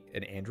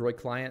an Android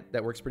client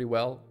that works pretty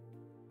well.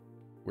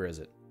 Where is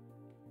it?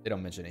 They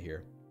don't mention it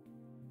here.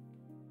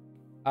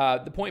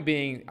 The point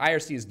being,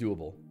 IRC is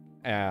doable,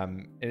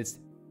 and it's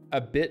a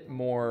bit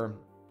more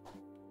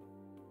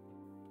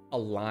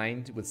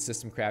aligned with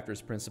System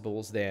Crafter's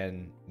principles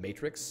than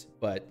Matrix,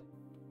 but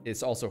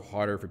it's also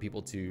harder for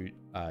people to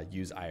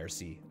use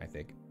IRC, I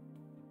think.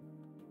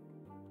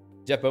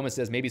 Jeff Bowman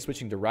says maybe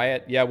switching to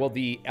Riot. Yeah, well,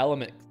 the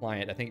Element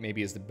client I think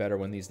maybe is the better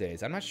one these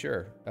days. I'm not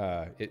sure.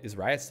 Is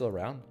Riot still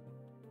around?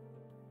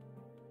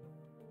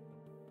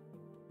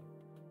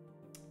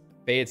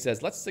 Fade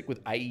says let's stick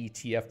with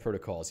IETF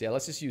protocols. Yeah,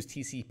 let's just use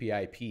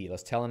TCP/IP.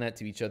 Let's telnet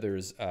to each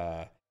other's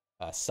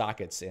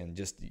sockets and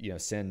just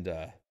send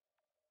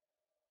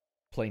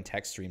plain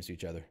text streams to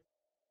each other.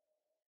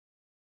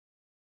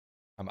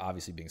 I'm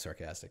obviously being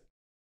sarcastic,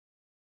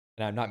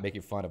 and I'm not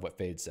making fun of what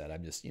Fade said.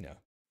 I'm just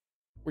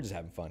we're just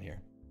having fun here.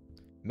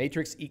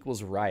 Matrix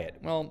equals Riot.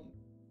 Well,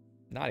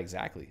 not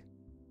exactly,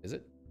 is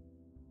it?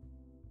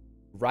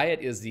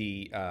 Riot is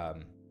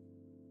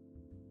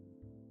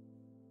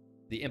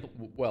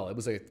well, it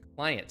was a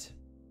client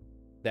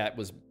that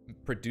was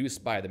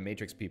produced by the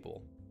Matrix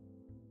people.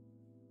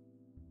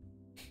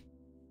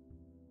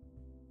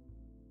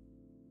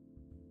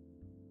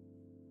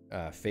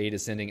 Fade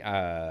is sending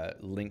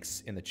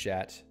links in the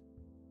chat.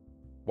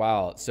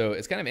 Wow, so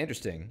it's kind of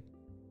interesting.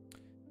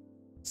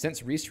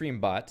 Since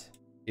RestreamBot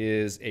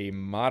is a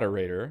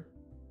moderator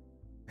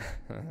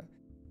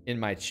in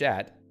my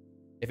chat,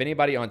 if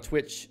anybody on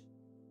Twitch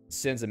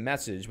sends a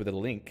message with a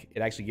link,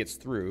 it actually gets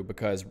through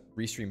because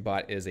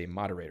RestreamBot is a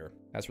moderator.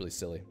 That's really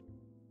silly.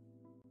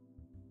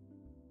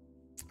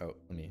 Oh,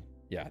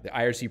 yeah, the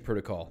IRC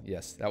protocol.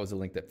 Yes, that was the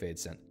link that Fade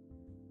sent.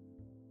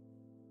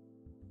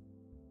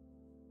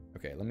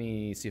 Okay, let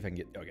me see if I can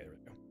get, okay, there we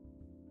go.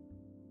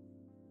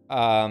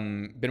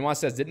 Benoit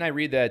says, didn't I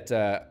read that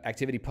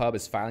ActivityPub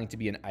is filing to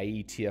be an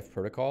IETF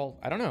protocol?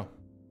 I don't know.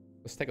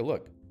 Let's take a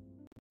look.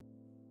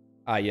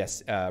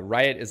 Yes,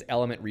 Riot is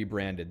Element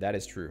rebranded. That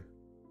is true.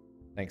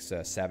 Thanks,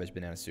 Savage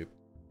Banana Soup.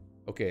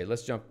 Okay,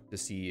 let's jump to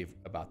see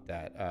about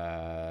that.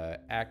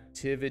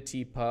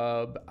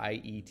 ActivityPub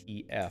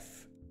IETF.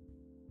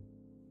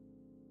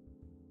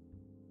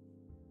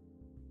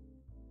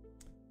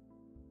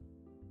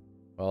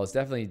 Well, it's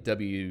definitely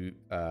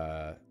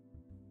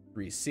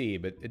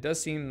W3C, but it does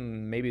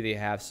seem maybe they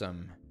have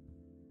some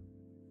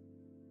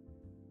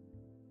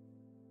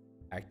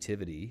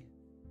activity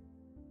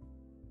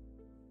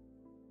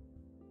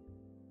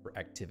for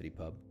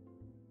ActivityPub.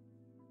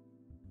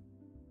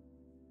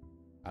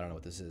 I don't know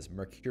what this is.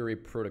 Mercury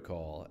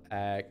Protocol,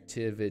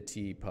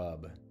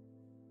 ActivityPub.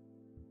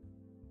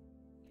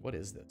 What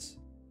is this?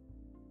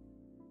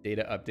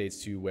 Data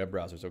updates to web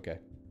browsers. Okay.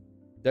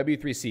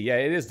 W3C. Yeah,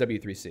 it is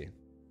W3C.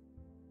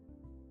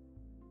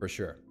 For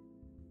sure.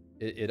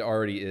 It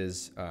already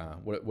is.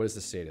 What is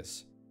the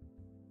status?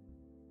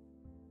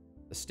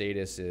 The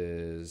status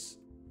is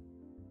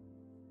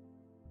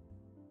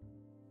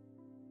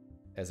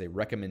as a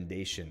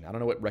recommendation. I don't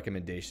know what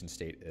recommendation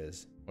state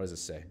is. What does it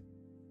say?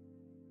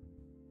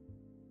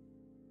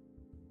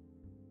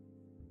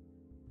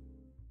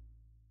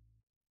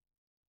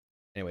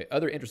 Anyway,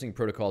 other interesting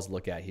protocols to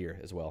look at here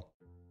as well.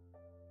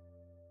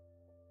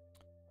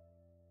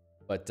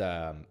 But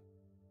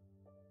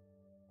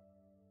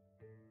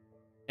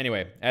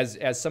anyway,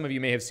 as some of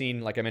you may have seen,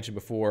 like I mentioned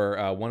before,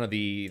 one of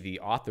the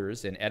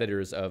authors and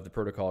editors of the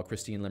protocol,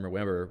 Christine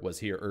Limmer-Wimmer, was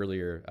here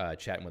earlier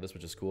chatting with us,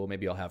 which is cool.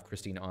 Maybe I'll have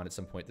Christine on at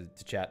some point to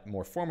chat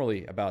more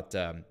formally about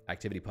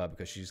ActivityPub,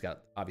 because she's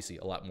got obviously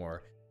a lot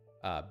more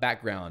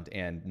background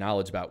and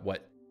knowledge about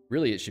what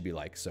really it should be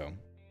like. So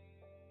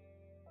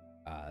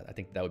I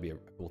think that would be a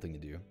cool thing to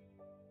do.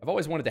 I've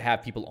always wanted to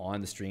have people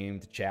on the stream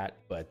to chat,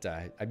 but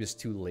I'm just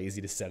too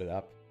lazy to set it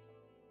up.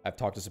 I've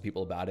talked to some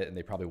people about it, and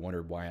they probably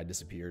wondered why I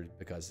disappeared,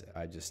 because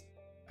I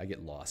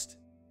get lost.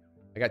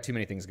 I got too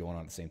many things going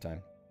on at the same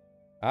time.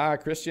 Ah,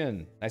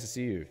 Christian, nice to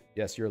see you.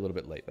 Yes, you're a little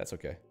bit late. That's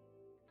okay.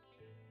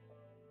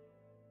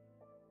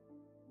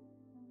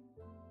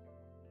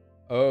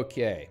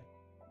 Okay.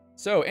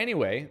 So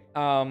anyway,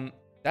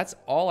 that's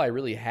all I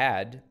really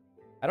had.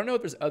 I don't know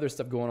if there's other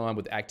stuff going on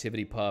with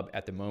ActivityPub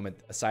at the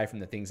moment, aside from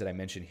the things that I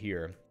mentioned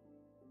here.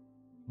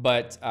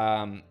 But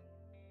I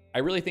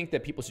really think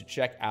that people should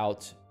check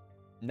out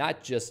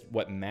not just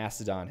what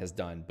Mastodon has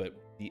done, but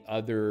the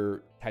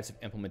other types of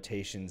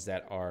implementations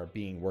that are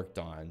being worked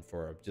on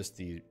for just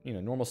the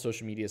normal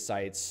social media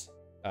sites,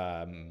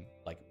 or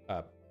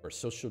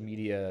social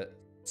media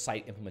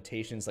site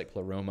implementations like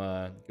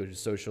Pleroma,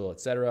 GoToSocial,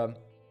 etc.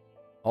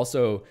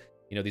 Also,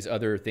 these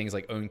other things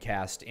like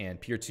Owncast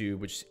and PeerTube,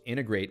 which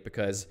integrate,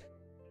 because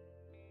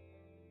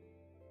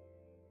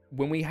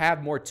when we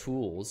have more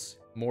tools,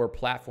 more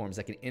platforms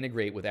that can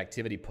integrate with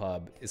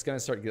ActivityPub, it's going to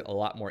start to get a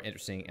lot more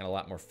interesting and a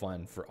lot more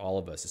fun for all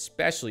of us,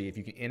 especially if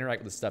you can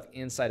interact with the stuff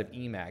inside of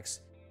Emacs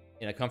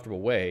in a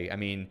comfortable way. I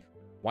mean,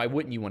 why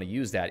wouldn't you want to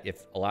use that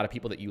if a lot of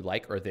people that you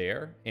like are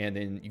there, and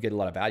then you get a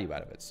lot of value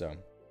out of it? So,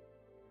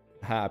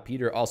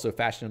 Peter, also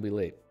fashionably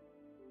late.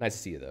 Nice to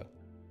see you, though.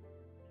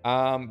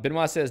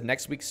 Benoit says,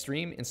 next week's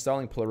stream,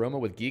 installing Pleroma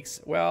with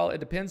geeks. Well, it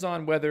depends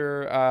on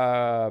whether,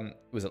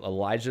 was it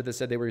Elijah that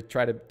said they were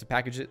trying to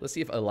package it? Let's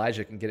see if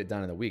Elijah can get it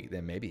done in a week.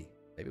 Then maybe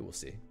we'll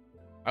see.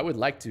 I would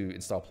like to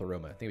install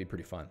Pleroma. I think it'd be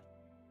pretty fun.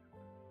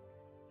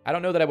 I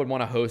don't know that I would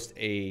want to host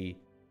an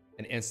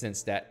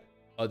instance that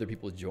other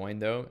people join,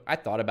 though. I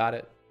thought about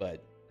it,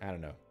 but I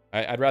don't know.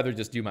 I'd rather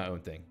just do my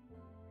own thing,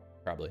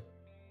 probably.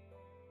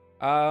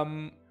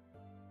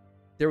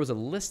 There was a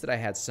list that I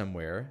had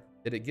somewhere.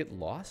 Did it get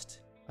lost?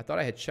 I thought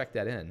I had checked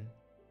that in.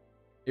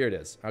 Here it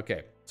is.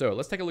 Okay, so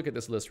let's take a look at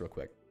this list real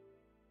quick.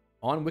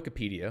 On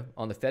Wikipedia,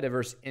 on the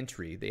Fediverse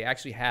entry, they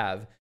actually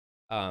have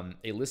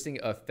a listing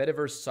of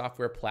Fediverse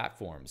software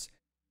platforms.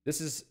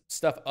 This is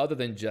stuff other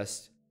than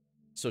just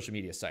social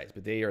media sites,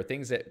 but they are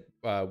things that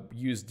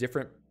use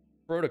different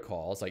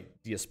protocols, like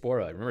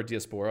Diaspora. Remember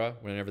Diaspora?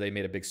 Whenever they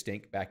made a big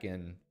stink back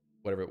in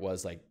whatever it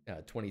was, like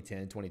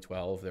 2010,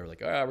 2012, they were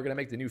like, oh, we're going to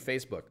make the new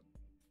Facebook.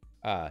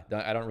 I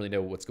don't really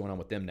know what's going on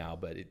with them now,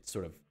 but it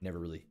sort of never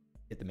really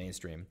hit the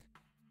mainstream.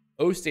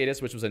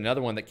 OStatus, which was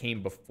another one that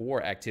came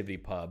before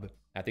ActivityPub.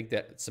 I think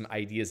that some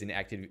ideas in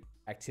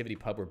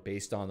ActivityPub were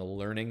based on the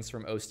learnings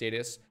from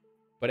OStatus.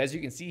 But as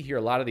you can see here,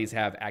 a lot of these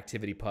have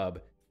ActivityPub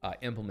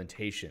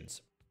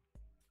implementations.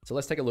 So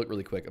let's take a look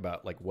really quick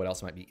about like what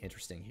else might be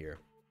interesting here.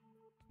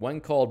 One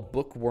called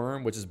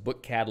Bookworm, which is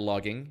book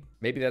cataloging.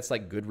 Maybe that's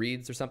like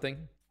Goodreads or something.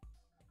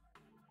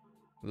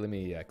 Let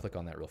me click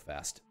on that real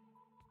fast.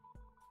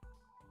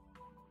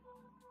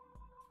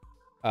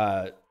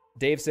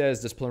 Dave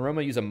says, does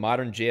Pleroma use a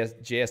modern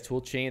JS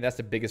toolchain? That's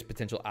the biggest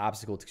potential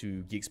obstacle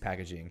to Geeks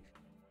packaging.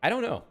 I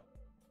don't know.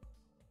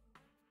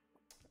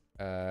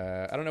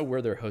 I don't know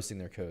where they're hosting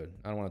their code.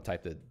 I don't want to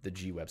type the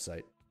G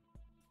website.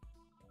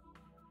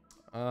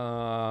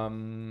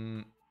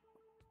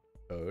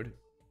 Code.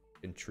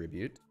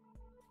 Contribute.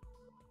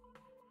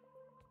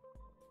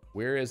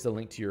 Where is the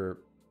link to your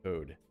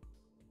code?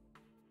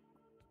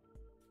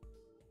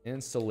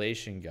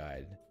 Installation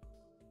guide.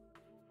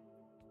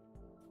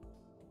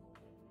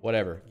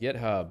 Whatever.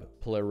 GitHub.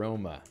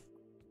 Pleroma.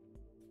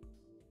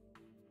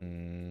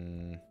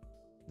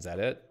 Is that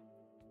it?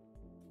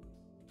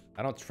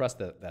 I don't trust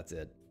that that's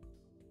it.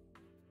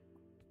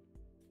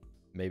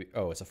 Maybe.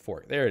 Oh, it's a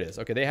fork. There it is.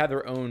 Okay, they have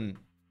their own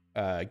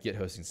Git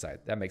hosting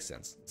site. That makes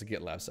sense. It's a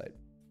GitLab site.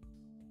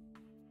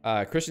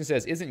 Christian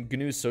says, isn't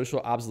GNU Social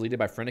obsoleted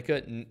by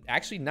Frenica?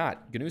 Actually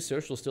not. GNU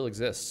Social still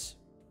exists.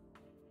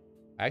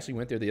 I actually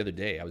went there the other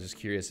day. I was just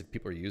curious if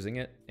people are using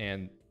it,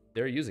 and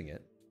they're using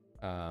it.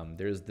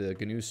 There's the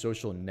GNU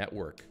Social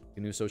Network,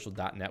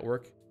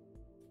 GNUSocial.network.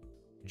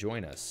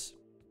 Join us.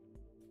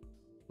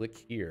 Click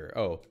here.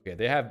 Oh, okay.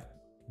 They have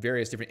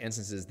various different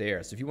instances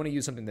there. So if you want to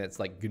use something that's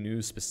like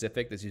GNU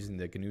specific, that's using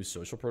the GNU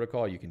Social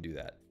Protocol, you can do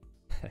that.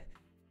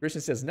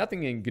 Christian says,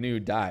 nothing in GNU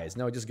dies.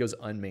 No, it just goes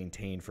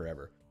unmaintained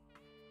forever.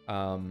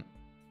 So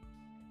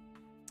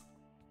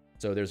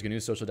there's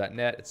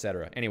GNUSocial.net,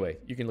 etc. Anyway,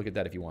 you can look at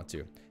that if you want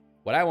to.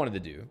 What I wanted to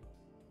do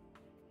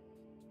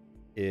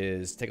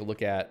is take a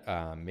look at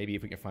maybe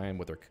if we can find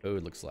what their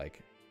code looks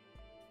like.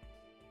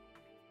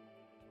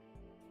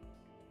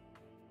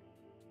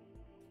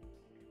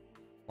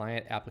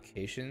 Client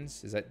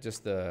applications. Is that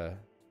just the...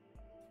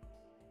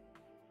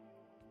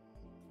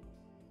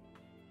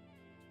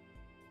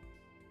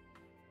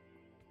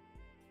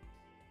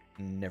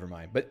 Never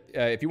mind. But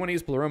if you want to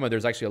use Pleroma,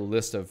 there's actually a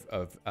list of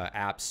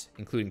apps,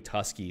 including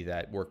Tusky,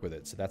 that work with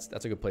it. So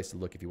that's a good place to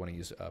look if you want to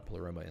use a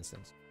Pleroma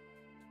instance.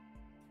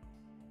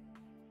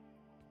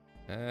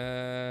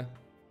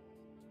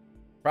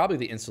 Probably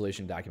the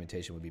installation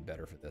documentation would be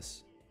better for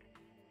this.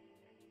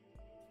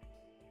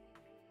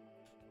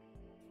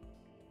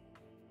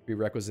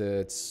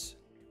 Prerequisites.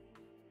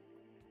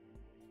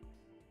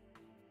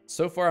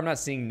 So far, I'm not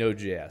seeing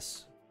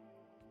Node.js,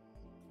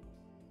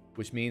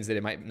 which means that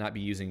it might not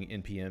be using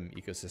NPM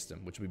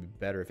ecosystem, which would be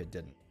better if it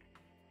didn't.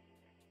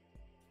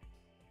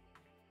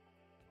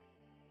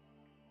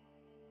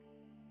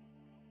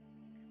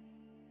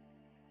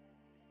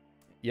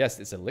 Yes,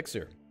 it's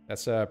Elixir.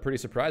 That's pretty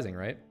surprising,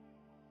 right?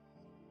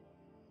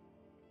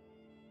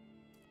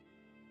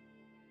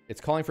 It's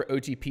calling for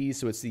OTP,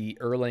 so it's the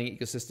Erlang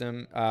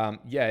ecosystem.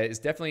 Yeah, it's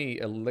definitely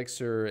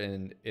Elixir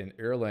and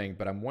Erlang,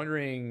 but I'm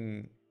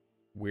wondering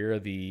where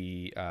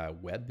the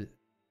web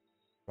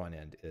front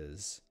end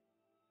is.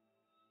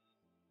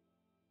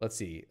 Let's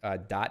see,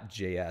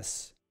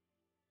 .js.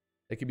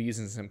 It could be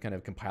using some kind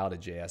of compiled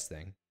JS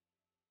thing.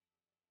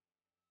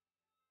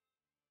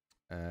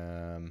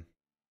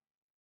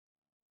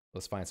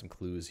 Let's find some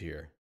clues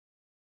here.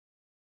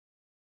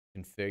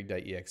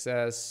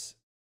 Config.exs.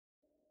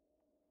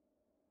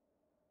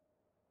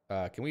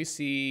 Can we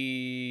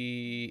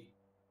see...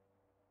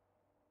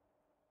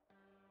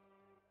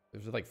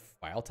 There's like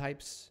file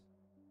types.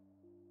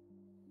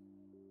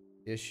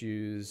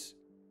 Issues.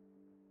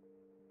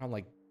 I don't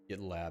like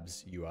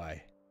GitLab's UI.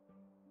 I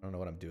don't know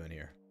what I'm doing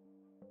here.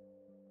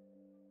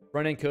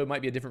 Front-end code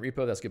might be a different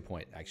repo. That's a good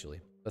point,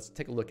 actually. Let's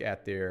take a look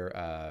at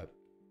their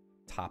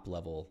top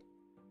level.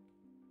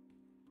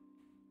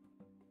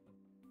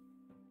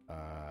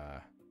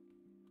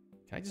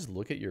 Can I just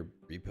look at your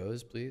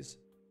repos, please?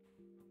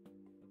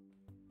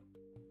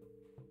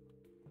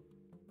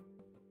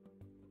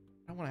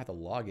 I don't want to have to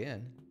log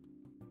in.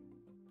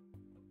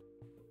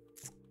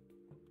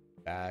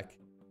 Back.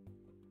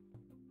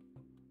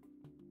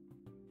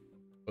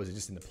 Oh, is it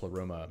just in the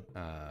Pleroma?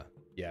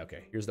 Yeah,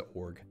 okay. Here's the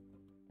org.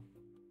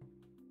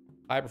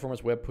 High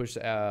performance web push,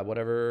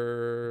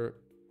 whatever.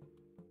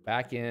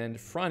 Back end,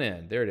 front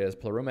end. There it is.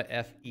 Pleroma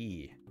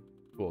FE.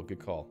 Cool, good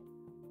call.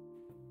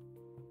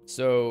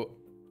 So,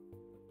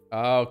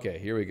 okay,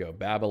 here we go.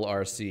 Babel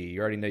RC.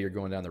 You already know you're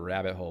going down the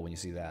rabbit hole when you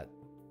see that.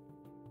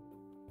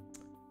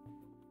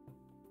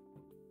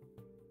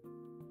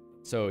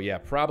 So yeah,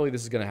 probably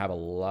this is gonna have a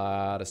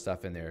lot of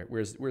stuff in there.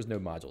 Where's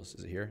node modules?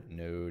 Is it here?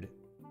 Node.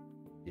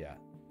 Yeah.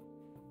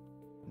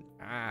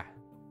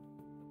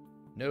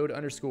 Node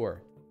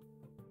underscore.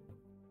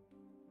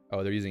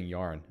 Oh, they're using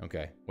yarn.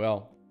 Okay.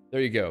 Well,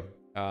 there you go.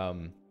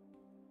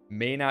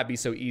 May not be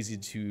so easy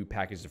to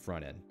package the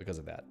front end because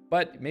of that.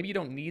 But maybe you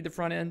don't need the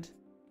front end.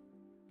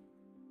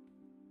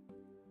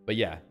 But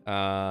yeah,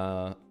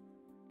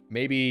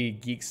 maybe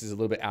Geeks is a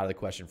little bit out of the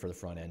question for the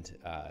front end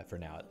for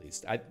now, at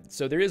least.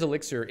 So there is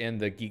Elixir in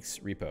the Geeks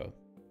repo.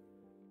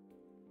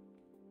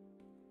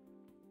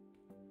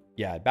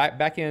 Yeah,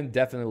 back end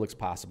definitely looks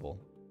possible.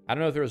 I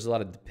don't know if there's a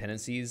lot of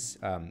dependencies.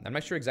 I'm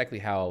not sure exactly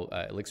how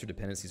Elixir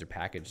dependencies are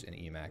packaged in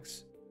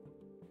Emacs.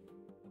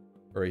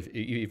 Or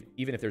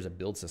even if there's a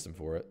build system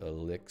for it.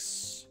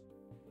 Elixir.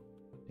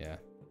 Yeah.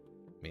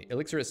 I mean,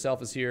 Elixir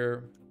itself is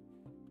here.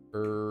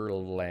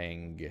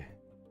 Erlang.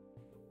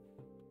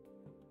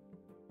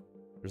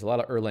 There's a lot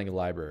of Erlang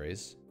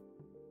libraries.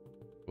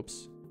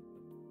 Whoops.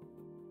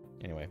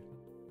 Anyway.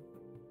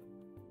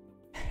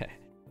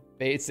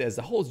 Fade says,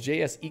 the whole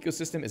JS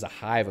ecosystem is a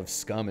hive of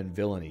scum and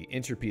villainy.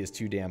 Entropy is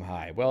too damn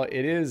high. Well,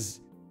 it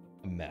is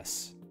a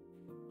mess.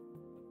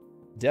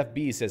 Def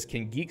B says,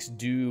 can Geeks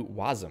do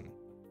WASM?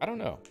 I don't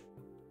know.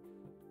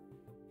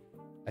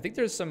 I think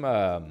there's some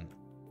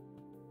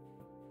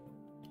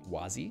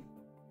WASI.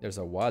 There's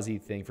a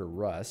WASI thing for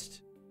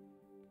Rust.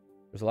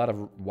 There's a lot of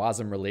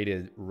WASM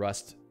related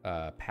Rust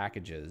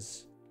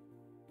packages,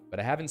 but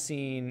I haven't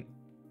seen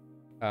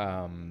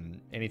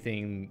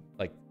anything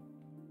like,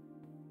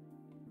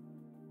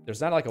 there's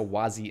not like a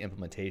WASI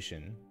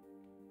implementation.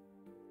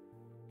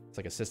 It's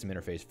like a system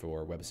interface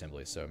for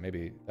WebAssembly, so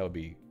maybe that would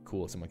be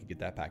cool if someone could get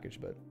that package,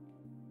 but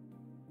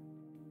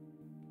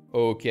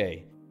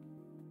okay.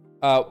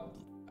 I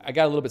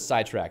got a little bit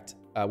sidetracked.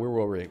 Where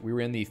were we? We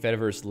were in the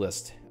Fediverse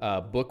list.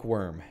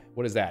 Bookworm.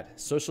 What is that?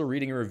 Social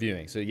reading and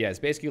reviewing. So yeah, it's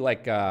basically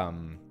like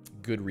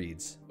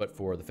Goodreads, but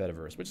for the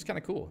Fediverse, which is kind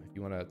of cool. If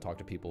you want to talk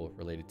to people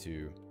related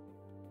to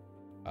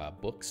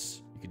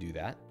books, you could do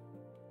that.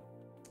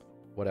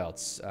 What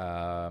else?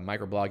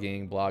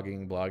 Microblogging,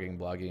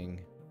 blogging.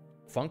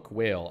 Funk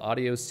Whale,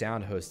 audio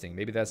sound hosting.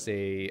 Maybe that's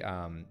a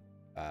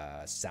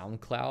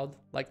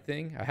SoundCloud-like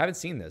thing. I haven't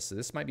seen this, so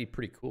this might be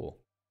pretty cool.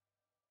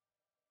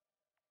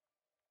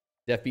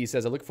 Def B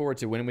says, I look forward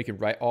to when we can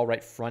all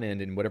write front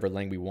end in whatever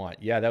lang we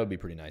want. Yeah, that would be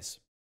pretty nice.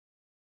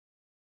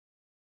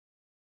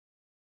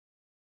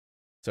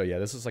 So yeah,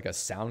 this is like a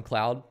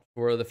SoundCloud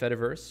for the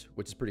Fediverse,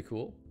 which is pretty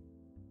cool.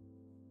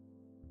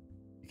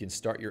 You can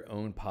start your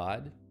own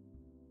pod.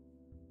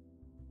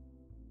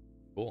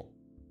 Cool.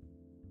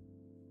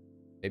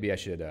 Maybe I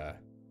should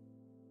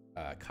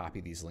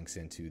copy these links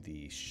into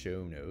the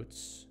show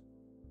notes.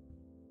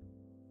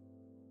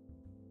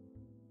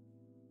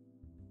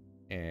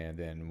 And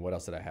then what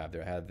else did I have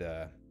there? I had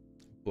the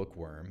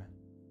Bookworm.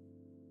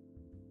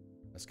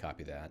 Let's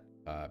copy that.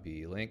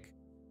 Copy link.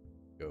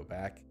 Go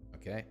back.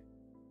 Okay.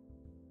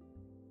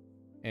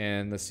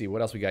 And let's see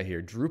what else we got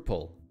here.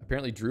 Drupal.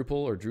 Apparently Drupal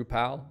or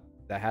Drupal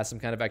that has some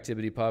kind of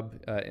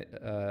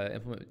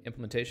ActivityPub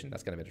implementation.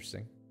 That's kind of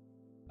interesting.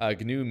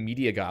 GNU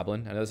Media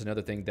Goblin. I know that's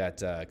another thing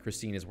that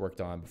Christine has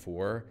worked on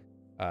before.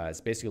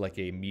 It's basically like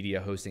a media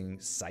hosting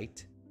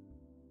site.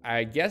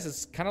 I guess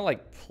it's kind of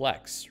like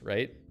Plex,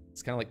 right?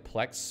 It's kind of like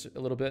Plex a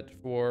little bit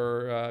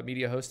for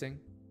media hosting.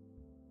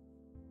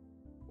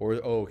 Or,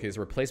 oh, okay, it's a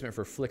replacement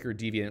for Flickr,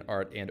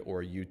 DeviantArt, and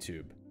or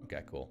YouTube.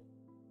 Okay, cool.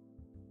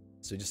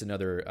 So just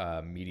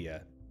another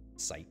media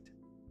site.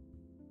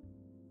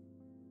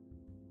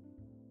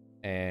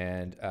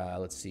 And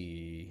let's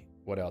see,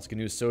 what else?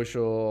 GNU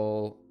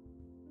Social,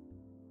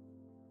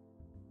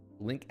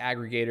 link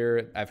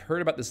aggregator. I've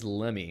heard about this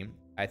Lemmy.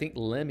 I think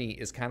Lemmy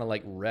is kind of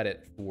like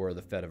Reddit for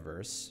the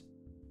Fediverse.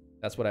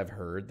 That's what I've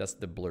heard. That's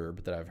the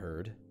blurb that I've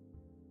heard.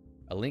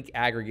 A link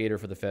aggregator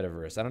for the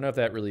Fediverse. I don't know if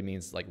that really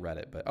means like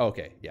Reddit, but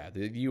okay, yeah,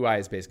 the UI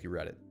is basically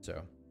Reddit.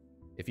 So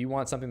if you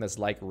want something that's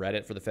like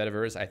Reddit for the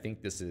Fediverse, I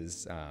think this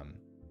is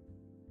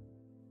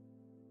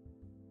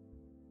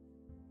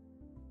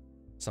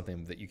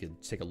something that you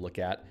could take a look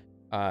at.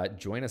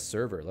 Join a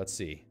server. Let's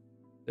see.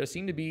 There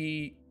seem to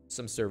be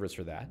some servers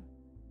for that.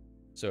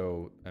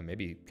 So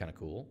maybe kind of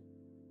cool.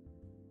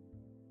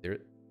 There.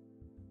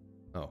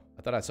 Oh,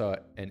 I thought I saw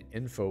an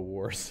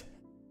InfoWars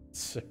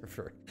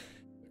server.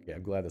 Okay,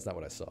 I'm glad that's not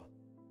what I saw.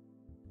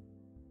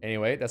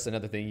 Anyway, that's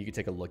another thing you could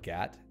take a look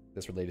at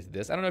that's related to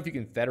this. I don't know if you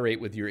can federate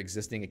with your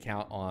existing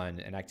account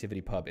on an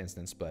ActivityPub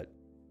instance, but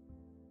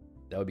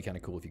that would be kind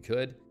of cool if you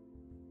could.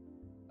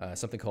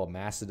 Something called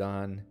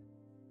Mastodon.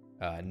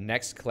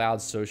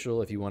 Nextcloud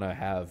Social, if you want to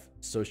have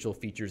social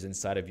features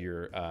inside of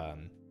your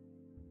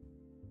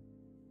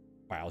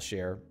file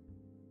share.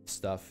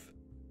 stuff.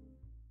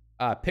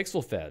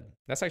 PixelFed.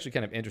 That's actually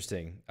kind of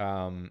interesting.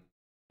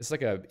 It's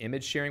like a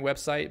image sharing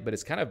website, but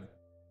it's kind of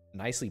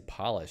nicely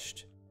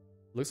polished.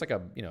 Looks like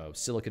a, you know,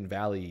 Silicon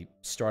Valley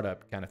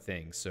startup kind of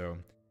thing. So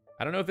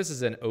I don't know if this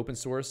is an open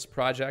source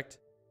project.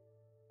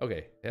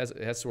 Okay,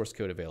 it has source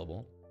code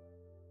available.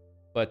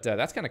 But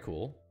that's kind of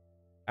cool.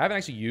 I haven't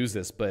actually used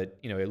this, but,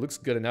 you know, it looks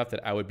good enough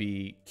that I would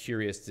be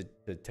curious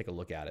to take a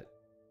look at it.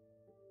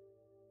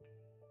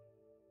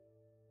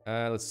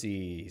 Let's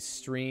see,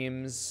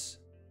 streams.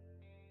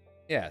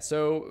 Yeah,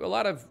 so a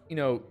lot of, you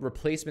know,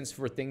 replacements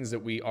for things that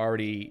we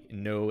already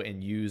know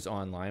and use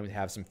online. We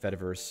have some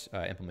Fediverse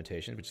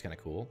implementation, which is kind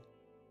of cool.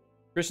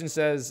 Christian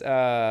says,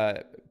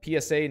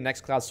 PSA,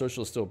 Nextcloud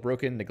Social is still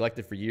broken,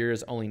 neglected for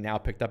years, only now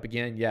picked up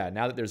again. Yeah,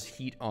 now that there's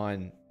heat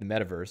on the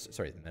metaverse.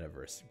 Sorry, the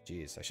metaverse.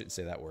 Jeez, I shouldn't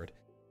say that word.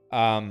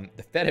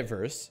 The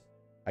Fediverse.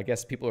 I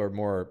guess people are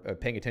more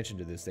paying attention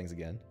to these things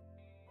again.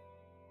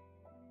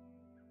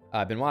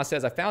 Benoit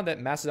says, I found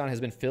that Mastodon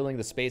has been filling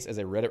the space as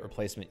a Reddit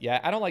replacement. Yeah,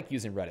 I don't like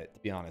using Reddit, to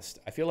be honest.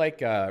 I feel like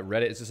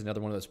Reddit is just another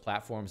one of those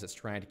platforms that's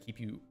trying to keep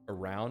you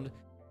around.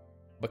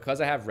 Because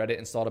I have Reddit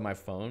installed on my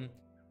phone,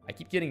 I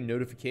keep getting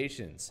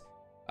notifications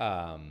 2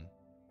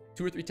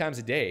 or 3 times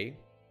a day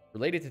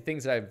related to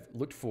things that I've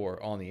looked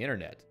for on the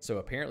internet. So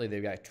apparently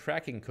they've got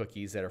tracking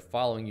cookies that are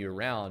following you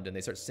around, and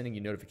they start sending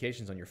you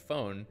notifications on your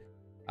phone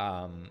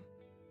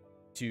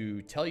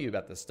to tell you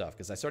about this stuff.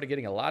 Because I started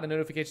getting a lot of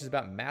notifications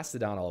about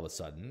Mastodon all of a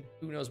sudden.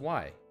 Who knows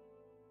why?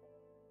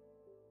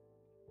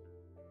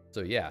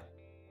 So yeah.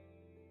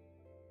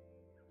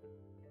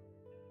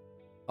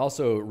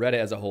 Also, Reddit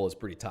as a whole is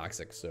pretty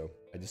toxic, so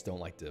I just don't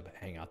like to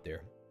hang out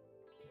there.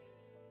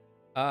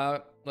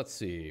 Let's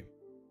see.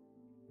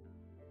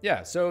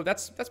 Yeah, so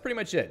that's pretty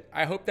much it.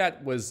 I hope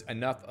that was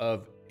enough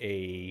of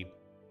a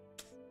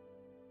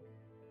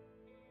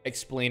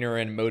explainer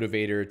and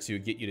motivator to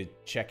get you to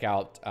check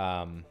out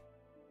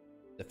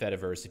the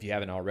Fediverse if you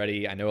haven't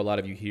already. I know a lot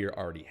of you here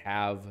already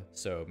have,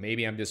 so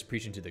maybe I'm just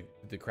preaching to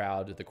the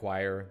crowd, the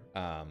choir.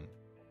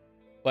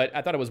 But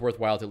I thought it was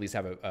worthwhile to at least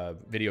have a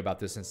video about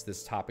this, since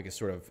this topic is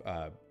sort of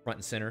front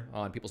and center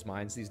on people's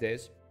minds these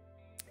days.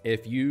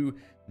 If you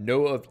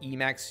know of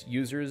Emacs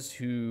users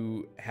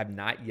who have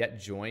not yet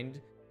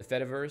joined the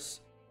Fediverse,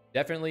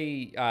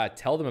 definitely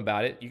tell them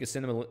about it. You can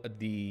send them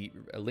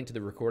a link to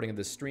the recording of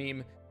the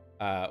stream,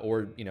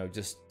 or, you know,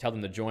 just tell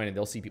them to join and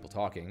they'll see people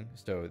talking.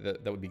 So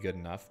that would be good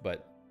enough.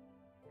 But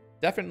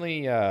definitely,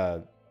 you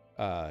know,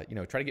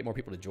 try to get more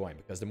people to join,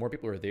 because the more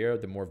people are there,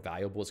 the more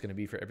valuable it's going to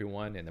be for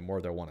everyone, and the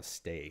more they'll want to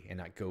stay and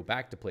not go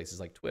back to places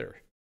like Twitter.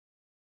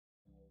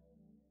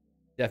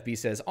 Def B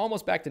says,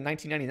 almost back to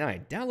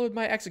 1999. Download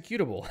my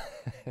executable.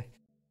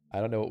 I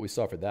don't know what we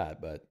saw for that,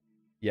 but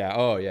yeah.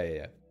 Oh,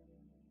 yeah.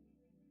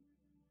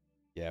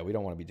 Yeah, we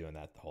don't want to be doing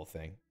that, the whole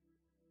thing.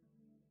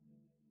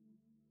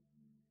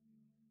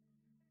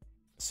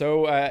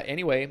 So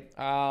anyway,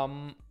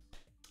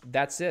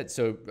 that's it.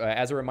 So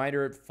as a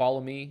reminder, follow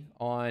me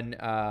on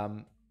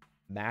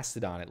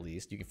Mastodon, at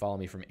least. You can follow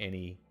me from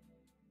any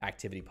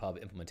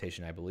ActivityPub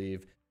implementation, I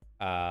believe.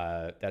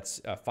 That's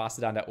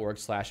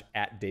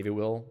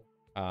fossadon.org/@DavidWill.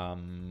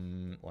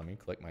 Let me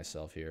click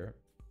myself here.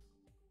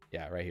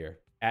 Yeah, right here.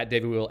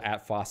 @DavidWill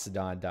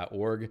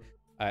 @fossadon.org.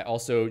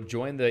 Also,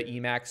 join the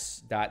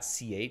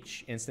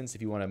emacs.ch instance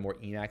if you want a more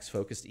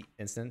Emacs-focused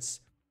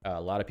instance. A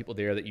lot of people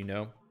there that you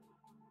know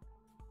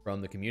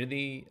from the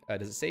community.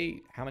 Does it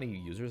say how many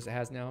users it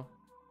has now?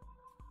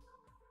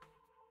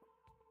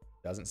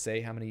 Doesn't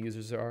say how many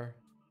users there are.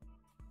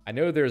 I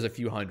know there's a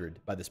few hundred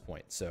by this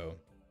point, so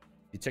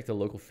if you check the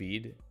local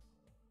feed,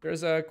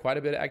 there's quite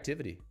a bit of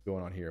activity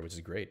going on here, which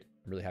is great.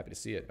 I'm really happy to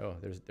see it. Oh,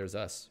 there's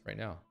us right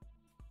now.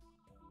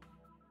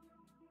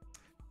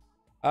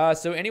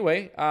 So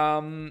anyway,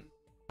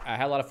 I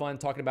had a lot of fun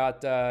talking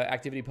about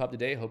ActivityPub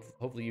today.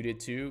 Hopefully you did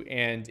too.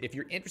 And if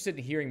you're interested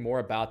in hearing more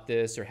about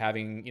this, or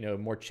having, you know,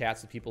 more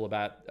chats with people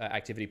about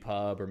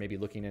ActivityPub, or maybe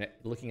looking at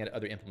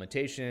other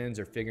implementations,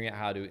 or figuring out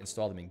how to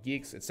install them in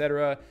Geeks,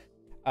 etc.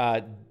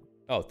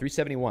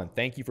 371.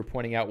 Thank you for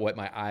pointing out what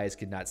my eyes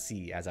could not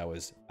see as I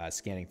was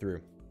scanning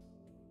through.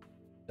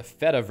 The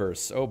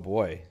Fediverse. Oh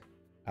boy,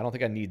 I don't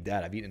think I need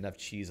that. I've eaten enough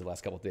cheese the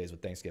last couple of days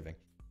with Thanksgiving.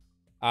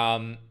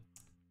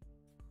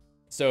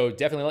 So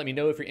definitely let me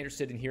know if you're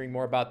interested in hearing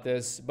more about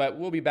this, but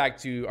we'll be back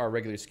to our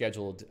regularly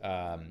scheduled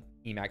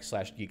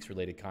Emacs/Geeks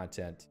related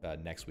content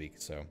next week.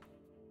 So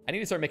I need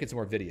to start making some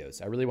more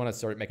videos. I really want to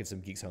start making some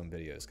Geeks Home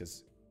videos,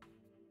 because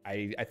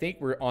I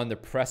think we're on the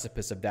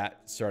precipice of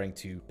that starting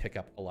to pick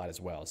up a lot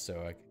as well.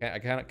 So I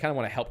kind of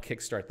want to help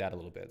kickstart that a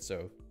little bit.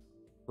 So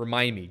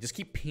remind me, just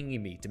keep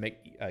pinging me to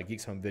make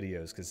Geeks Home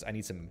videos, because I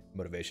need some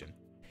motivation.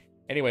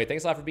 Anyway,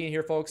 thanks a lot for being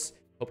here, folks.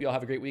 Hope you all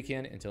have a great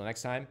weekend. Until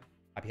next time,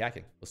 happy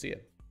hacking. We'll see you.